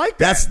people is like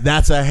that.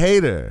 That's a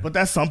hater. But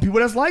that's some people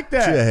that's like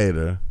that. She a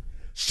hater.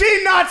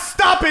 She not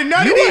stopping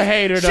none You of these. a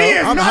hater, though. She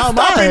is How not am I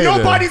a stopping hater?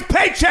 nobody's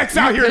paychecks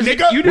out here,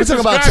 nigga. You We're just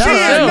talking about described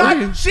She yourself.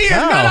 is not. She is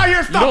How? not out here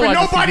You stopping don't like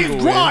to see nobody's people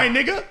win. grind,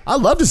 nigga. I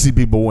love to see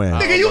people win.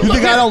 Nigga, you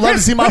think I don't love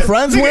to see my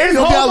friends nigga, win? his You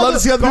don't think I whole love to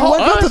see other the people win?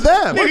 whole- Good for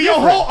them. Nigga, your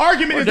whole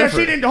argument is that she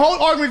different. didn't. The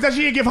whole argument is that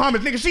she didn't give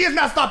homage, nigga. She is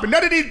not stopping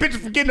none of these bitches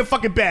from getting the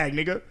fucking bag,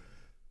 nigga.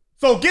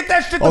 So get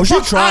that shit. Oh, the she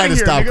fuck trying outta to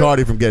here, stop nigga.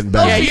 Cardi from getting No,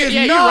 back. she Yeah, is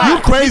you're not. right.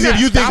 You crazy if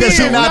you think that She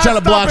she's is not trying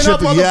to block shit.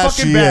 stopping her Yes,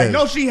 motherfucking she bag. is.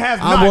 No, she has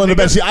not. I'm willing to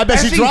nigga. bet I bet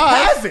And she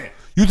tries. hasn't.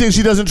 You think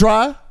she doesn't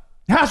try?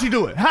 How she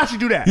do it? How she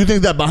do that? You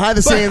think that behind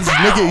the scenes,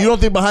 how? Nicki? You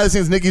don't think behind the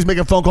scenes, Nicki's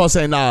making phone calls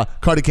saying, "Nah,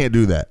 Cardi can't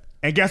do that."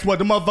 And guess what?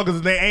 The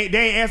motherfuckers they ain't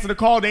answer the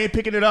call. They ain't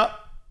picking it up.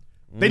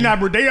 They not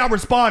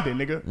responding,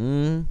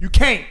 nigga. You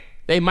can't.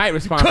 They might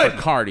respond for couldn't.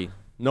 Cardi.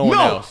 No one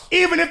No, else.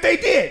 even if they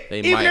did. They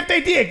even might. if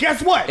they did,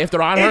 guess what? If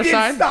they're on it her didn't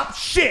side? stop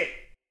shit.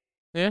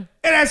 Yeah.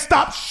 It ain't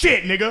stopped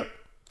shit, nigga.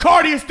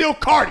 Cardi is still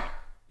Cardi.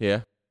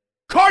 Yeah.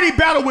 Cardi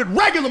battled with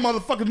regular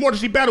motherfuckers more than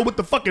she battled with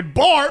the fucking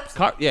barbs.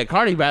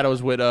 Cardi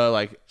battles with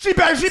like she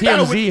battled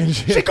TMZ and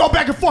shit. She go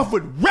back and forth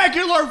with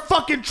regular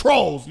fucking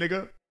trolls,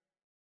 nigga.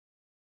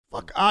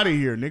 Fuck out of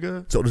here,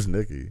 nigga. So does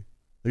Nicki.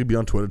 They be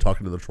on Twitter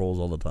talking to the trolls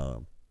all the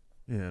time.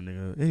 Yeah,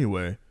 nigga.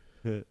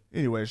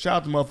 Anyway, shout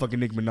out to motherfucking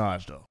Nicki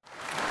Minaj though.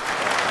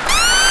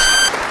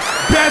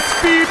 Best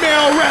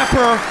female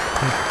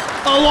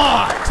rapper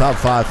alive. Top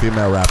 5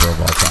 female rapper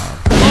of all time.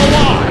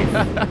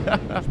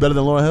 Alive. Better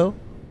than Lauryn Hill?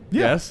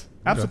 Yes.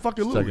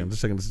 Absolutely.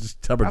 Just checking.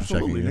 Just temperature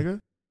Absolutely, checking. nigga.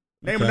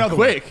 Name Okay. another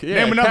Quick. one. Yeah,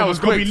 Name another that one's was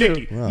gonna be quick,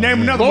 Nicki. too.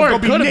 Name another Lauren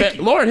one's gonna be could've Nicki.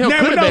 been- Lauryn Hill Name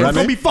could've another been one's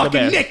gonna be the fucking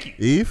best. Nicki.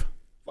 Eve?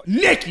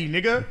 Nicki,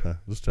 nigga. Okay,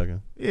 just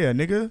checking. Yeah,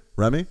 nigga.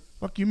 Remy?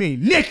 Fuck you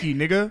mean? Nicki,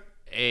 nigga.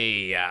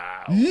 Hey,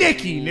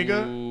 Nicki,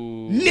 nigga.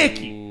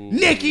 Nicki.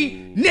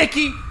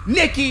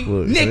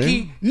 Look,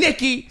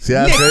 Nicki. See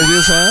how crazy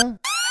it sound?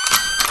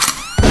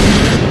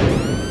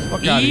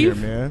 Fuck out of here,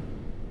 man.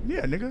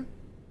 Yeah, nigga.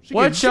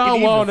 What y'all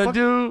wanna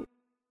do?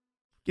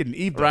 Getting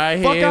Eve the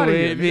right fuck here out of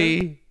here, with me.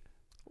 nigga.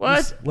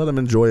 What? Let them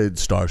enjoy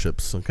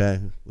Starships, okay?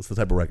 That's the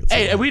type of record.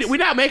 Hey, we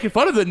not making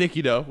fun of the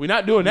Nicki though. We're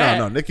not doing that.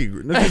 No, Nicki's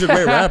a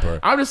great rapper.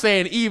 I'm just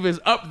saying Eve is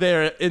up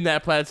there in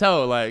that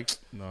plateau. Like,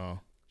 no,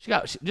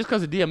 just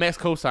because of DMX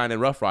co-signed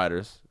and Rough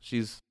Riders,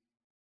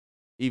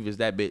 Eve is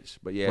that bitch.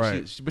 But yeah,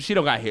 Right. but she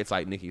don't got hits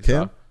like Nicki. Kim?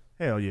 So.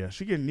 Hell yeah,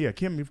 she getting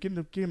Kim the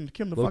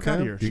Lil' fuck out of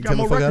Kim? here. You She can got Kim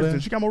more the fuck records outta than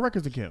here? she got more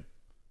records than Kim.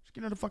 She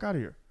getting her the fuck out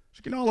of here.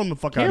 She getting all of them the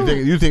fuck out You of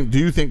here. think? Do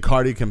you think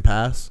Cardi can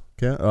pass?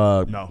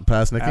 No,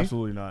 pass Nicki?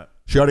 Absolutely not.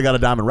 She already got a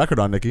diamond record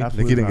on Nicki.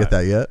 Absolutely Nicki didn't get not.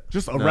 that yet.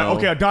 Just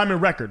a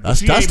diamond record. That's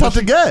She ain't- tough but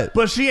to get.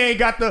 But she ain't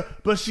got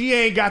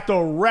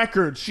the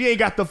record. She ain't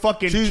got the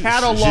fucking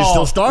catalog. She's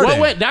still starting. What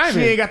went diamond?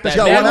 She ain't got the She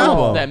got one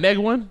album. That Meg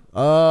one?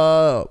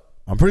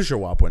 I'm pretty sure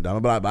WAP went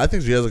diamond, but I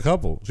think she has a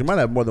couple. She might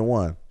have more than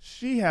one.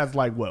 She has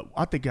like what?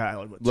 I think I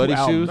like what, Bloody two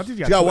albums. Shoes? I think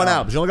She got two one albums.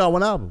 album. She only got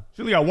one album.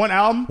 She only got one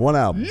album. One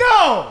album.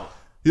 No,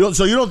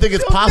 So you don't think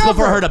it's She'll possible for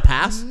never. her to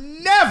pass?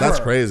 never. That's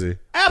crazy.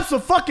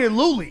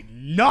 Absolutely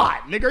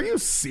not, nigga. Are you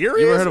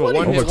serious? You ever heard of a What are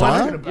one you hit talking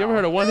wonder? about? You ever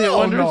heard of one hit Hell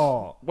wonders?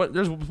 no. What?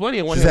 There's plenty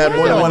of one She's hit had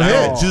more than one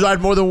Hell hit. no. She's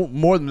had more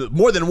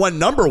than one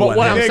number But one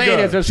what hit. I'm saying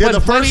is, there's She had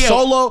the plenty first of-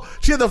 solo.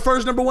 She had the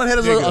first number one hit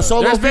as a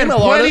solo There's been female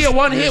plenty artist of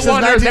one hit since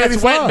wonders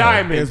that's 1985. went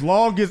diamond. As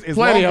long as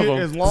Plenty of them.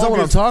 as That's long not what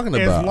as, I'm talking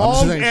about. As I'm just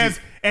long saying as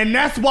and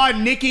that's why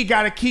Nicki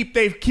got to keep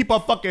her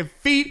fucking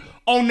feet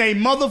on their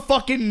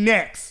motherfucking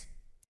necks.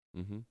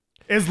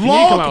 As need to come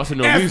out long with some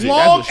new as music.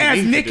 long That's what as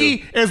she needs to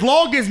Nicki, as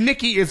long as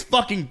Nicki is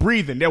fucking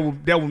breathing, a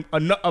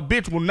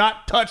bitch will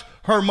not touch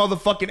her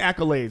motherfucking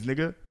accolades,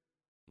 nigga.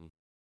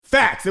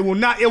 Facts. It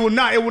won't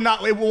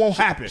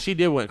happen. She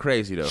did went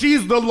crazy though.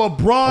 She's the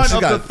LeBron She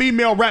of got- the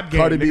female rap game.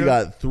 Cardi B nigga.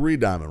 got 3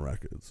 diamond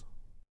records.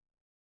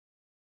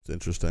 It's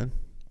interesting.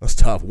 That's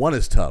tough. One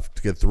is tough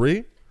to get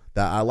 3.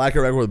 That I like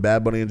her record with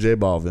Bad Bunny and J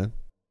Balvin.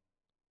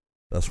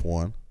 That's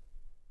one.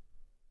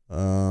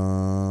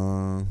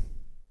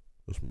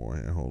 There's more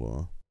here. Hold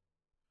on.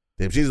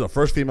 Damn, she's the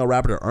first female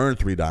rapper to earn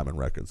 3 diamond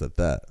records at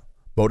that.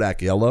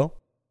 Bodak Yellow.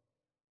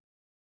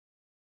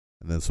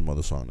 And then some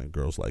other song named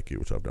Girls Like You,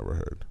 which I've never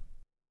heard.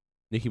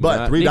 Nicki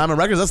But Minaj- 3 diamond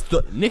records,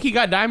 Nicki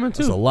got diamond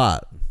too. that's a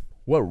lot.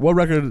 What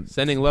record?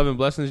 Sending love and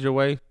blessings your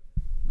way.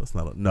 That's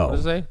not What does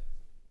it say?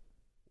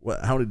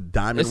 What? How many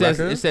diamond It says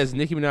records?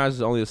 Nicki Minaj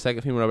is only the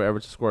second female rapper ever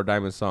to score a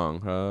diamond song.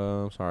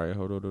 Sorry.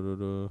 Hold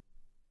on.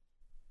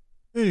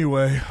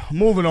 Anyway,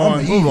 moving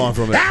on. Move on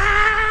from it.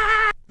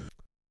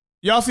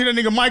 Y'all see that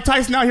nigga Mike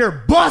Tyson out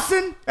here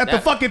bussing at the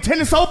fucking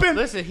tennis open?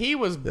 Listen, he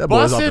was That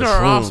boy's off busting the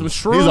or off shrooms. some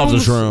shrooms. He's off the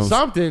shrooms.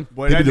 Something.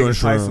 Boy, He that be doing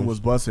nigga Tyson shrooms. was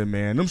busting,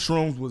 man. Them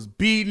shrooms was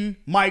beating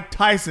Mike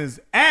Tyson's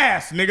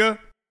ass, nigga.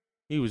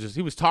 He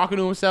was talking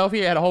to himself. He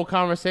had a whole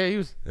conversation. He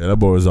was Yeah, that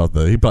boy was off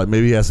there.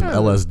 Maybe he had some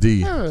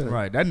LSD.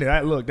 Right, that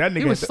nigga.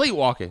 he was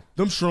sleepwalking.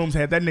 Them shrooms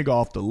had that nigga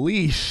off the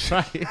leash.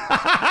 Mike He was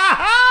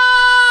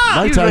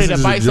ready Tyson's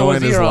to bite enjoying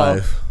someone's his ear off.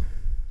 life.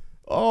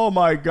 Oh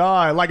my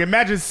god! Like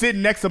imagine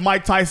sitting next to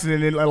Mike Tyson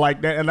and then,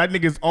 like that, and that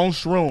nigga's on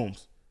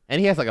shrooms, And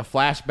he has like a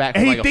flashback. and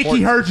from he like a think 40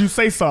 he heard you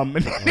say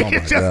something, and that my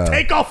nigga just God.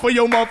 take off for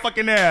your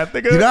motherfucking ass,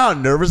 nigga. You know how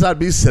nervous I'd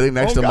be sitting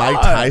next Oh, to Mike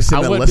God. Tyson I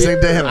and would listening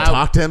be- to him I-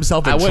 talk to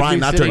himself I and would trying be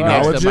not to sitting next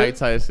acknowledge to Mike it?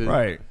 Tyson.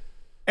 Right.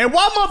 And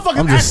why motherfuckers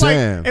I'm act just like?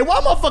 saying. And why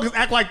motherfuckers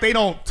act like they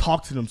don't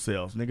talk to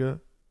themselves, nigga?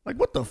 Like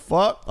what the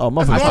fuck? Oh,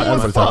 That's motherfuckers normal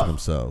never as talk fuck. to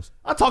themselves.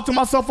 I talk to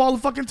myself all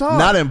the fucking time.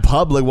 Not in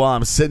public while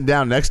I'm sitting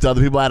down next to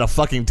other people at a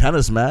fucking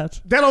tennis match.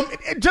 That don't,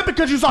 just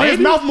because you saw his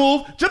mouth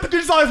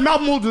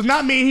move, does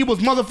not mean he was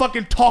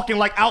motherfucking talking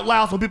like out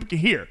loud so people can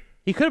hear.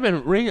 He could have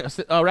been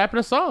rapping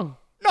a song.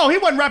 No, he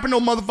wasn't rapping no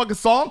motherfucking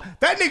song.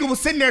 That nigga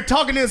was sitting there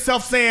talking to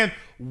himself saying,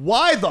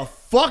 why the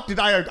fuck did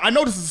I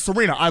know this is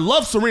Serena. I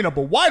love Serena,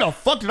 but why the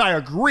fuck did I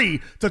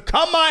agree to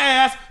come my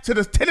ass to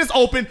the tennis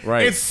open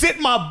and sit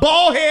my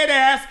bald head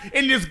ass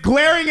in this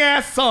glaring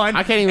ass sun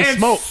I can't even and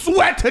smoke.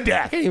 sweat to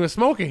death. I can't even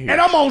smoke in here. And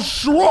I'm on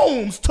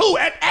shrooms too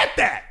at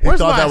that. He Where's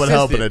thought my that would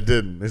help and assistant? it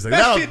didn't. He's like,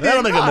 That shit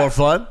that'll did make it not. more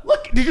fun.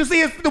 Look, did you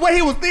see the way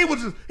he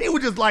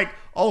was just like,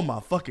 oh my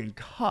fucking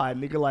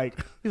god, nigga, like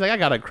He's like, I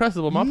got a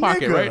Crucible in my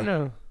pocket Nigga. right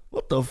now.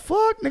 What the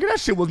fuck, nigga?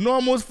 That shit was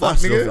normal as fuck,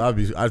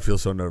 nigga. I'd feel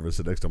so nervous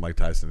sitting next to Mike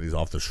Tyson. He's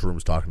off the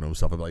shrooms talking to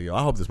himself. I'd be like, yo,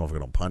 I hope this motherfucker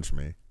don't punch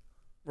me.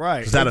 Right.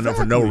 Because I don't know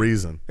for no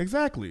reason.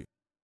 Exactly.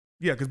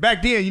 Yeah, because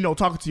back then, you know,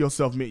 talking to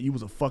yourself meant you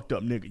was a fucked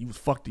up nigga. You was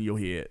fucked in your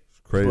head. It's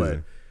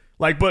crazy.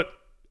 But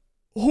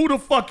who the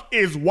fuck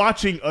is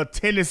watching a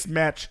tennis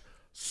match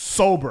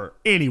sober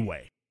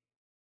anyway?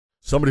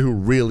 Somebody who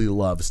really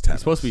loves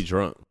tennis. You're supposed to be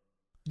drunk.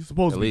 You're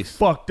supposed to be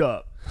fucked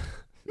up.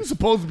 You're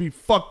supposed to be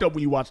fucked up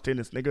when you watch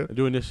tennis, nigga. I'm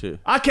doing this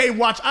shit. I can't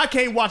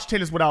watch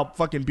tennis without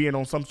fucking being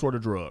on some sort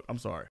of drug. I'm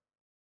sorry.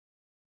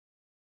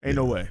 Ain't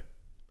no way.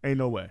 I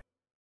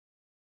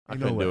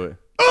couldn't do it.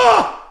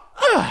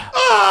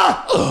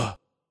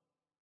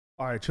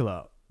 All right, chill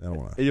out. I don't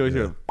want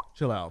to.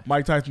 Chill out.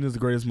 Mike Tyson is the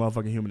greatest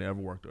motherfucking human to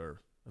ever walk the earth.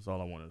 That's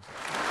all I want to say.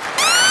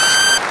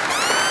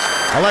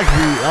 I like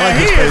his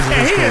phase of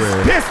his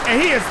career.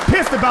 And he is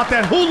pissed about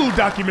that Hulu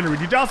documentary.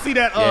 Did y'all see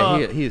that?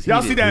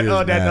 Y'all see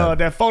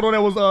that photo that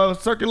was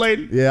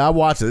circulating? Yeah, I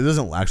watched it. It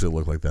doesn't actually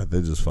look like that.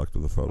 They just fucked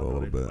with the photo a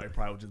little bit. Like,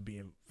 probably just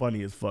being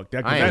funny as fuck.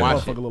 That I ain't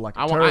watch it. Look like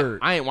a turd.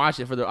 I ain't watch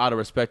it for the out of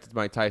respect to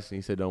Mike Tyson.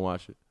 He said don't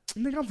watch it.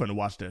 Nigga, I'm finna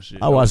watch that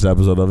shit. I watched an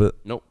episode of it.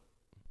 Nope.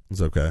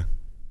 It's okay.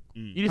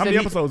 How many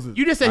episodes is it?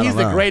 You just said he's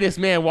the greatest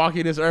man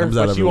walking this earth,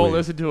 but you won't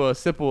listen to a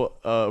simple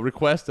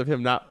request of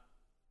him not.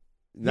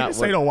 He didn't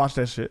say don't watch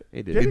that shit.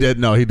 He did. He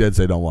did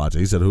say don't watch it.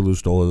 He said Hulu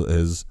stole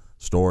his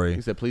story. He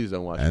said please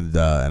don't watch it. And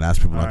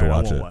asked people not to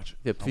watch it.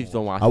 Yeah, please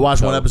don't watch it. I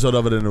watched one episode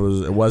of it and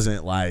it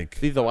wasn't like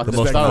please don't watch the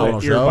most phenomenal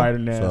show.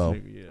 So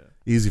yeah.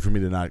 Easy for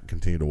me to not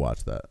continue to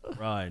watch that.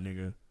 Right,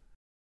 nigga.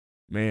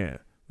 Man.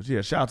 But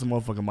yeah, shout out to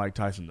motherfucking Mike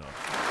Tyson though.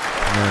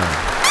 Man.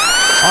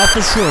 Off the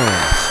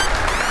shrooms.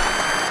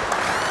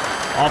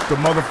 Off the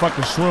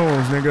motherfucking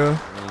shrooms, nigga.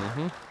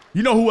 Mm-hmm.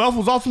 You know who else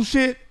was off some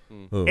shit?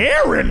 Who?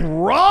 Aaron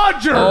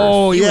Rodgers.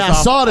 Oh, yeah, I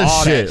saw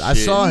this shit. I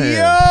saw him.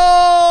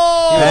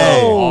 Yo!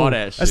 Hey, all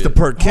that shit. That's the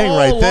Perk King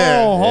right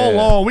there. Hold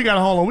on. We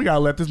gotta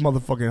let this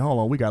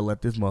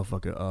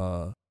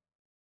motherfucking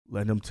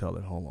let him tell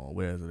it. Hold on.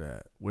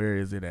 Where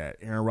is it at?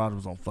 Aaron Rodgers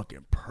was on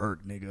fucking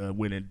Perk, nigga,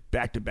 winning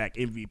back-to-back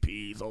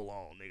MVPs. Hold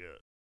on, nigga.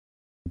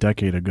 A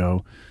decade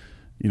ago,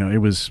 you know, it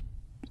was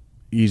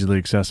easily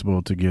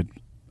accessible to get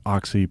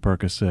Oxy,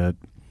 Percocet,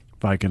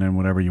 Vicodin,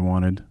 whatever you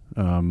wanted.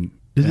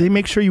 Did they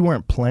make sure you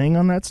weren't playing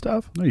on that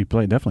stuff? No, you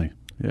played, definitely.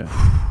 Yeah.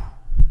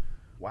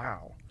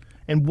 Wow.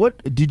 And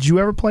what did you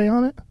ever play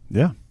on it?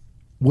 Yeah.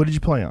 What did you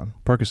play on?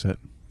 Percocet.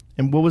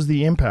 And what was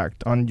the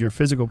impact on your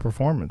physical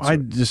performance?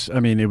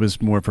 It was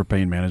more for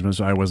pain management,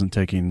 so I wasn't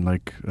taking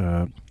like,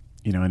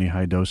 any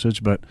high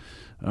dosage, but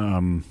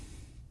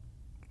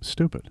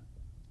stupid.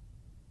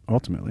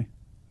 Ultimately,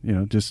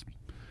 just.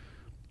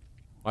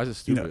 Why is it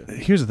stupid?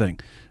 Here's the thing.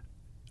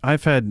 I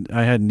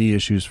had knee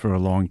issues for a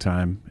long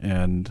time,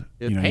 and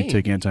you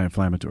take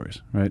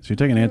anti-inflammatories, right? So you're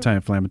taking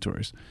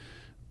anti-inflammatories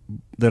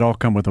that all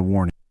come with a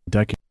warning.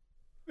 Decade.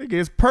 Nigga,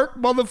 it's Perk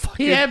motherfucking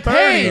He had 30s,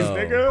 pain.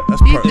 nigga. That's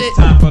Perk. It's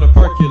time for the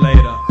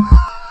percolator.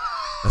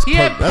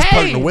 That's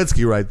Perk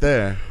Nowitzki right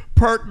there.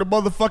 Perk the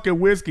motherfucking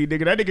whiskey,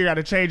 nigga. That nigga got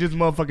to change his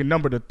motherfucking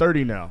number to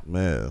 30 now.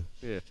 Man.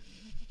 Yeah.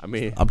 I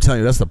mean, I'm telling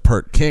you, that's the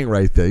Perk King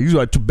right there. You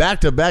like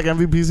back-to-back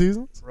MVP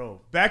seasons? Bro,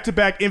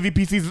 back-to-back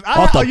MVP seasons.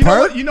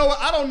 You know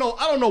what? I don't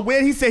know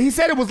when he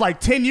said it was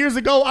like 10 years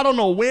ago. I don't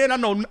know when. I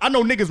know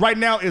niggas right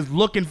now is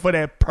looking for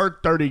that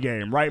Perk 30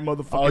 game, right,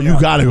 motherfucker? Oh, you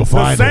gotta go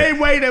find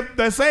it.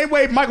 The same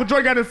way Michael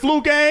Jordan got his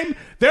flu game,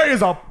 there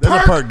is a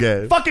Perk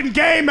game. Fucking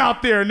game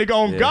out there, nigga.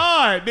 On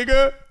God,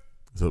 nigga.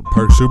 It's a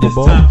Perk Super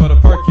Bowl. It's time for the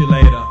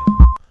percolator.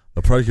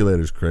 The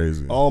percolator's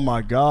crazy. Oh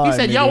my God. He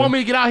said, nigga. y'all want me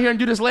to get out here and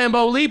do this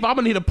Lambo leap? I'm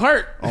gonna need a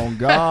perk. Oh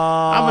God.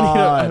 I'm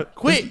gonna need a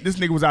quick. This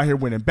nigga was out here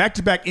winning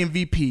back-to-back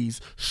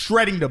MVPs,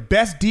 shredding the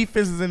best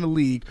defenses in the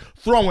league,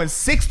 throwing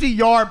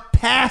 60-yard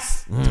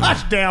pass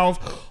touchdowns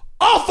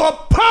off a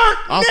Perk,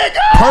 nigga.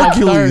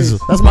 Hercules.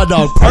 That's my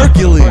dog,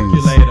 Hercules.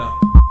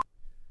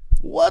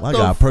 What my the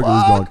God, fuck?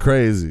 Hercules going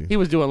crazy. He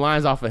was doing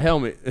lines off a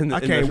helmet. I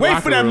can't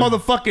wait for that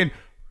motherfucking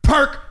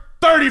Perk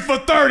 30 for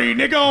 30,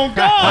 nigga. On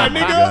God,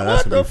 nigga. Yeah,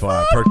 that's what gonna the be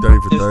fine. fuck? Perk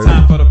 30 for 30. It's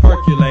time for the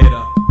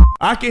percolator.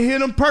 I can hear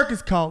them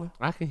Perkins calling.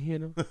 I can hear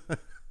them.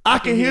 I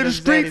can hear the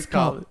streets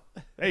calling.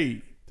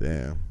 Hey.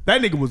 Damn.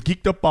 That nigga was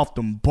geeked up off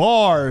them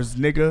bars,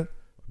 nigga.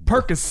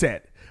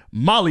 Percocet.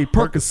 Molly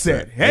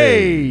Percocet.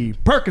 Hey.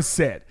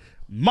 Percocet.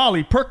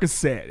 Molly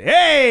Percocet.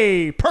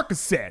 Hey.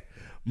 Percocet.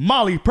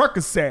 Molly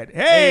Percocet.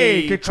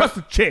 Hey. Can trust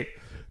a chick.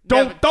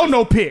 Don't throw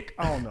no pick.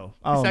 I don't know.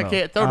 I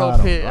can't throw no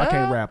pick. I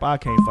can't rap. I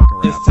can't fucking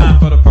rap. It's time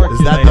for the percolator. Is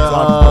that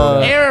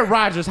the Aaron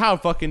Rodgers, how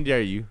fucking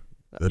dare you?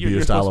 that'd be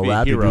your style of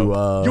rap? You do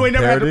You ain't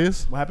never had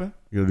parodies? what happened?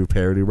 You gonna do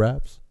parody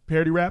raps?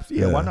 Parody raps?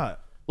 Yeah, why not?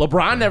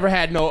 LeBron never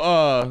had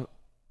no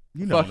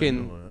You know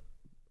fucking.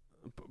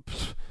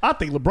 I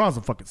think LeBron's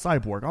a fucking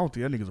cyborg. I don't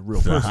think that nigga's a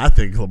real person. I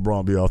think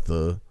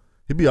LeBron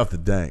he'd be off the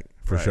dank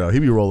for sure. He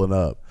be rolling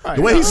up. Right.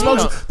 The way he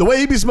smokes, the way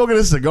he be smoking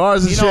his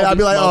cigars and He shit, don't I'd be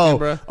be like,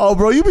 smoking,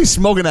 bro, you be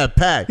smoking that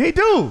pack. He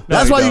do.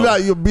 That's No, why he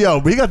you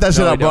got he got that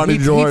shit out, Bronny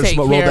George.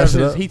 Rolled that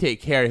shit up. He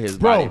take care of his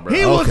Bro, body, bro.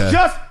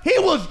 he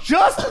was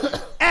just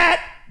at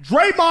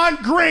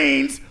Draymond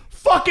Green's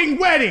fucking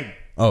wedding.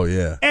 Oh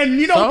yeah. And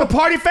you know what the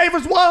party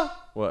favors were?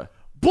 What?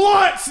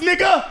 Blunts,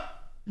 nigga.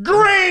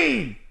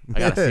 Green. I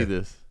gotta see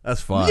this.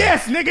 That's fine.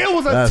 Yes, nigga. It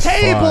was a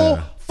table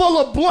full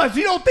of blunts.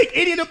 You don't think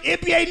any of them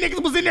NBA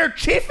niggas was in there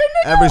chiffing,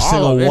 nigga? Every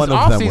single one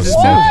of them was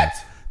What?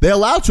 smoking. They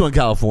allowed to in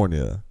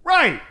California.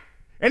 Right.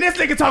 And this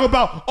nigga talking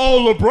about,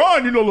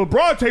 LeBron,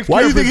 LeBron takes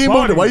Why care do you of think his he moved?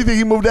 body. Why do you think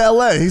he moved to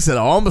LA? He said,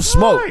 "Oh, I'm gonna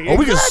smoke. Right, oh,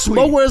 we can exactly.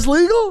 smoke where it's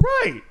legal."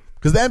 Right.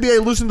 Because the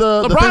NBA loosened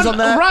the things on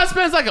that. LeBron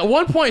spends like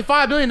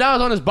 $1.5 billion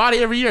on his body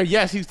every year.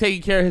 Yes, he's taking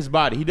care of his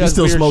body. He does. He's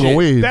still weird smoking shit.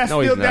 weed.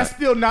 That's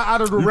still not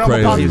out of the realm of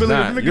crazy.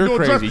 possibility. He's not. You're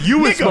crazy. You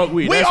would smoke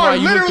weed. We That's are why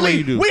you look the way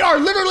you do. we are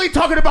literally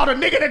talking about a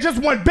nigga that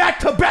just won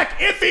back-to-back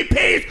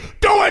MVPs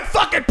doing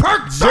fucking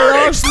perk 30.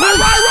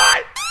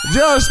 Right.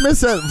 J.R. Smith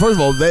said, first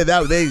of all,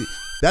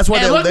 that's why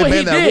And look they what made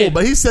he that did. rule.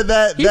 But he said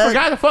that He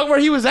forgot the fuck where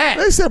he was at.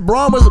 They said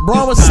Braun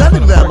was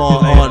sending them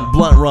on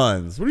blunt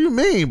runs. What do you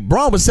mean?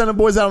 Braun was sending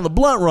boys out on the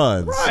blunt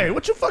runs. Right.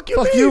 What you Fuck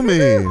you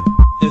mean?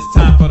 It's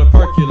time for the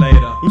percolator.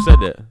 Who said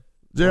that?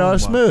 J.R.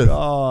 Smith.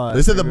 God,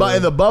 They said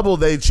in the bubble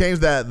they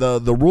changed that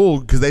the rule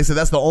because they said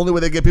that's the only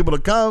way they get people to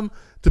come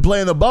to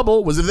play in the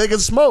bubble was if they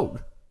could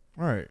smoke.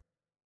 Right.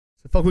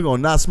 So fuck, we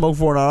gonna not smoke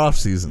for in our off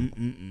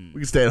season. We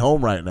can stay at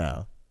home right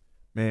now.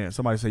 Man,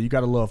 somebody said you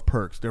gotta love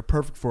perks. They're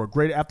perfect for a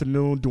great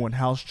afternoon doing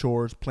house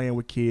chores, playing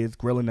with kids,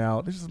 grilling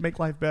out. They just make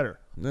life better.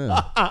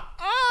 Yeah.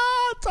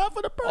 Time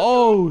for the perk.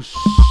 Oh It's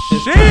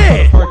time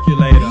shit! for the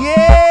percolator.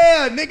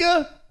 Yeah,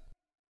 nigga.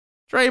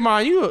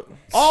 Draymond, you.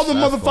 All the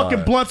That's motherfucking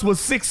fire. blunts was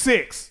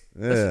 6'6".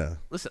 Yeah.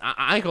 Listen,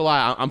 I ain't gonna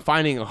lie. I'm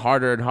finding it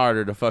harder and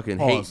harder to fucking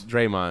Pause. hate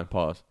Draymond.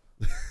 Pause.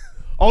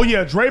 Oh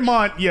yeah,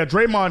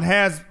 Draymond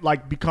has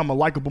like become a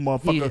likable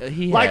motherfucker.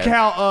 He like has.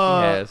 how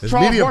He has. His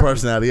Charles media Barkley-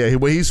 personality, yeah.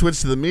 When he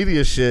switched to the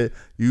media shit,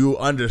 you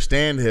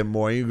understand him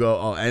more. And you go,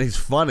 oh, and he's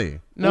funny.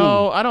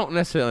 No, I don't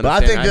necessarily. But I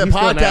understand. think the He's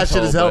still an podcast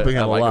shit is asshole, helping but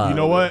I him a like lot. You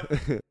know what?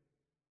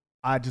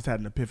 I just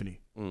had an epiphany.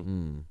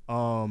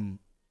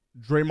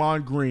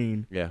 Draymond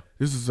Green. Yeah.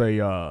 This is a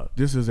you hot.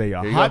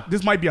 go.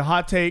 This might be a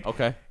hot take.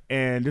 Okay.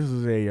 And this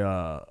is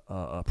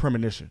a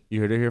premonition.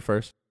 You heard it here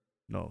first.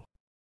 No.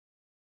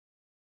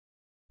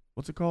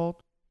 What's it called?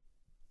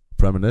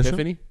 Premonition?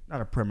 Epiphany? Not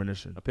a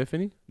premonition.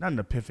 Epiphany? Not an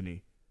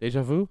epiphany.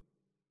 Deja vu?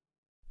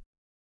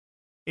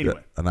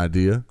 Anyway, An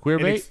idea? Queer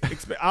And bait?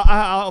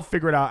 I'll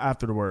figure it out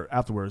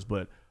afterwards.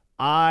 But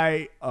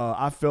I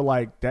feel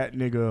like that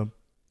nigga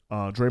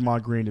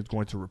Draymond Green is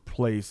going to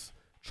replace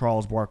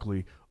Charles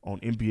Barkley on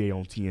NBA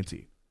on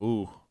TNT.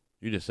 Ooh,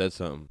 you just said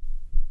something.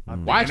 I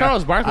Why think-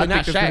 Charles Barkley, I think not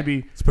it's gonna Shaq?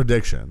 be It's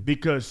prediction.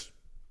 because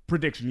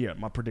prediction. Yeah,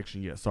 my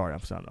prediction. Yeah, sorry, I'm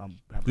having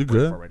You a brain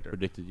good? fart right there.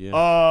 Predicted,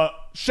 yeah.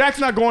 Shaq's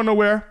not going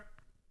nowhere.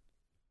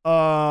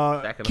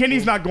 Shaq and a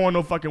Kenny's fool. not going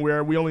no fucking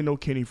where. We only know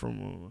Kenny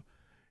from.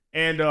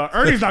 And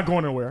Ernie's not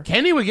going nowhere.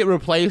 Kenny would get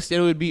replaced. It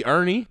would be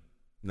Ernie.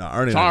 No,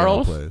 Ernie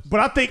Charles? not gonna play. But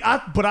I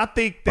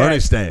think that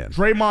Ernie's staying.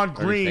 Draymond Ernie's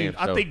Green. staying,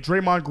 I so- think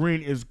Draymond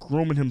Green is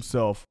grooming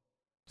himself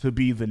to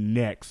be the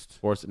next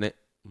Sports net.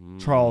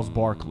 Charles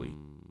Barkley.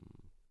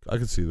 I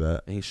can see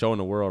that. And he's showing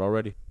the world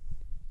already.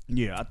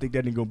 Yeah, I think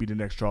that ain't gonna be the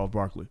next Charles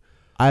Barkley.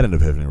 I had an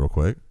epiphany real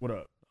quick. What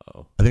up?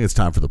 Oh, I think it's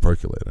time for the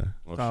percolator.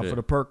 Time shit. for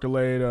the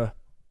percolator.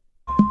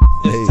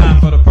 It's time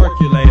for the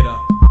percolator.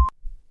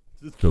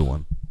 Good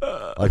one.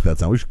 I like that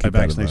sound. We should My keep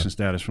that in vaccination mind.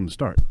 status from the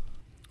start.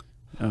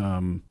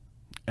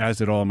 As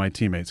did all my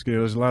teammates. There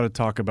was a lot of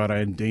talk about I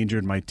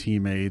endangered my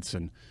teammates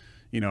and,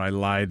 I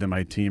lied to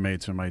my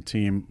teammates or my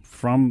team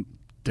from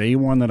day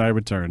one that I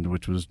returned,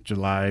 which was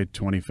July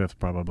 25th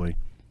probably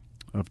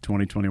of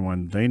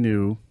 2021. They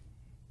knew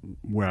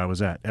where I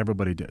was at.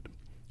 Everybody did.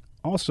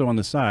 Also on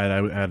the side, I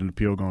had an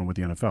appeal going with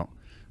the NFL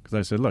because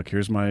I said, look,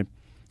 here's my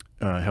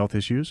health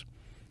issues.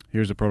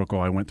 Here's the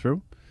protocol I went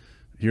through.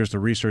 Here's the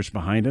research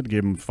behind it.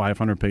 Gave them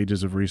 500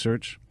 pages of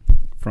research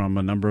from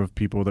a number of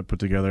people that put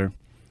together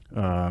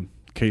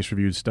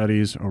case-reviewed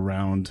studies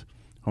around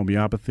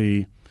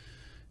homeopathy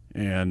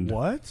and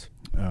What?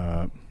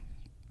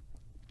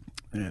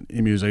 and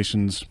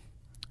immunizations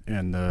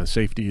and the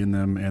safety in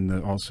them and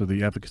also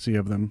the efficacy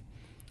of them.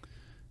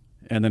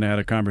 And then I had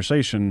a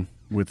conversation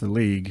with the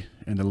league,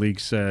 and the league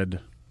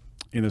said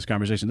in this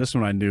conversation, this is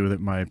when I knew that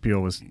my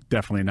appeal was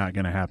definitely not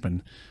going to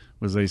happen,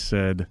 was they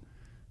said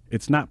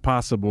it's not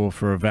possible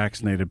for a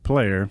vaccinated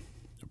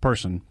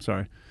person,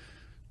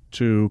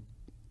 to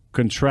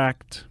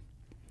contract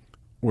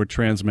or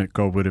transmit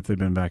COVID if they've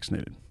been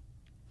vaccinated.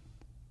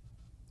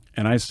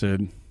 And I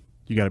said,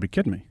 you got to be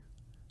kidding me.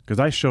 Because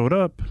I showed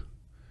up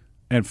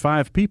and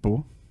 5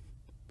 people,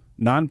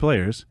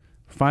 non-players,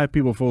 5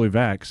 people fully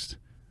vaxxed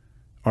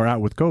are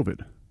out with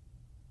COVID.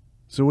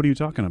 So what are you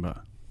talking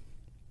about?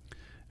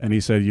 And he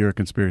said, you're a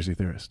conspiracy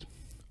theorist.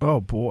 Oh,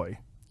 boy.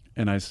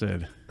 And I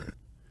said,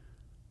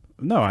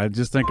 no, I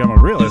just think I'm a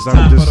realist.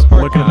 I'm just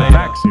looking at the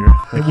facts here.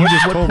 And You what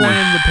just point told in me.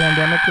 the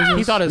pandemic was this?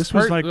 He thought his This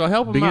was perk like was gonna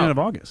help him beginning out. of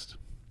August,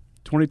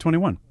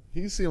 2021.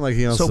 He seemed like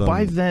he on So some.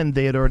 by then,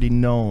 they had already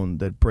known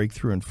that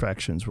breakthrough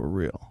infections were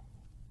real.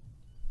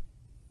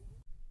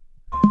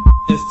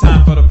 It's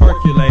time for the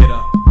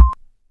percolator.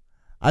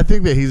 I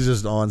think that he's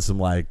just on some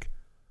like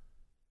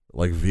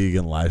like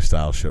vegan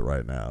lifestyle shit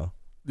right now.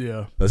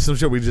 Yeah. That's some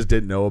shit we just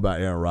didn't know about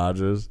Aaron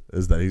Rodgers,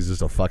 is that he's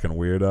just a fucking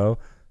weirdo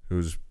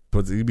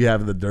he'd be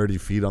having the dirty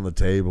feet on the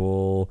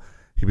table.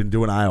 He'd been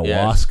doing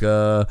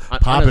ayahuasca,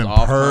 popping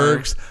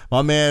perks.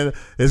 My man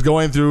is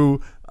going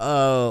through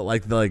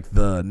like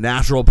the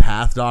natural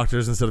path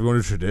doctors instead of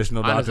going to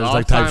traditional doctors,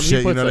 like type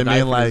shit. You know what I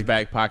mean? Like his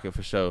back pocket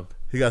for sure.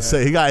 He got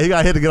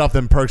hit to get off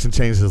them perks and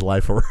change his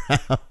life around.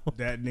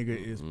 That nigga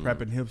is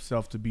prepping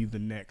himself to be the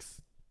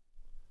next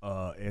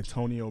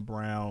Antonio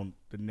Brown,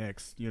 the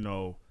next,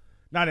 not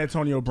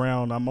Antonio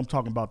Brown. I'm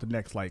talking about the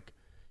next, like,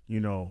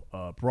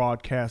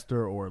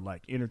 broadcaster or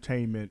like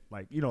entertainment,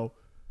 like, You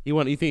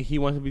think he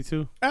wants to be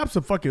too?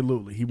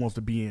 Absolutely, he wants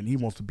to be in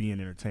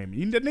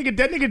entertainment. That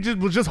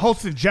nigga was just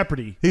hosting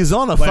Jeopardy. He's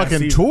on a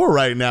fucking tour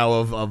right now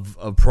of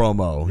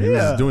promo. He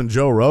was doing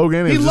Joe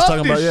Rogan. He was loved just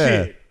talking this about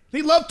shit.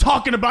 He loved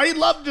talking about. He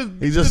loved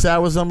He just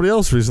sat with somebody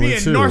else recently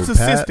being too.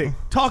 narcissistic,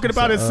 Pat. talking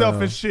about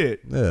himself and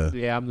shit.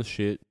 Yeah, I'm the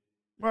shit.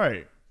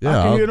 Right. Yeah,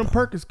 I can hear them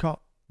Perkins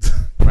call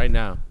right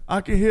now.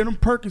 I can hear them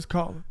Perkins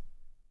calling.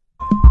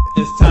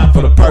 It's time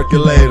for the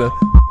percolator.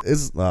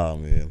 Oh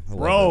man,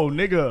 bro,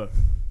 nigga.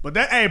 But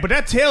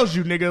that tells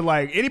you, nigga.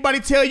 Like, anybody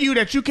tell you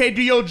that you can't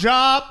do your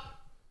job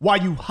while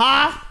you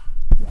high?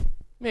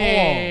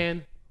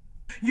 Man.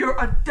 You're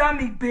a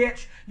dummy,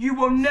 bitch. You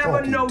will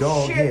never know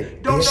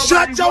shit.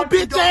 Shut your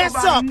bitch ass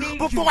up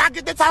before I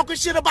get to talking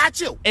shit about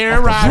you.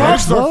 Aaron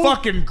Rodgers. Drugs are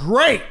fucking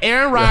great.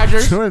 Aaron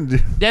Rodgers.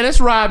 Dennis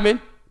Rodman.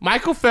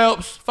 Michael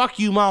Phelps. Fuck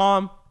you,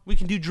 mom. We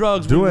can do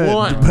drugs we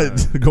want.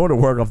 But going to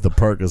work off the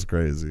perk is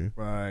crazy.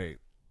 Right.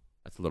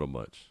 That's a little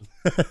much.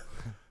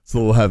 It's a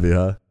little heavy,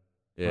 huh?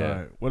 Yeah.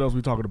 Right. What else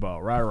we talking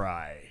about?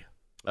 Right.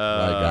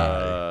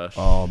 guy.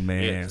 Oh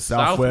man,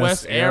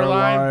 Southwest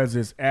Airlines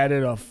is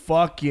added a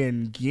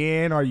fucking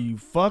again. Are you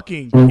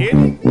fucking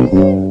kidding me?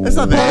 It's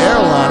not the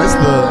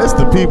airline. It's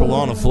the people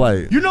on the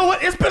flight. You know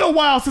what? It's been a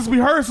while since we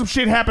heard some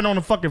shit happen on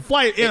the fucking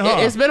flight.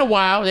 It's been a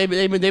while. They've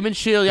been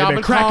chill. Y'all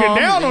been cracking calm.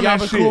 down on Y'all that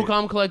been shit. cool,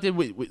 calm, collected.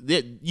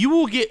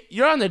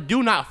 You're on the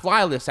do not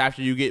fly list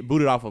after you get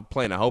booted off a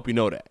plane. I hope you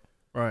know that.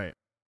 Right.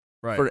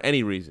 For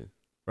any reason.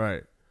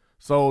 Right.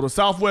 So the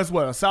Southwest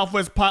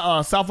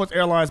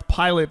Airlines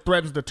pilot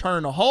threatens to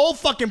turn the whole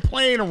fucking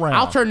plane around.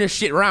 I'll turn this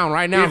shit around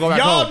right now. If and go back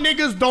y'all home.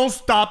 niggas don't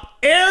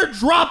stop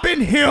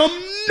airdropping him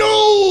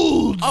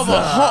nudes.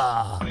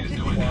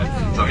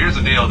 So here's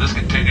the deal. This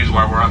continues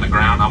while we're on the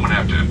ground. I'm going to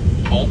have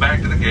to pull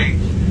back to the gate.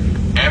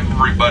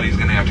 Everybody's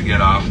going to have to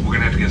get off. We're going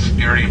to have to get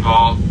security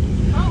involved.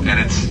 And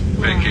it's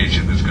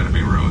vacation that's going to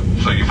be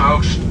ruined. So you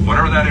folks,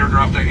 whatever that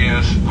airdrop thing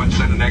is, quit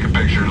sending naked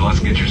pictures. Let's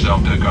get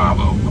yourself to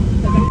Cabo.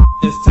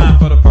 It's time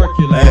for the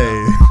percolator.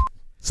 Hey,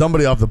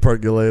 somebody off the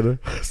perculator.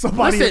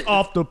 Somebody Listen,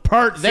 off the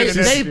perk.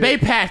 They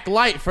packed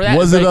light for that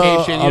Was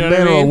vacation. it a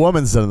man or a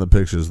woman sending the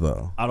pictures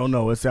though? I don't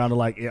know. It sounded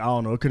like I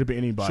don't know. It could have been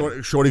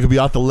anybody. Shorty could be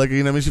out the liquor.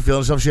 You know what I mean? She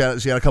feeling herself. She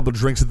had a couple of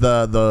drinks at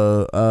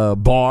the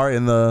bar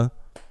in the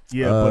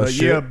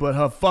but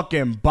her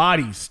fucking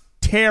body's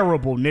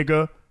terrible,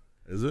 nigga.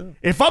 Is it?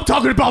 If I'm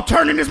talking about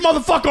turning this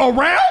motherfucker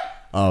around,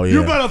 oh yeah,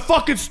 you better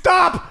fucking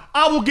stop.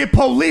 I will get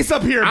police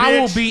up here, bitch. I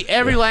will beat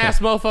every last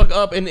motherfucker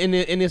up in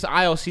this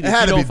IOC. It That had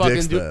you to don't be fucking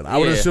dicks do. then. I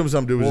would assume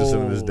some dude was just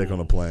sitting with his dick on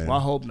the plane. Well,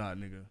 I hope not,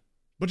 nigga.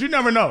 But you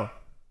never know.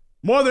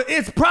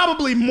 It's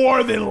probably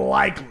more than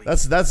likely.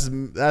 That's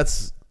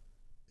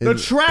the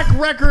track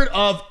record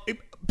of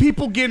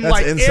people getting That's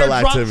like incel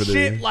airdrop activity.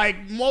 shit.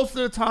 Like most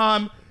of the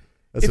time,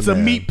 That's it's a a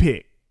man. meat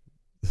pic.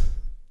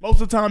 Most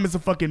of the time, it's a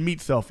fucking meat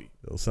selfie.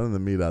 Yo, sending the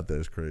meat out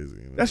there is crazy.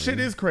 You know That shit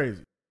is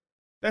crazy.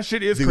 That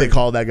shit is think crazy. they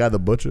call that guy the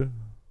butcher?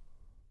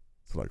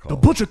 That's what I call The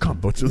him. butcher come.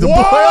 Butcher. The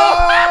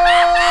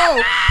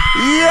Whoa!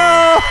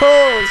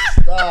 Yo!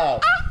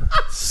 Stop.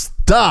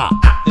 Stop.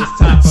 It's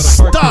time for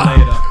the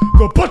percolator.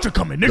 The butcher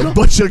coming, nigga. The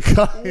butcher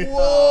coming.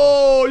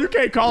 Whoa! You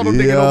can't call them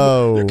nigga.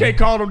 Yo. You can't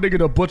call them nigga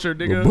the butcher,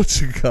 nigga. The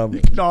butcher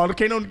coming. No,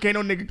 can't no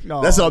nigga.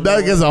 No, That's all.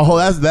 That gets a whole.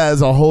 That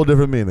is a whole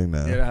different meaning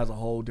now. Yeah, that has a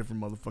whole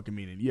different motherfucking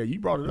meaning. Yeah, you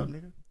brought it up,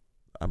 nigga.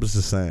 I'm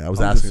just saying. I was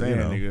I'm just asking.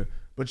 saying, you know. nigga.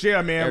 But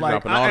yeah, man,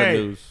 like, Airdropping all the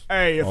news.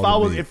 if All I the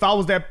was meat.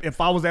 if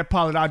I was that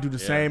pilot, I'd do the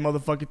same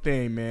motherfucking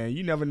thing, man.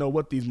 You never know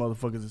what these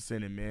motherfuckers are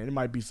sending, man. It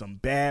might be some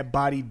bad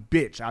bodied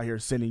bitch out here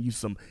sending you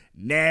some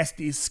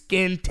nasty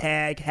skin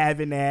tag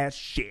having ass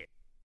shit.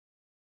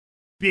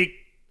 Big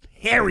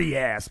hairy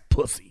ass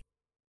pussy.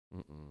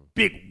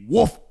 Big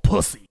wolf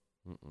pussy.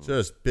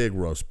 Just big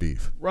roast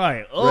beef. Right.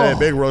 Yeah, Oh.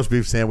 big roast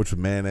beef sandwich with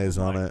mayonnaise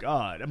on it.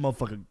 God, that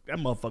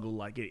motherfucker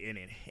like it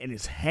and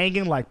it's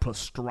hanging like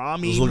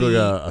pastrami. This looks like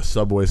a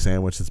Subway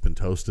sandwich that's been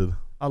toasted.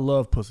 I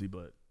love pussy,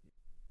 but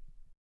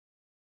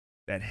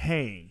that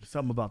hang,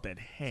 something about that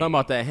hang. Something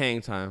about that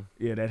hang time.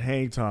 Yeah, that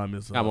hang time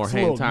is Got more it's a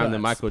hang little time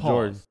than nuts. Michael Pause.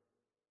 Jordan.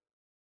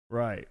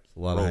 Right. A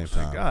lot of hang Like,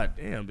 time. God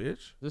damn, bitch.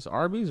 Is this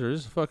Arby's or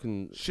is this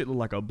fucking Shit look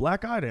like a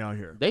black eye down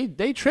here.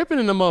 They tripping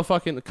in the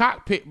motherfucking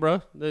cockpit,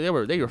 bro. They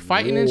were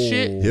fighting and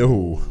shit.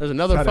 Yo. There's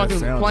another How that fucking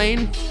sound?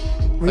 plane.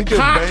 We The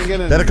just cock.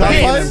 banging and That a cock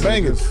banging fight? and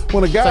banging.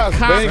 When a guy's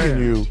cock.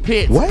 banging you,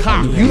 Pits. what?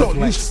 Cock.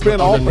 You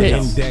spin off of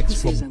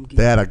him.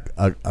 They had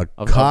a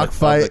Of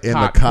cockfight the in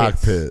the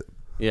cockpits. cockpit.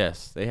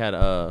 Yes, they had.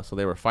 So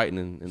they were fighting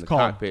in the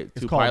cockpit.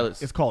 Two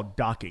pilots. It's called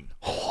docking.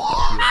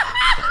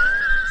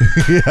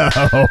 Yo.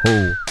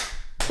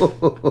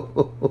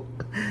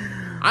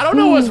 I don't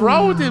know what's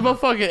wrong with these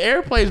motherfucking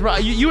airplanes, bro.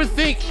 You would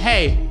think,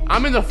 hey,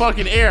 I'm in the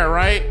fucking air,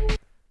 right?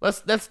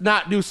 Let's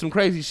not do some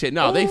crazy shit.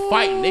 No, they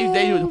fighting.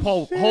 They do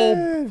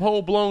a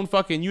whole blown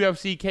fucking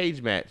UFC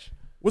cage match.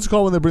 What's it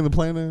called when they bring the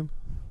plane in?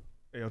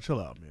 Hey, yo,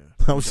 chill out, man.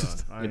 I was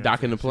just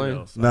docking the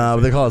plane. Nah,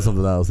 but they call it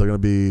something else. They're gonna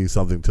be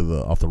something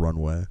to off the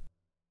runway.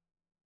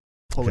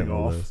 Pulling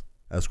off.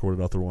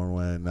 Escorted off the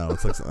runway. No,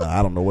 it's like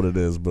I don't know what it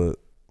is, but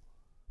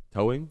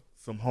towing.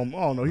 Some home.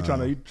 Oh no, he's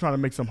trying to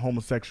make some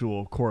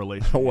homosexual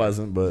correlation. I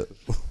wasn't, but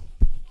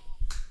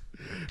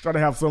trying to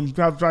have some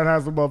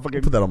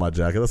motherfucking. Put that on my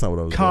jacket. That's not what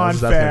I was doing. I was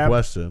just asking a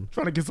question.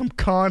 Trying to get some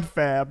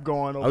confab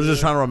going. I was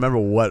just trying to remember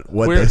what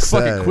queer, they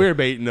said. Fucking queer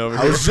baiting over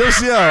here.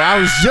 I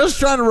was just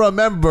trying to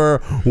remember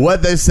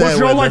what they said. Was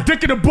you like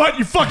dick in the butt?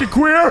 You fucking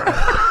queer.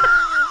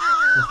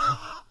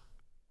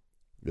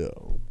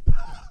 Yo.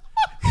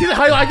 He's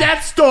like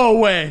that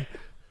stowaway.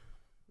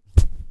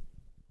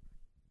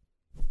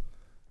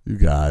 You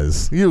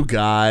guys.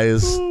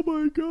 Oh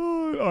my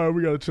god! All right,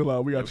 we gotta chill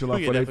out.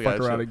 Before they fuck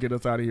around and get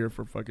us out of here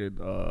for fucking.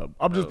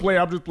 I'm just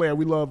playing.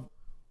 We love.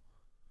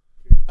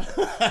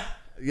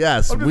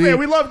 Yes,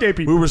 we love gay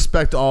people. We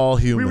respect all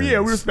humans. We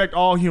respect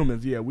all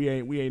humans. Yeah, we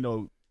ain't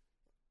no.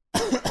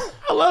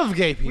 I love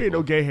gay people. We ain't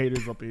no gay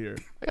haters up here.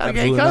 I got a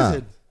gay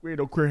cousin. We ain't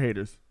no queer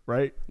haters,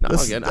 right? No, I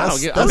don't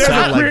get.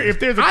 If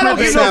there's a queer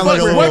fuck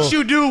what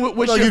you do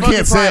with your you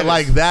can't say it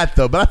like that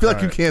though. But I feel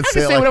like you can't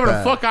say it like that. I can say whatever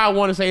the fuck I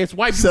want to say. It's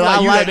white people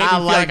like you that make me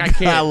feel like I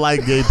can't. I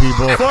like gay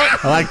people. I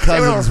like cousins.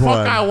 Say whatever the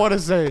fuck I want to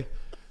say.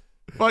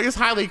 Fuck, it's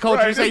highly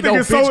cultured. This ain't no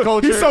bitch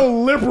culture. He's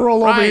so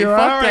liberal over here.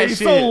 Fuck that shit. He's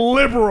so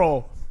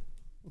liberal.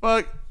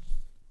 Fuck.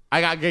 I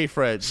got gay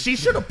friends. She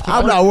should have.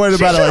 I'm not worried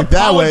about it like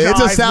that way. It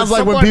just sounds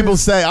like when people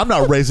say, "I'm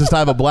not racist. I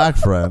have a black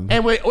friend."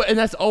 And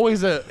that's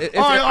always an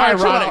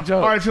ironic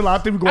joke. All right, chill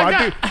out. I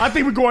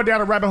think we're going down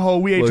a rabbit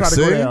hole. We ain't trying to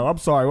go down. I'm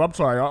sorry,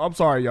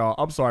 y'all.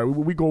 I'm sorry.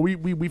 We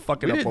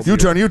fucking up. You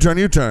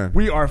turn.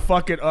 We are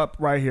fucking up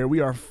right here. We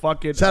are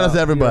fucking. Shout out to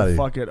everybody.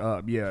 Fucking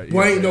up. Yeah.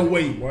 Boy, ain't no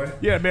way, boy.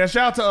 Yeah, man.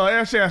 Shout out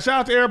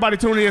to everybody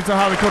tuning in to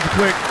Holly Culture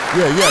Click.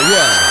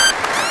 Yeah.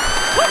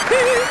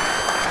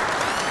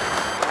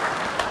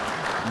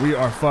 We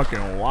are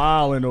fucking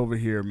wilding over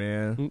here,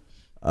 man.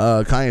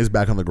 Kanye's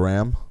back on the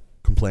gram,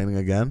 complaining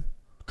again.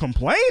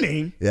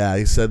 Complaining? Yeah,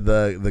 he said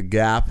the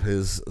Gap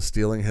is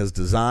stealing his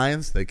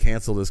designs. They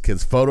canceled his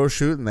kid's photo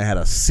shoot, and they had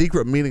a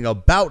secret meeting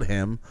about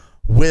him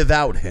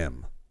without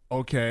him.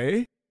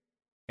 Okay.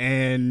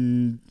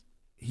 And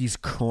he's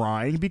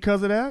crying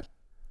because of that?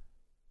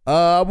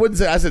 I wouldn't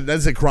say. I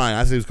didn't say crying.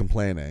 I said he was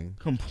complaining.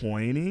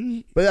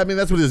 Complaining? But I mean,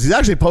 that's what it is. He's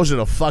actually posted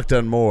a fuck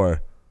ton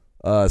more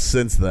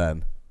since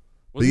then.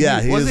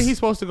 Wasn't he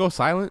supposed to go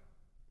silent?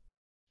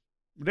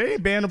 They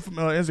ain't banned him from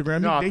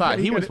Instagram. No, I thought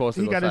he was supposed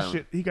to go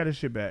silent. He got his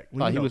shit back. I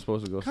thought he was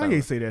supposed to go silent.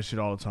 Kanye say that shit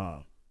all the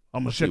time.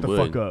 I'm gonna shut the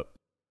fuck up,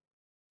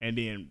 and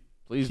then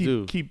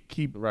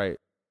keep right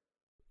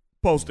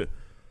post it.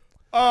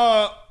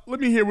 Let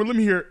me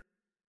hear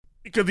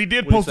because he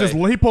did post this.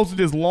 He posted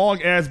this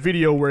long ass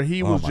video where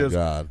he was just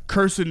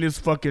cursing this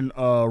fucking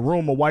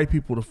room of white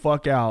people to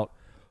fuck out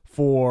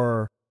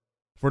for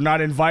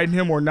not inviting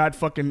him or not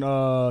fucking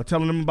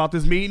telling him about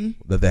this meeting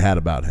that they had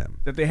about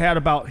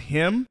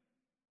him.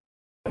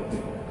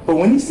 But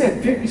when he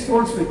said 50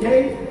 stores for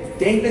gay,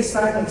 David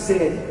Simon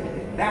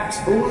said, "That's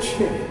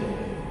bullshit.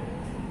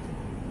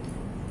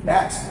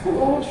 That's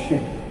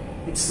bullshit."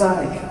 It's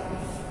like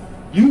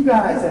you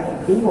guys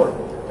at the door,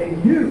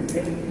 and you.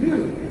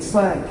 It's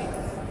like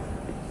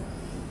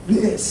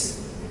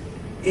this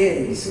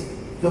is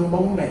the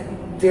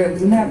moment. There'll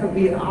never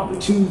be an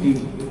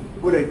opportunity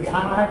with a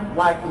guy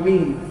like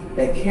me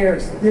that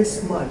cares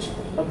this much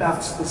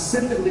about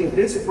specifically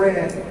this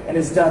brand and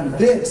has done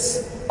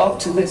this up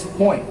to this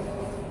point.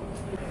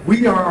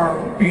 We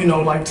are,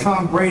 like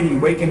Tom Brady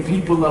waking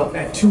people up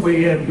at 2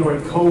 a.m.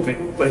 during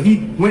COVID, but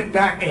he went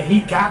back and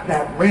he got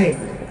that ring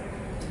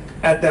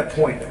at that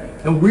point.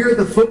 And we're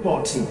the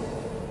football team.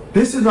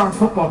 This is our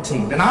football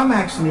team. And I'm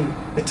actually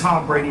the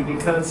Tom Brady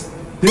because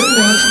they're the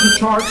ones who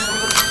charge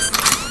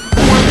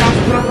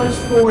 $4,000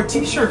 for a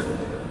t-shirt.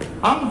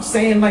 I'm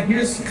saying,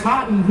 here's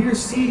cotton, here's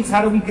seeds.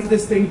 How do we get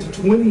this thing to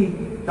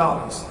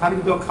 $20? How do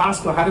we go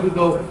Costco? How do we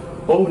go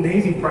Old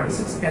Navy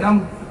prices? And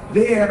I'm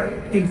there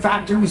in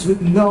factories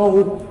with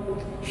no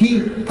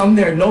heat. I'm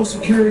there, no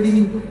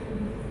security,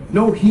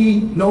 no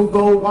heat, no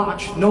gold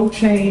watch, no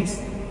chains,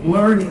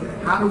 learning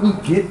how do we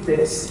get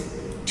this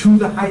to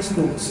the high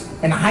schools.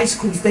 And the high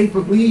schools, they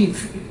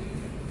believe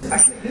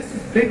this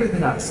is bigger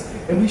than us,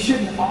 and we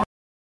shouldn't argue.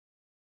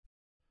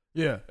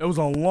 Yeah, it was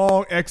a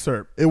long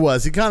excerpt. It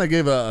was. He kind of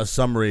gave a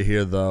summary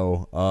here,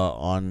 though,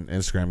 on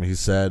Instagram. He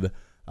said,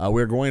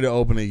 we're going to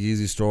open a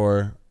Yeezy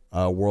store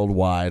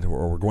worldwide,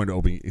 or we're going to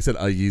open, he said,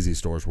 a Yeezy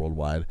stores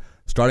worldwide,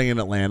 starting in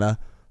Atlanta.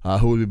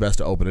 Who would be best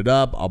to open it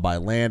up? I'll buy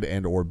land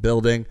and or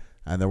building,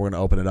 and then we're going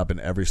to open it up in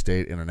every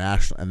state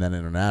internationally.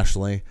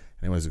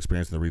 Anyone who's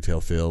experienced in the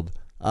retail field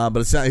But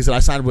he said, I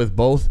signed with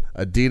both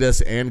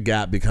Adidas and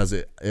Gap because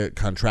it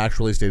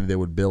contractually stated they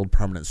would build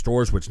permanent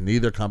stores, which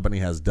neither company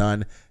has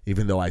done,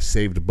 even though I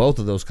saved both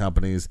of those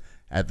companies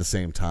at the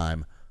same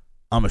time.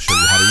 I'm going to show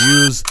you how to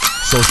use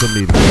social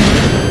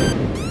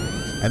media.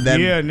 And then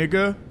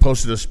nigga.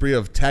 Posted a spree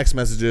of text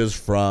messages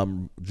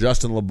from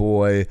Justin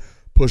LeBoy,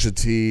 Pusha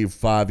T,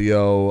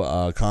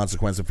 Fabio,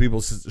 Consequence, of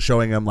people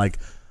showing him like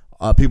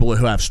people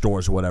who have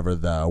stores or whatever,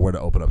 where to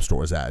open up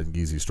stores at in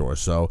Yeezy stores.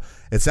 So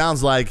it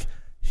sounds like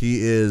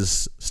he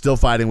is still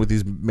fighting with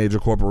these major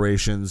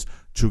corporations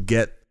to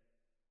get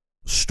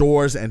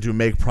stores and to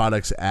make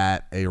products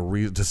at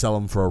to sell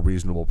them for a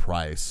reasonable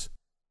price,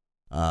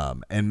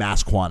 and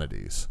mass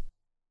quantities.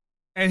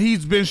 And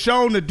he's been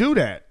shown to do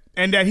that,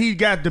 and that he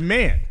got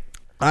demand.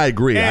 I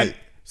agree. And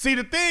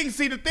the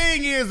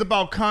thing is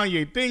about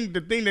Kanye.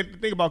 The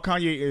thing about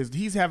Kanye is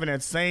he's having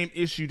that same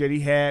issue that he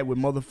had with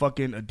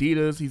motherfucking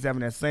Adidas. He's having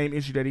that same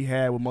issue that he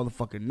had with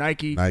motherfucking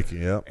Nike.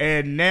 Yep.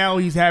 And now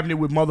he's having it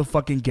with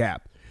motherfucking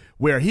Gap,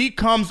 where he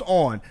comes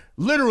on,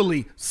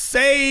 literally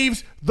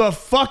saves the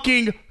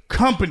fucking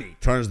company.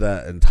 Turns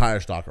that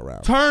entire stock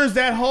around. Turns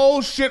that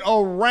whole shit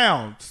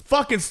around.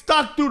 Fucking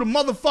stock through the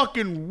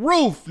motherfucking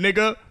roof,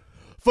 nigga.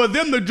 For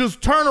them to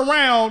just turn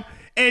around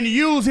and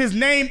use his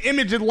name,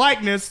 image, and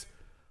likeness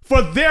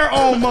for their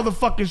own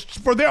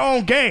for their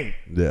own game.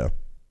 Yeah.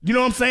 You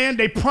know what I'm saying?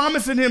 They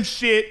promising him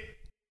shit,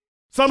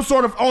 some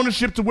sort of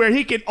ownership to where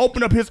he can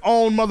open up his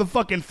own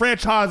motherfucking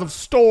franchise of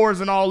stores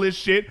and all this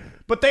shit.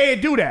 But they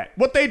ain't do that.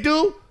 What they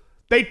do,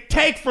 they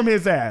take from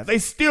his ass. They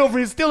steal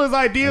his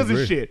ideas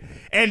and shit.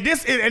 And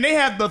they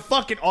have the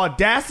fucking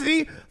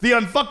audacity, the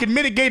unfucking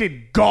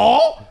mitigated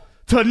gall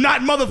to not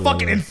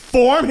motherfucking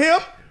inform him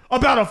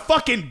about a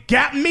fucking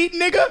Gap meet,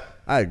 nigga.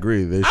 I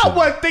agree. I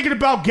wasn't thinking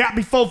about Gap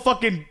before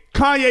fucking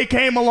Kanye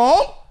came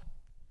along.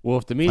 Well,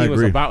 if the meeting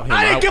was about him,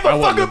 I didn't give a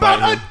fuck about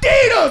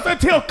Adidas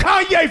until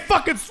Kanye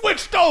fucking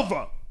switched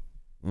over.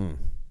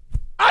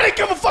 I didn't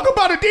give a fuck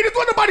about Adidas.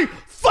 Wasn't nobody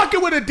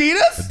fucking with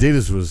Adidas.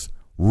 Adidas was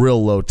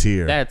real low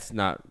tier. That's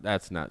not.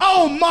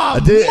 Oh my!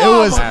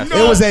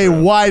 It was a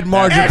wide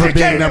margin for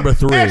being number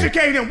 3.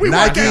 Educate him. We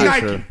want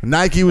that Nike.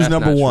 Nike was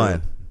number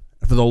 1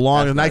 for the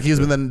longest. Nike has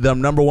been the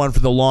number 1 for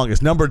the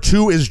longest. Number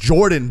 2 is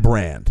Jordan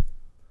Brand,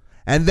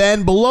 and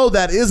then below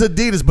that is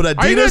Adidas. But Adidas.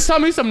 Are you gonna tell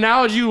me some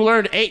knowledge you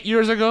learned 8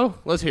 years ago?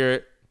 Let's hear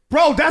it,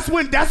 bro. That's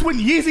when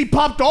Yeezy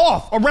popped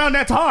off around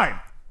that time.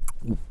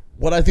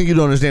 What I think you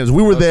don't understand is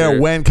we were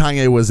there when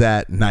Kanye was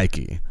at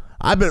Nike.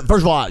 First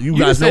of all, you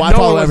guys know I no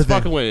follow one was everything.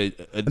 fucking with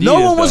Adidas,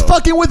 No one was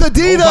fucking with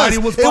Adidas. Nobody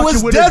was it was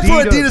fucking dead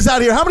with for Adidas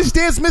out here. How many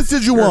Stan Smiths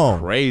did you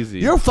own? Crazy.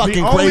 You're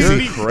fucking The only-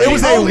 crazy. the- It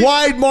was the a only-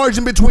 wide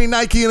margin between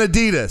Nike and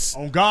Adidas.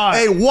 Oh God.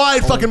 A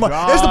wide fucking margin.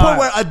 It's the point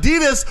where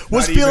Adidas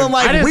was Not feeling even-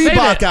 like I didn't say Reebok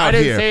that. I out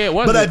didn't here. say it But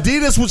wasn't.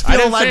 Adidas was I feeling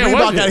didn't like say it Reebok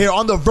wasn't. out here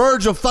on the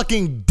verge of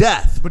fucking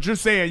death. But you're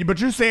saying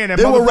that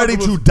They were ready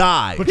motherfucker to was-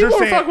 die. But People you're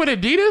were saying fucking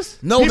with Adidas.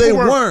 No, they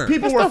weren't.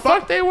 People Yes, were the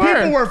fuck they were.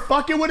 People were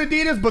fucking with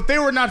Adidas, but they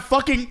were not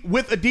fucking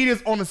with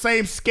Adidas on the same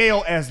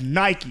scale as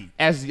Nike.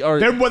 They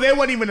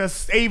weren't even in the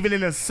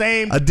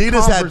same.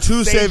 Adidas had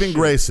 2 saving conversation.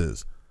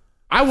 graces.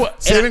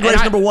 Saving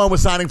grace number 1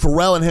 was signing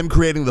Pharrell and him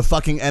creating the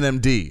fucking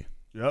NMD.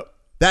 Yep.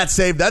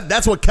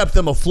 That's what kept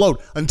them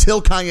afloat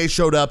until Kanye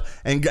showed up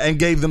and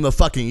gave them the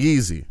fucking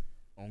Yeezy.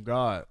 Oh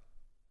God.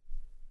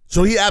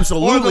 So he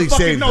absolutely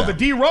saved them. the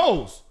D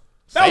Rose.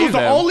 That Saved was the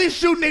them. only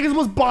shoe niggas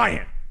was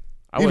buying.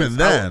 Even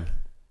then.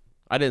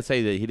 I didn't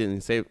say that he didn't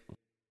save.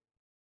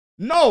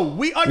 No,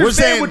 we We're understand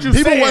saying what you're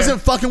people saying.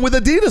 wasn't fucking with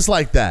Adidas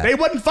like that. They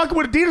wasn't fucking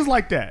with Adidas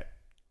like that.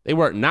 They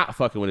weren't not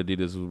fucking with Adidas.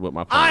 Was what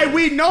my point was.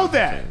 We know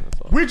that.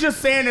 We're just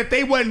saying that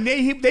they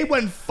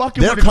wasn't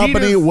fucking Their with Adidas.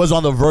 company was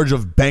on the verge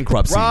of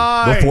bankruptcy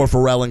Right. before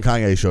Pharrell and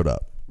Kanye showed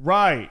up.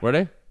 Right. Were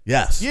they?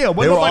 Yes. Yeah,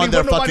 they were on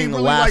their nobody fucking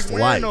really last like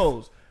wearing life.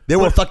 those. They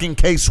were fucking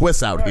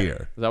K-Swiss out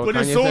here. Is that what But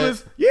as Kanye soon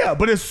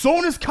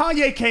said? as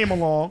Kanye came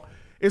along,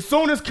 as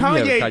soon as have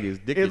Kanye, Kanye's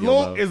dick in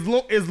your mouth. as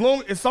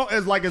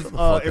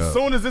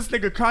soon as this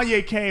nigga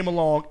Kanye came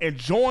along and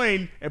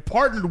joined and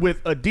partnered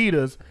with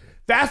Adidas,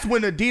 that's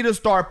when Adidas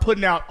started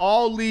putting out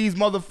all these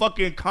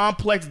motherfucking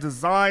complex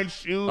design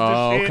shoes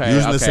Oh, and shit. okay.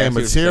 Using the same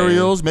I see what you're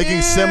materials,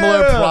 making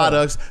similar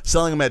products,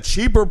 selling them at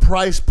cheaper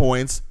price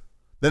points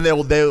than they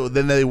will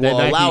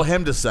allow Nike-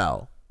 him to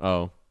sell.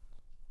 Oh.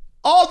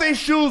 All their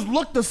shoes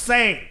look the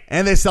same.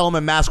 And they sell them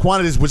in mass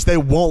quantities, which they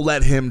won't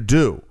let him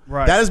do.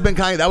 Right. That was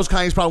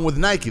Kanye's problem with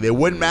Nike. They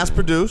wouldn't mass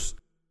produce,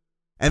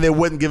 and they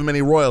wouldn't give him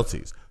any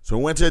royalties. So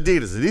we went to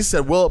Adidas. Adidas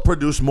said, "We'll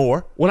produce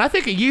more." When I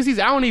think of Yeezys,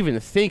 I don't even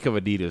think of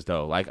Adidas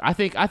though. Like I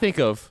think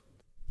of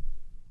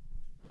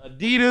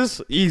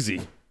Adidas,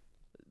 Yeezy.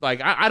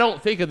 Like I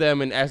don't think of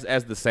them as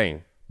the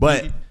same.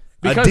 But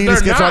Because Adidas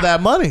they're gets all not.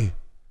 that money.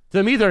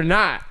 To me, they're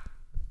not.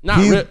 You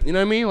know what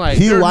I mean? Like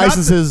he they're not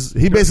licenses.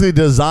 He basically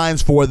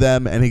designs for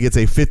them, and he gets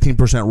a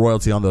 15%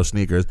 royalty on those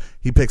sneakers.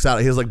 He picks out.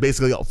 He has like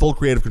basically full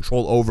creative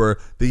control over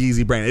the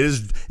Yeezy brand.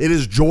 It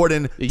is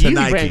Jordan the to Yeezy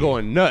Nike. brand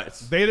going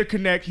nuts. They the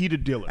connect, he the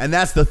dealer. And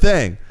that's the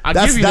thing. I'll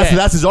give you that.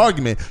 That's his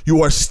argument.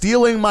 You are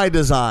stealing my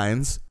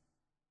designs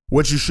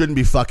which you shouldn't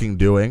be fucking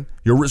doing.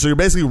 So you're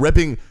basically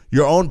ripping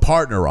your own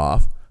partner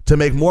off to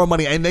make more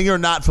money, and then you're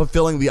not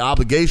fulfilling the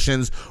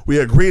obligations we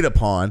agreed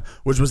upon,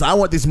 which was I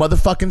want these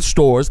motherfucking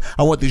stores.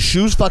 I want these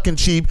shoes fucking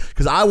cheap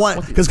because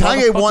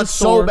Kanye wants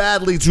so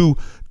badly to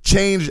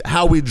change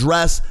how we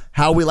dress,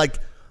 how we like.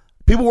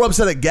 People were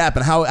upset at Gap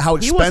and how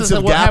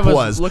expensive Gap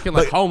was. Looking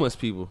like homeless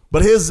people.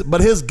 But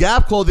his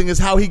Gap clothing is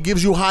how he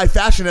gives you high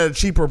fashion at a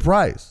cheaper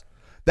price.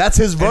 That's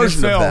his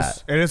version of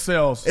that. And it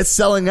sells. It's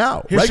selling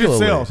out His regularly.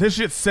 shit sells. His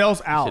shit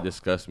sells out. Shit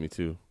disgusts me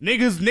too.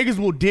 Niggas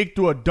will dig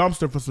through a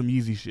dumpster for some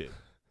Yeezy shit.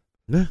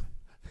 Yeah.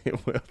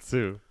 It will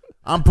too.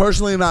 I'm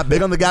personally not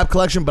big on the Gap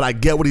collection, but I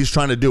get what he's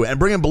trying to do. And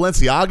bringing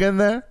Balenciaga in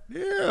there,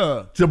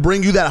 yeah, to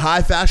bring you that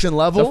high fashion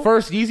level. The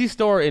first Yeezy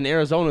store in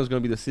Arizona is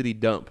going to be the city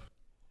dump.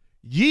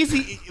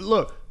 Yeezy,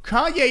 look,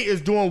 Kanye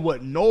is doing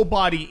what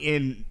nobody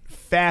in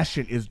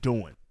fashion is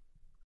doing.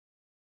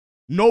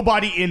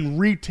 Nobody in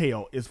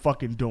retail is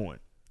fucking doing.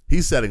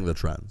 He's setting the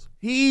trends.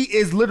 He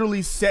is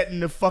literally setting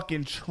the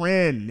fucking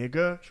trend,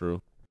 nigga.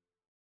 True.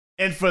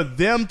 And for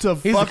them to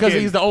because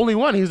he's the only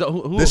one. He's the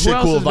who this shit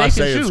else cool is if I making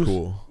say shoes? it's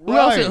cool.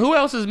 Who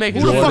else is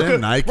making shoes?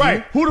 Jordan, Nike.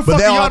 Right. Who the but fuck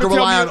they all y'all have to to tell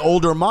rely me- on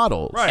older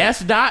models. Right.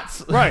 S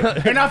dots. Right.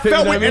 And I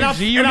felt where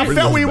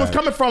he was back.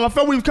 coming from. I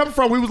felt where he was coming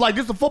from. We was like,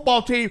 this is a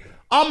football team.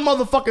 I'm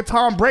motherfucking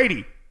Tom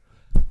Brady.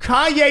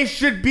 Kanye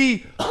should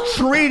be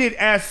treated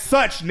as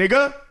such,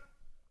 nigga.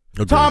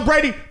 Okay. Tom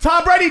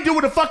Brady do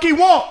what the fuck he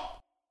want.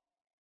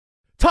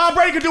 Tom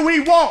Brady can do what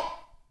he want.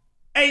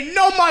 Ain't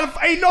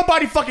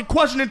nobody fucking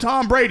questioning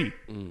Tom Brady.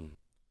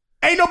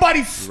 Ain't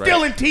nobody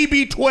stealing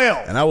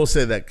TB12. And I will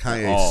say that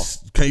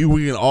Kanye,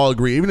 we can all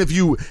agree. Even if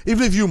you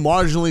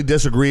marginally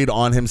disagreed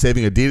on him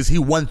saving Adidas, he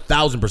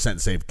 1,000%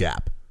 saved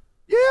Gap.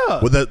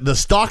 Yeah. With the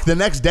stock the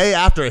next day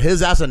after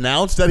his ass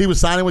announced that he was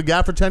signing with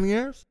Gap for 10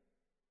 years,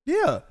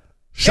 Yeah.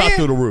 shot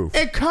through the roof.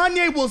 And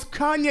Kanye was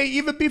Kanye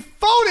even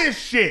before this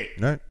shit.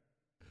 Right.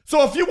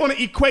 So if you want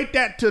to equate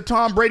that to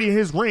Tom Brady and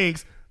his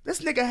rings,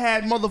 this nigga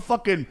had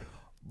motherfucking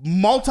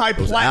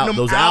multi-platinum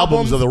Those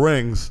albums of the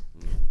rings.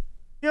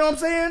 You know what I'm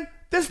saying?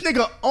 This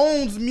nigga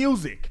owns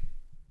music.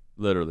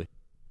 Literally.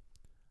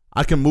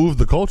 I can move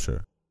the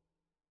culture.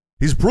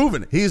 He's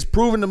proven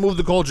to move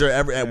the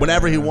culture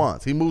whenever he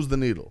wants. He moves the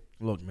needle.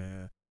 Look,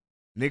 man.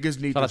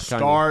 Niggas need Shout out to to Kanye.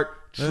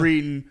 start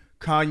treating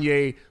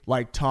Kanye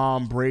like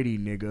Tom Brady,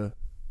 nigga.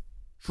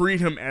 Treat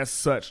him as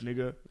such,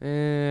 nigga.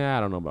 I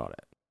don't know about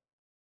that.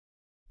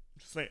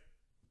 Just saying.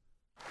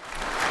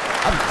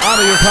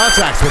 Honor your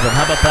contacts with him.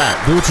 How about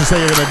that? Do what you say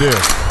you're going to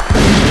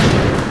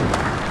do.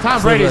 Tom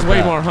Just Brady is leave it way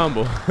at that. more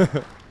humble.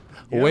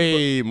 Yeah,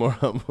 way more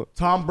humble.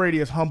 Tom Brady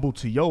is humble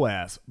to your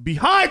ass.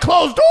 Behind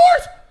closed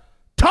doors,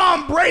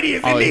 Tom Brady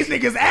is in these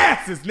niggas'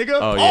 asses, nigga.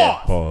 Oh,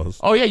 yeah. Pause.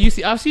 Oh yeah,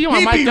 I see you on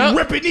He mic'd be up.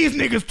 ripping these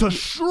niggas to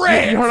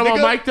shreds. You heard him on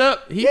nigga. mic'd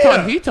up?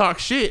 He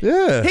talks shit.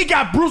 Yeah. He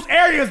got Bruce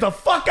Arians the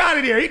fuck out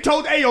of there. He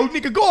told, hey, yo,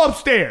 nigga, go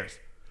upstairs.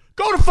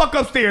 Go the fuck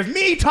upstairs.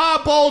 Me,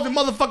 Todd Bowles, and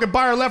motherfucking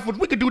Byron Leftwich,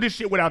 we can do this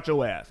shit without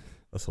your ass.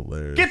 That's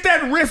hilarious. Get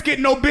that risk it,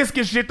 no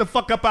biscuit shit the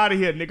fuck up out of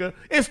here, nigga.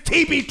 It's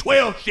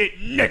TB12 shit,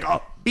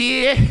 nigga.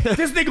 Yeah.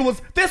 This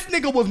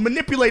nigga was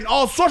manipulating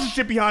all sorts of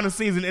shit behind the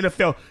scenes in the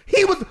NFL.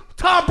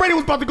 Tom Brady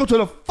was about to go to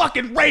the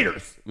fucking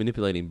Raiders.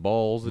 Manipulating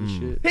balls and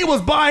shit. He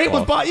was buying,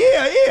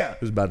 yeah. He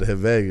was about to hit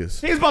Vegas.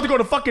 He was about to go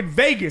to fucking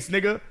Vegas,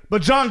 nigga.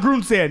 But John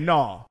Gruden said,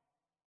 nah.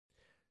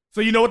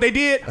 So you know what they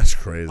did? That's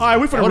crazy. All right,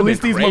 we finna That would've release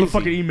been these crazy.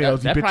 motherfucking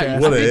emails, That you bitch probably- ass.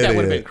 I think that idiot.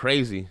 would have been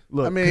crazy.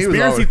 Look, I mean, he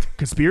was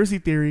conspiracy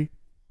theory.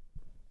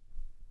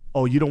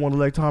 Oh, you don't want to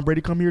let Tom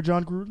Brady come here,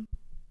 John Gruden?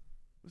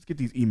 Let's get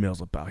these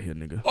emails up out here,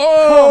 nigga.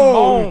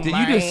 Oh, on, did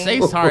you just say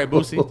sorry,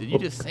 Boosie? Did you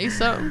just say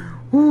something?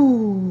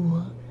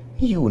 Ooh,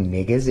 you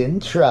niggas in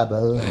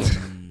trouble.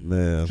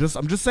 Man.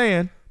 I'm just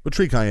saying. But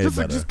treat Kanye Just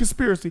better.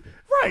 conspiracy.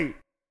 Right.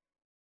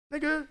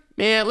 Nigga.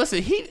 Man,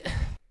 listen, he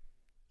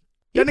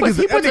That puts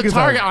a nigga's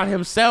target out. on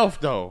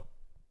himself, though.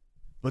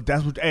 But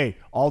that's what,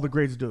 all the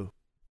greats do.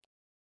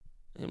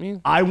 I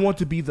mean, I want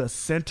to be the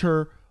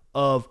center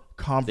of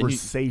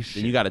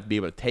conversation. then you got to be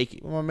able to take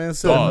it. My man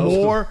said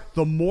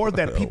The more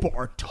that people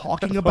are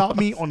talking about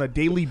me on a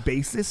daily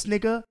basis,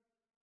 nigga,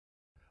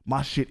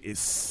 my shit is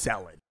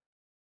selling.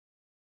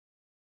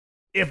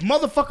 If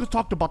motherfuckers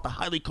talked about the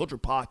Highly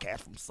Cultured podcast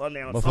from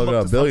sundown,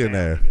 Motherfucker, a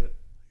billionaire.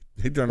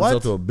 He turned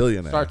himself to a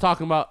billionaire. Start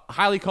talking about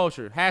highly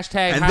cultured.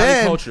 Hashtag And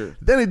highly cultured.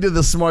 then he did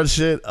the smart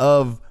shit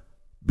of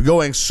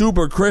going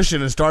super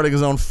Christian and starting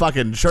his own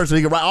fucking church so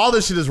he can write. All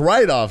this shit is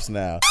write-offs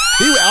now.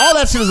 All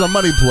that shit is a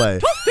money play.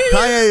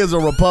 Kanye is a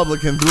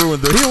Republican through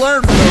and through. He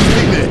learned from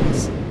those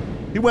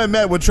meetings. He went and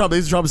met with Trump.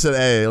 Trump said,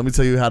 hey, let me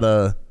tell you how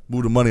to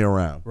move the money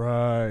around.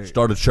 Right.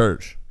 Start a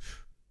church.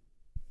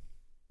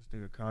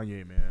 This nigga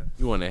Kanye, man.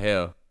 You went to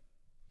hell.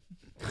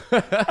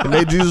 He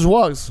made Jesus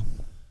walks.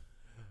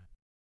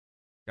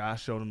 God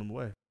showed him the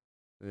way.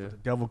 Yeah. The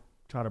devil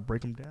tried to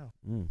break him down.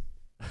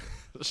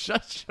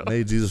 Shut your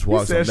Made Jesus He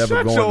walks. said, I'm never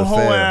shut going your to whole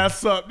fail.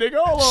 ass up, nigga.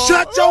 Hold on.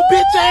 Shut your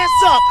bitch ass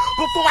up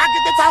before I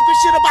get to talking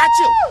shit about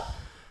you.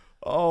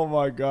 Oh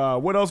my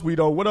God. What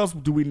else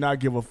do we not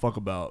give a fuck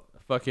about?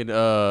 Fucking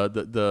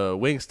the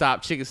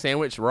Wingstop chicken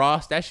sandwich,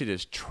 Ross. That shit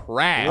is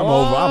trash. I'm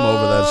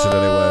over that shit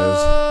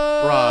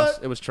anyways. Ross,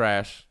 it was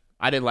trash.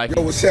 I didn't like it.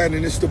 Yo, what's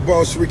happening? It's the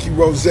boss, Ricky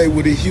Rose,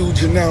 with a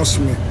huge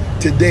announcement.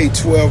 Today,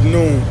 12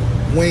 noon,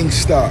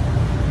 Wingstop.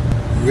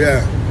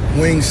 Yeah,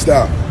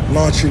 Wingstop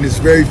launching its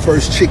very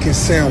first chicken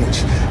sandwich.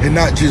 And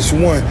not just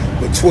one,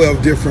 but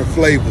 12 different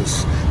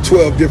flavors.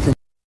 12 different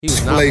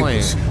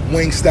flavors.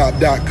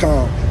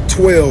 Wingstop.com.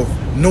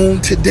 12 noon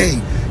today.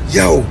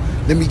 Yo,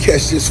 let me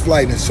catch this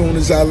flight. As soon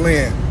as I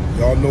land,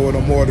 y'all know what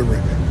I'm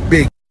ordering.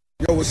 Big.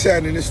 Yo, what's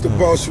happening? It's the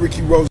boss,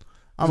 Ricky Rose.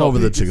 I'm over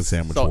the chicken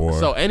sandwich war.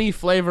 So any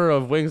flavor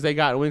of wings they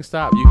got at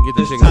Wingstop, you can get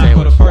the chicken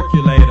sandwich. For the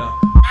percolator.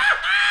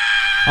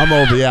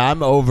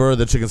 I'm over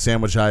the chicken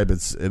sandwich hype.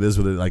 It is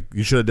what it like.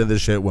 You should have done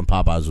this shit when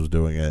Popeyes was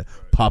doing it.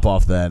 Pop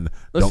off then.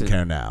 Listen, don't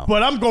care now.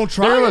 But I'm gonna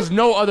try. There was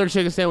no other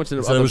chicken sandwich in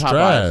the So it was Popeyes.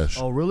 trash.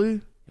 Oh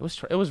really? It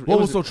was. What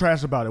was so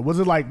trash about it? Was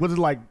it like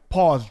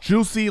pause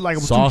juicy? Like it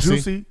was Saucy? too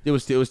juicy? It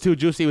was too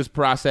juicy. It was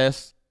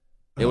processed.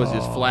 It was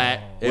just flat.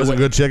 It wasn't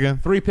good chicken.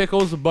 3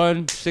 pickles, a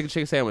bun,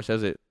 chicken sandwich.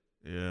 That's it.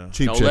 Yeah.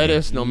 Cheap no chicken.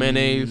 lettuce, no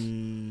mayonnaise.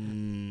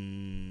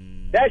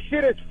 That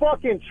shit is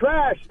fucking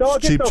trash,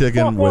 dog. Get Cheap the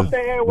chicken fuck off the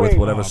airwaves. with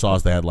whatever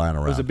sauce they had lying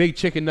around. It was a big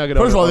chicken nugget.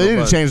 First of all, on they the need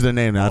bun. to change their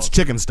name now. It's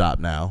Chicken Stop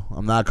now.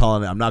 I'm not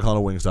calling it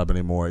Wingstop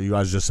anymore. You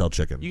guys just sell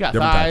chicken. You got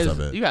different thighs. types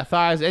of it. You got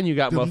thighs, and you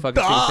got motherfucking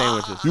chicken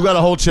sandwiches. You got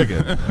a whole chicken.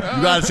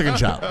 You got a chicken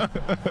chop.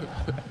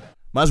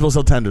 Might as well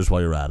sell tenders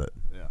while you're at it.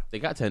 Yeah. They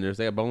got tenders.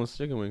 They got boneless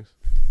chicken wings.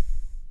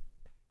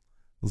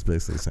 It's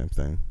basically the same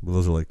thing. But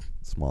those are like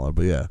smaller,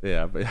 but yeah.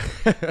 Yeah,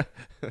 but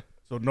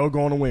So no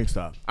going to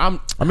Wingstop. I'm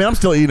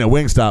still eating at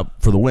Wingstop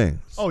for the wings.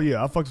 Oh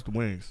yeah, I fucks with the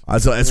wings.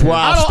 It's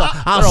why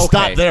I'll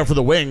stop there for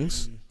the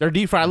wings. They're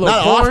deep fried little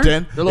Not corn.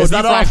 often. They're little It's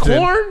deep not fried often.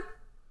 corn.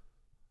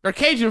 They're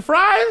Cajun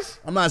fries.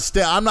 I'm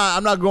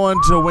not going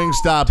to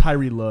Wingstop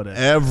Tyree love that.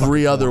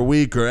 every other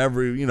week or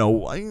every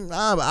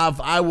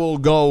I will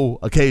go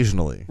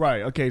occasionally.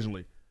 Right,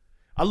 occasionally.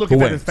 I look For at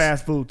that wings. as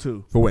fast food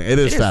too. For wings. It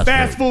is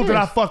fast food that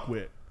I fuck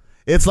with.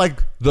 It's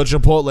like the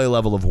Chipotle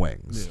level of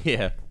wings.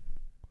 Yeah.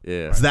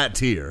 It's that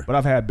tier. But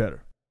I've had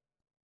better.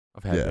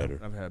 I've had better.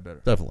 I've had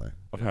better. Definitely.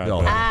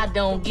 Y'all I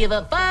don't give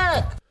a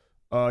fuck.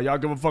 Y'all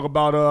give a fuck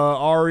about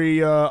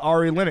Ari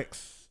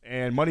Lennox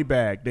and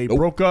Moneybag. They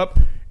broke up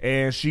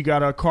and she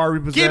got her car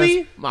repossessed.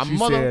 Gimme my she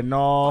mother said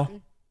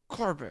no.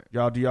 carpet.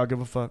 Do y'all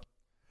give a fuck?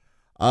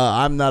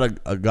 I'm not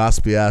a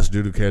gossipy ass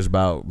dude who cares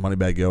about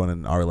Moneybag Yo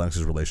and Ari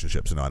Lennox's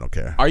relationship, so no, I don't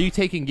care. Are you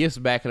taking gifts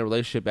back in a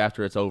relationship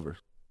after it's over?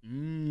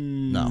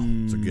 No,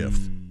 it's a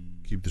gift.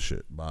 Keep the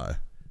shit. Bye.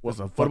 What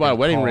about a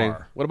wedding ring?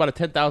 What about a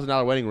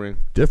 $10,000 wedding ring?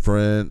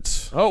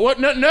 Different. Oh, what?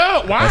 No.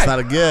 Why? That's not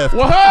a gift.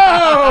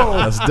 Whoa!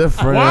 That's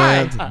different.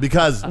 Why?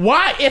 Because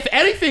why? If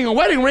anything, a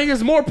wedding ring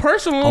is more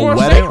personal and a more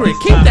wedding, sacred.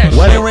 Keep that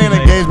wedding shit. ring and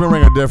engagement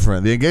ring are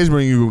different. The engagement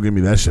ring, you gonna give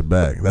me that shit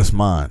back. That's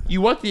mine. You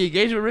want the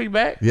engagement ring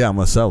back? Yeah, I'm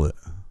gonna sell it.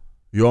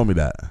 You owe me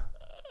that.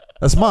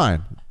 That's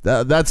mine.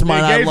 That's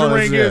mine. The engagement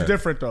ring is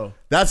different though.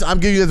 I'm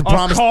giving you the A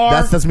promise. car,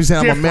 That's me saying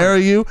I'm different. gonna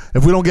marry you.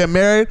 If we don't get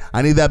married,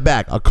 I need that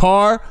back. A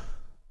car,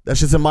 that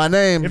shit's in my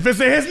name. If it's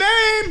in his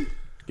name,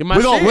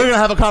 we're gonna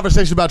have a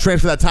conversation about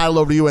transfer that title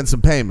over to you and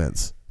some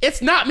payments.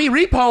 It's not me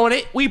repoing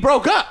it. We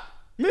broke up.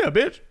 Yeah,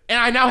 bitch. And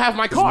I now have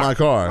my car. It's my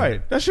car.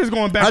 Right. That shit's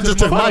going back I to just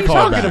the took my motherfucker.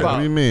 car What back. you talking What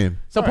do you mean?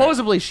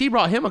 Supposedly, she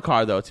brought him a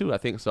car though too. I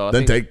think so.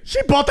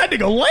 She bought that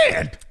nigga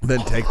land. Then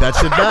take that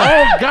shit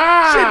back. Oh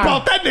God! She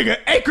bought that nigga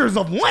acres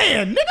of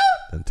land,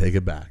 nigga. Then take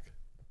it back.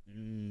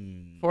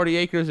 40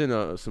 acres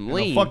and some And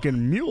lean. a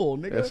fucking mule,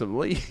 nigga. And some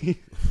lean.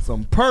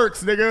 Some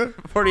perks, nigga.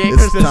 40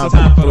 acres It's and time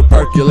some. for the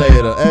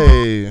percolator.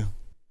 Hey.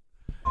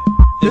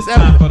 This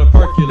time for the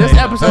percolator. This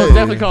episode is Hey.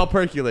 definitely called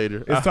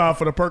Percolator. It's time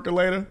for the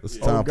percolator. It's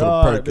time for the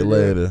God,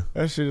 percolator. nigga.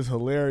 That shit is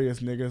hilarious,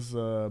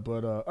 niggas.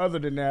 But other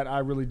than that, I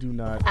really do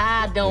not.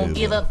 I don't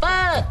give a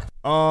fuck.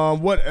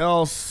 What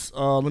else?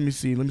 Let me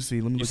see. Let me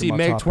You look see at my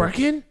Meg topics.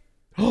 twerking?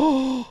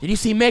 Did you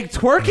see Meg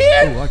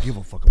twerking? Oh, I give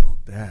a fuck about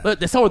that.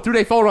 Look, someone threw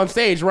their phone on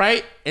stage,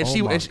 right? And Oh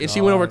she my and she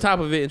went over God. top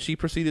of it, and she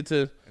proceeded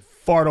to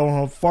Fart on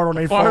their fart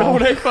phone. on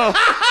their phone.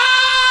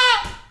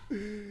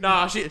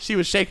 Nah, she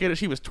was shaking it.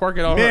 She was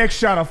twerking on her. Meg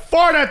shot a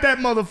fart at that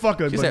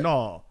motherfucker, She but said-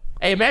 no.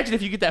 Hey, imagine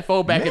if you get that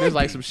phone back and Meg there's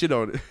like be- some shit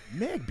on it.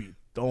 Meg be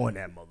throwing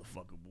that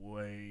motherfucker,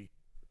 boy.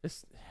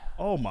 It's-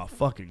 Oh my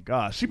fucking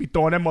god, she be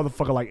throwing that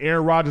motherfucker like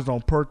Aaron Rodgers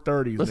on perk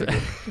 30s. Listen.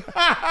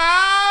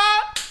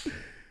 Nigga.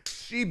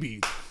 She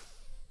be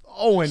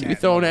throwing She that. be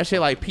throwing that shit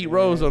like Pete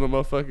Rose on a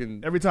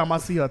motherfucking. Every time I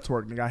see her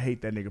twerk, nigga, I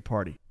hate that nigga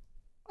party.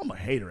 I'm a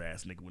hater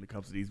ass nigga when it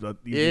comes to these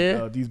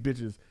Yeah. these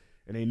bitches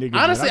and they niggas.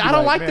 Honestly, man. I be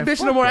don't like man, the bitch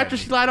no fuck more that after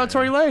she nigga, lied on man.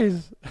 Tory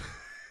Lanez.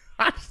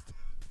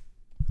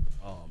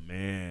 Oh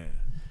man,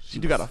 She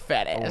do got a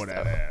fat ass. throwing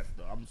that though. ass.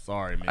 Though. I'm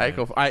sorry,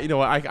 man. You know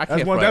what? I can't.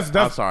 That's one. front.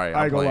 That's I'm sorry.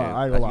 I ain't gonna playing.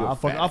 lie. I ain't gonna You lie. a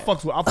fat I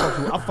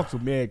fucks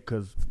with Meg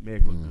because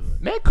Meg look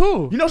good. Man,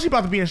 cool. You know she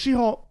about to be in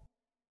She-Hulk.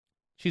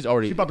 She's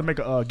already. She about to make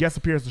a guest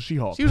appearance in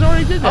She-Hulk. She was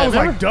already did that. I was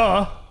remember? like,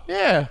 duh.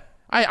 Yeah.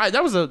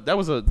 That was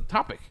a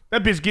topic.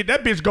 That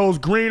bitch goes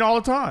green all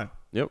the time.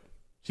 Yep.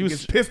 She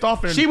gets pissed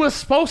off. She was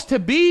supposed to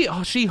be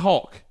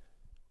She-Hulk.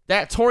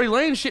 that Tory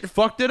Lane shit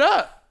fucked it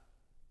up.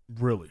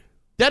 Really?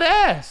 Dead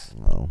ass.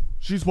 No.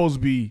 She's supposed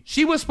to be.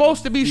 She was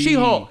supposed to be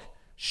She-Hulk.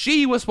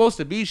 She was supposed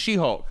to be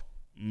She-Hulk.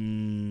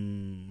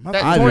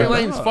 That Tory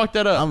Lane's fucked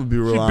that up. I'm gonna be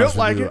real She honest built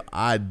like with you. it.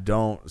 I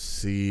don't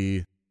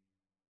see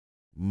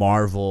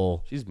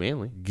Marvel. She's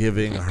manly.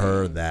 Giving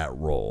her that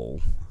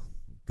role.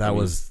 That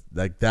was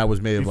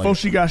maybe Before like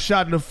she got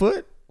shot in the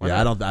foot. Yeah,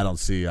 I don't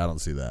see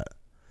that.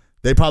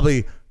 They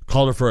probably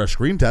called her for a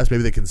screen test.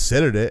 Maybe they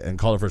considered it and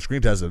called her for a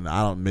screen test,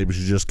 and maybe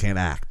she just can't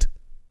act.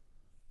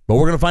 But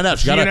we're gonna find out.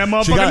 She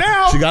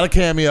got a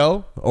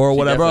cameo or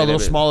whatever, a little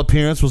small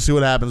appearance. We'll see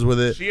what happens with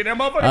it. She in that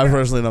motherfucker I now.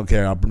 personally don't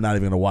care. I'm not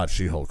even gonna watch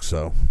She-Hulk.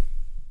 So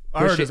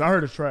I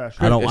heard it's trash.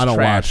 I don't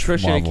watch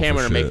Christian and Marvel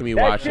Cameron for are shit. making me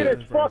watch That it. shit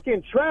is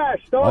fucking trash,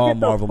 dog. All Get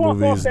the Marvel fuck off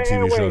movies the and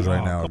TV shows airwaves.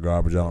 right now are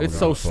garbage. I don't It's give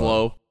so a fuck.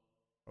 slow.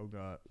 Oh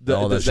god.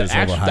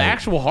 The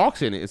actual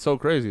Hawk's in it. It's so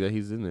crazy that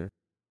he's in there.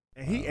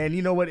 And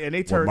you know what? And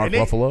they turned Mark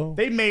Ruffalo?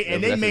 They made Yeah,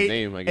 that's his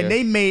name, I guess.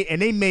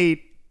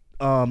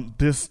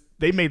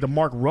 they made the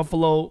Mark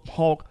Ruffalo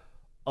Hulk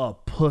a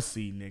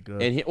pussy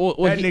nigga. And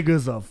that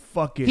nigga's a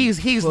fucking. He's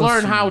pussy,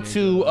 learned how nigga.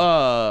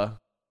 to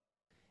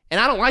and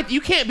I don't like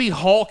you can't be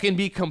Hulk and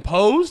be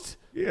composed.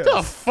 Yes.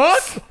 The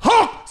fuck?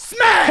 Hulk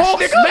smash,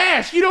 Hulk nigga.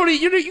 smash. You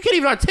can't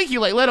even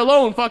articulate, let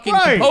alone fucking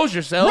compose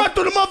yourself. Run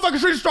through the motherfucking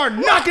street and start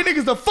knocking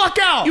niggas the fuck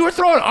out. You were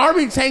throwing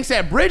army tanks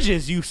at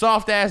bridges, you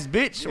soft ass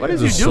bitch. What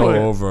is It's you doing?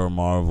 so over,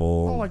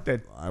 Marvel. I don't like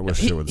that. I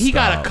wish it would He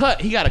got stop. a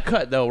cut. He got a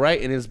cut though,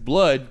 right? And his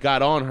blood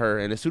got on her,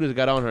 and as soon as it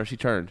got on her, she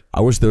turned.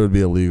 I wish there would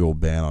be a legal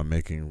ban on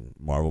making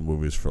Marvel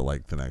movies for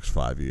like the next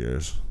 5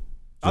 years.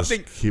 I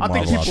think keep people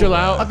Marvel out chill the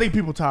out. way. I think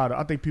people tired.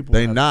 I think people.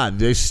 They not.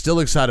 They're still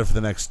excited for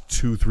the next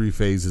 2-3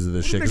 phases of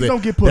this shit. 'Cause Niggas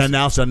don't get They pussy.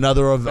 announced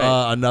another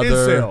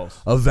Incels.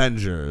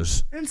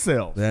 Avengers.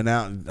 Incels. They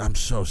announced. I'm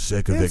so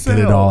sick of it. Incels. Get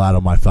it all out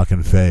of my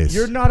fucking face.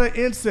 You're not an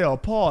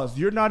incel. Pause.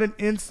 You're not an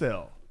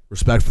incel.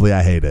 Respectfully,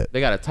 I hate it. They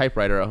got a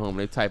typewriter at home.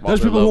 They type all There's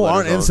their people who love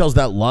aren't letters on. incels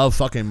that love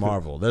fucking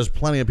Marvel. There's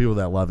plenty of people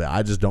that love it.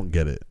 I just don't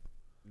get it.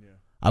 Yeah.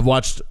 I've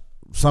watched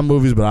some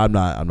movies, but I'm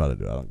not a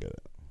dude. I don't get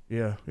it.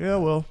 Yeah. Yeah.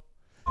 Well.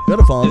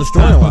 Gotta follow the It's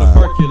time for the storyline.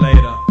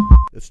 percolator.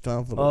 It's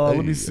time for the.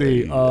 Let me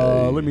see.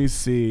 Let me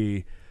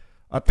see.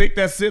 I think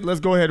that's it.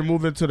 Let's go ahead and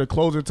move into the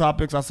closing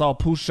topics. I saw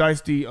Pooh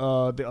Shiesty,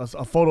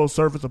 a photo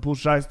surface of Pooh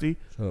Shiesty.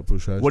 Shut up, Pooh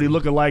Shiesty. What he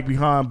looking like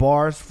behind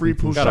bars? Free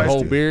Pooh Got a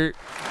whole Shiesty. beard.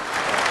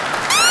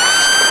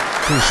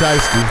 Pooh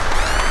Shiesty.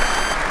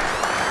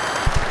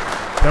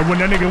 That when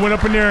that nigga went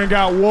up in there and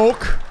got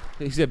woke.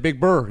 He said, "Big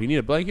Burr, you need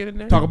a blanket in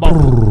there." Talk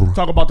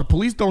about the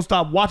police don't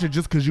stop watching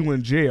just because you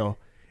in jail,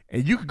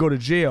 and you could go to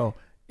jail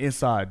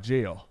inside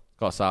jail. It's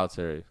called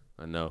solitary.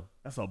 I know.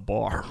 That's a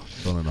bar.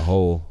 Thrown in the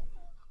hole.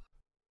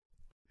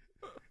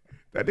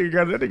 That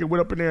nigga went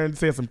up in there and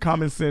said some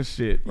common sense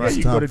shit. Right. Yeah,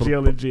 you go to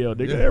jail in jail,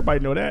 nigga. Yeah. Everybody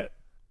know that.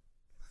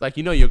 Like,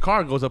 your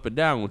car goes up and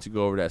down once you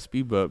go over that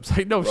speed bump. It's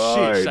like, no shit,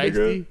 nigga.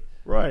 Shiesty.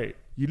 Right.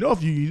 You know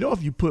if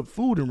you put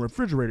food in the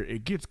refrigerator,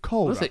 it gets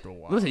cold after a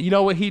while. Listen, you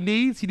know what he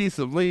needs? He needs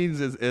some leans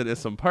and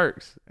some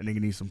perks. That nigga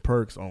needs some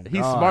perks on.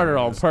 He's God, smarter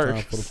on It's time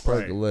perks. for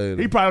the percolator.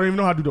 He probably don't even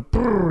know how to do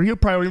the. He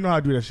probably don't even know how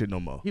to do that shit no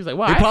more. He's like, He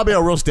why? probably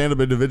a real stand-up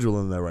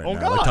individual in there right Oh, now.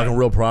 God. Like talking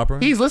real proper.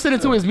 He's listening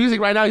to his music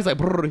right now. He's like,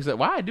 brr. He's like,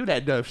 why I do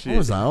that dumb shit? What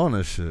was I on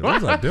this shit?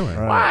 What was I doing?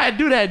 Why I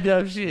do that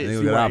dumb shit? Nigga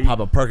See get why out, he- pop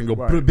a perk and go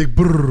Right. big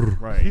brrr.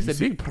 Right. He You said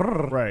see- big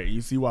brr. Right.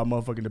 You see why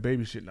motherfucking the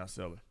baby shit not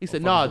selling. He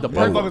said, nah, the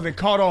perk. Motherfuckers that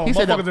caught on. He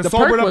said Motherfuckers the that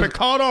sobered perk up was- and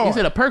caught on. He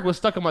said a perk was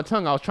stuck in my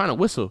tongue. I was trying to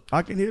whistle.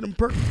 I can hear them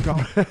perks.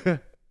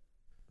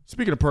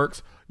 Speaking of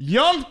perks,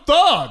 Young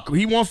Thug,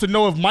 he wants to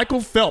know if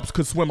Michael Phelps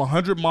could swim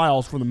 100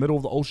 miles from the middle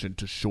of the ocean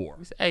to shore.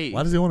 He said, hey,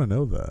 Why does he want to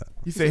know that?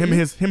 He said him and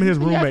his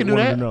roommate I can do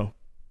wanted that. to know.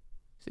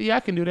 See, I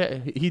can do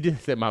that. He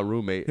did say my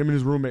roommate. Him and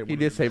his roommate. He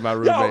did say my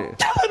roommate.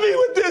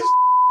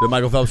 Did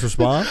Michael Phelps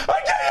respond?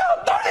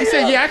 He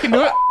said, yeah, I can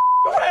do it.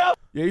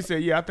 Yeah, he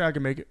said, yeah, I think I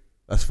can make it.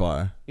 That's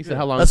fire. He said,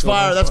 how long? That's it's gonna-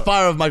 fire. That's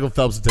fire of Michael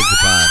Phelps to take the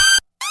time.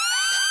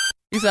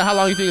 He said, how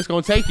long you think it's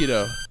gonna take you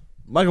though?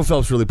 Michael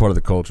Phelps really part of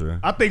the culture.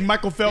 I think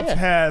Michael Phelps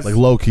has Like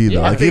low key though. Yeah,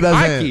 like he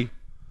doesn't. Ike.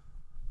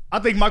 I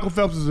think Michael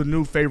Phelps is a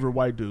new favorite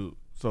white dude.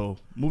 So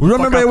move the fuck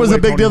Remember, out it the was way, a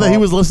big Tony deal that he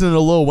Hawk. was listening to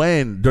Lil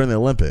Wayne during the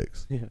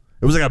Olympics. Yeah.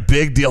 It was like a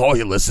big deal. Oh,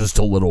 he listens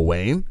to Lil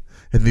Wayne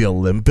in the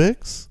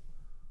Olympics.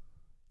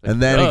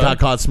 And then he got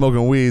caught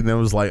smoking weed, and it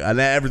was like, and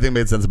then everything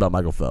made sense about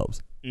Michael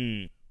Phelps.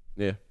 Mm.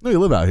 Yeah. No, you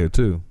live out here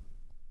too.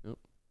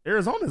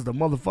 Arizona's the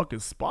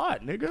motherfucking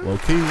spot, nigga. Low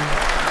key.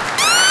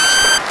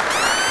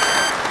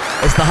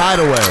 It's the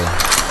hideaway.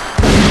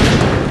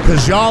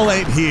 Cause y'all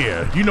ain't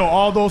here. You know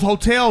all those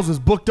hotels is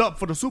booked up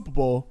for the Super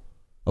Bowl.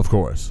 Of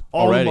course.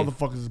 All Already. the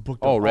motherfuckers is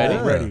booked up Already?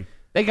 already.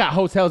 They got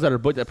hotels that are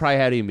booked that probably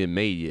hadn't even been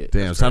made yet.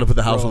 Damn, it's time to put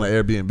the house on the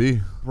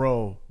Airbnb.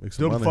 Bro, Make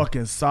some them money.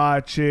 fucking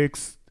side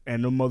chicks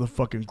and them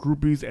motherfucking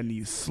groupies and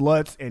these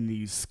sluts and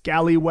these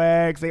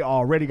scallywags, they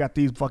already got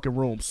these fucking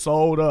rooms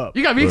sold up.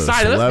 You got me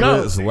excited. Let's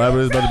go.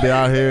 Celebrities about to be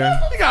out here.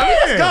 You got me.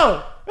 Let's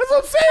go. That's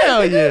what I'm saying.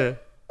 Hell nigga. yeah.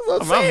 That's what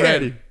I'm I'm saying.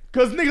 ready.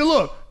 Cause nigga,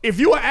 look, if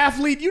you an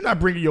athlete, you're not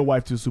bringing your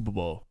wife to the Super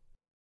Bowl.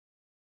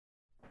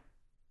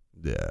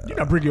 Yeah. You're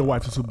not bringing your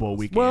wife to Super Bowl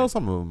weekend. Well,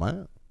 some of them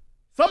might.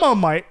 Some of them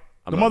might.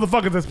 The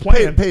motherfuckers that's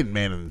playing. Peyton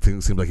Manning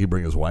seems like he'd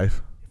bring his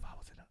wife. If I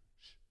was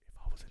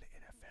in the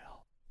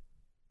NFL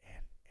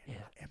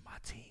and my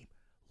team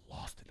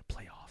lost in the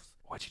playoffs,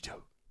 what'd you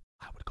do?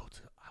 I would go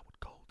to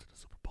the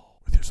Super Bowl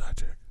with your side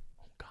chick.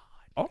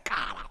 Oh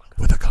God.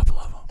 With a couple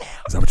of them.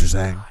 Is that what you're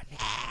saying?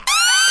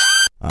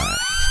 All right.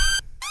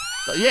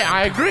 So, yeah,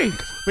 I agree.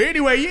 But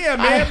anyway, yeah,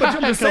 man. But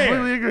I'm just saying. I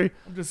completely agree.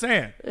 I'm just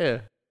saying. Yeah.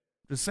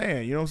 Just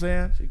saying. You know what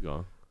I'm saying? Keep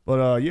going.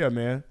 But yeah,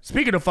 man.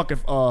 Speaking of fucking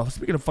football,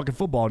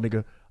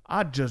 nigga,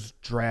 I just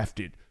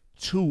drafted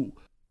 2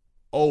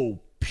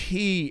 OP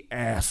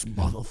ass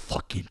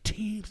motherfucking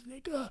teams,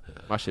 nigga.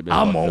 My shit been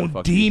I'm fucked up.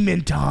 on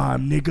demon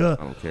time, nigga.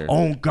 I don't care.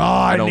 On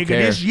God, I don't nigga.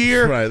 care. This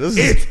year, Right,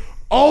 it's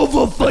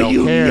over for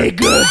you,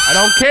 niggas. I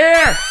don't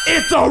care.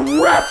 It's a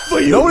wrap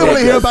for you. Nobody want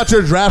to niggas. hear about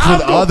your draft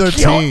with I'm gonna other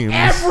kill teams.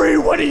 Every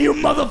one of you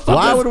motherfuckers.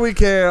 Why would we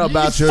care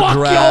about your Fuck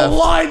draft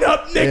your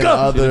lineup, nigga. in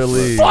other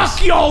leagues?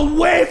 Fuck your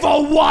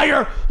waiver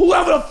wire.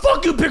 Whoever the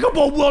fuck you pick up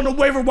on the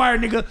waiver wire,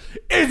 nigga,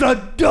 is a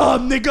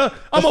dumb nigga.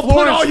 I'm gonna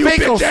put all you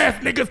bitch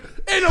ass niggas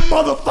in a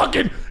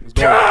motherfucking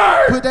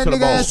dirt. Put that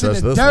nigga ass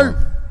in the dirt.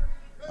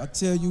 I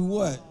tell you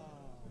what.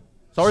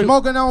 Sorry.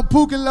 Smoking on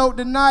Pookie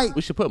tonight.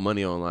 We should put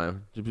money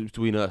online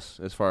between us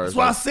as far as. That's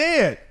what I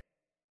said.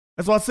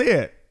 That's what I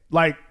said.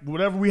 Like,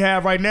 whatever we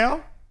have right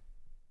now.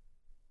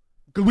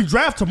 Because we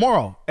draft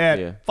tomorrow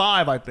at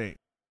 5, I think.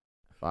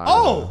 5.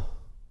 Oh!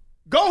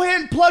 Go ahead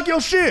and plug your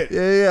shit.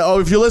 Yeah. Oh,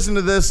 if you listen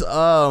to this,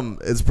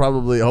 it's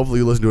probably, hopefully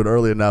you listen to it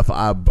early enough.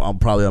 I'm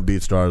probably on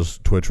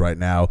BeatStars Twitch right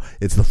now.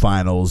 It's the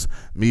finals.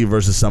 Me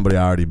versus somebody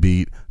I already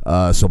beat.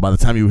 So by the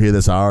time you hear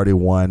this, I already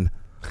won.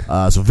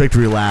 So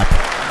victory lap.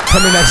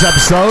 Coming next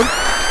episode.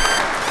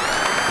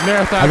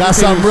 Marathon I got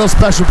something real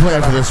special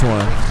planned for this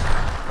one.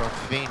 From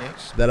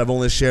Phoenix. That I've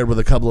only shared with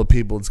a couple of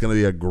people. It's going to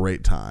be a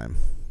great time.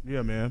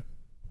 Yeah, man.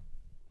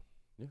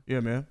 Yeah,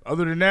 man.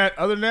 Other than that,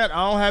 I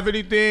don't have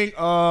anything.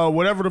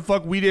 Whatever the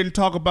fuck we didn't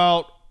talk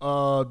about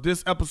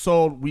this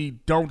episode, we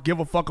don't give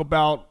a fuck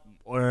about,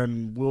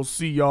 and we'll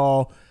see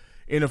y'all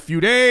in a few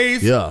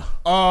days. Yeah.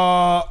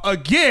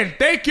 Again,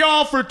 thank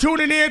y'all for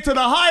tuning in to the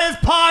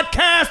highest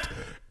podcast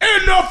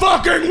in the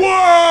fucking world.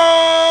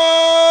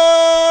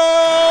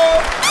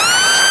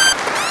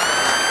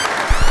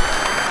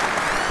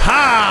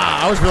 Ha!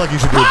 I always feel like you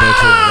should do it there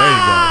too. There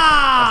you go.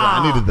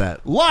 I needed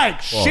that.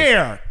 Like,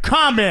 share,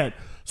 comment,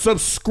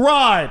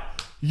 subscribe,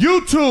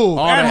 YouTube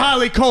at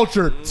Highly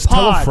Cultured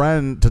Tell a Pod.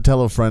 friend to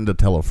tell a friend to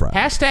tell a friend.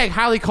 Hashtag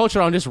highly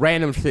cultured on just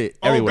random shit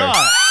everywhere. Oh,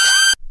 God.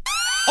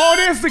 On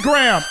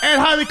Instagram at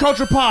Highly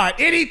Cultured Pod.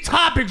 Any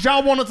topics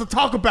y'all want us to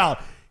talk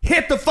about,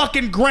 hit the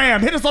fucking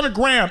gram. Hit us on the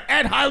gram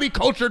at Highly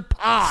Cultured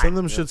Pod. Send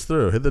them shits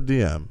through. Hit the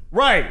DM.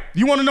 Right.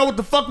 You want to know what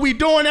the fuck we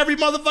doing every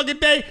motherfucking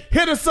day?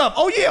 Hit us up.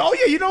 Oh, yeah.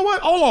 You know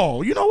what? Hold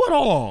on. You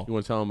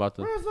want to tell them about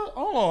the... Where's that?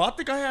 Hold on. I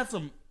think I had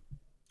some...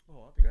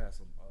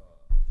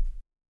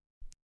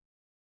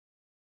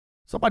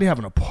 Somebody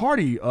having a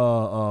party,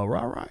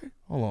 right?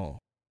 Hold on.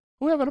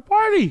 Who having a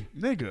party?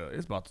 Nigga,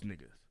 it's about the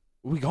niggas.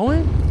 We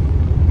going?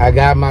 I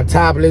got my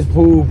topless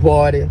pool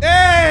party.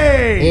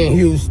 Hey! In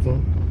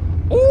Houston.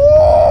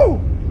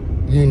 Ooh!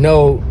 You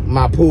know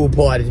my pool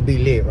parties be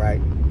lit, right?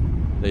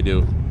 They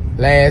do.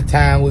 Last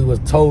time we was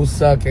toe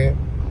sucking.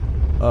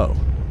 Oh.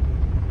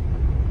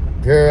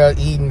 Girl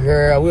eating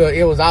girl.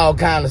 It was all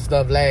kind of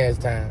stuff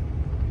last time.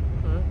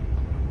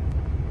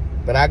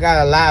 But I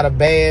got a lot of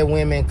bad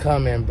women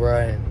coming,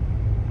 bruh.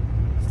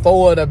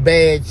 4 of the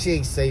bad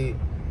chicks say,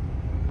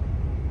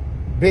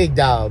 big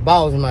dog,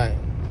 boss man,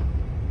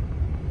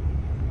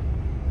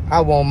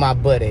 I want my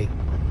butt ache.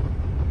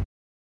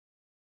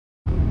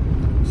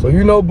 So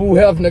you know Boo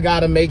Hefner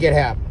gotta make it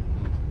happen.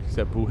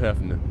 Except Boo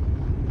Hefner.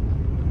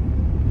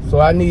 So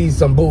I need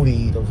some booty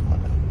eaters.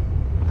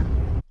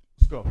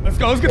 Let's go. Let's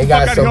get They the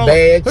got fuck out some of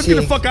here. bad Let's get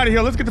the chicks. fuck out of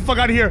here. Let's get the fuck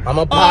out of here.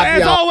 I'ma pop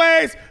as y'all.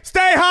 always,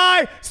 stay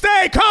high,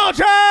 stay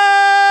cultured.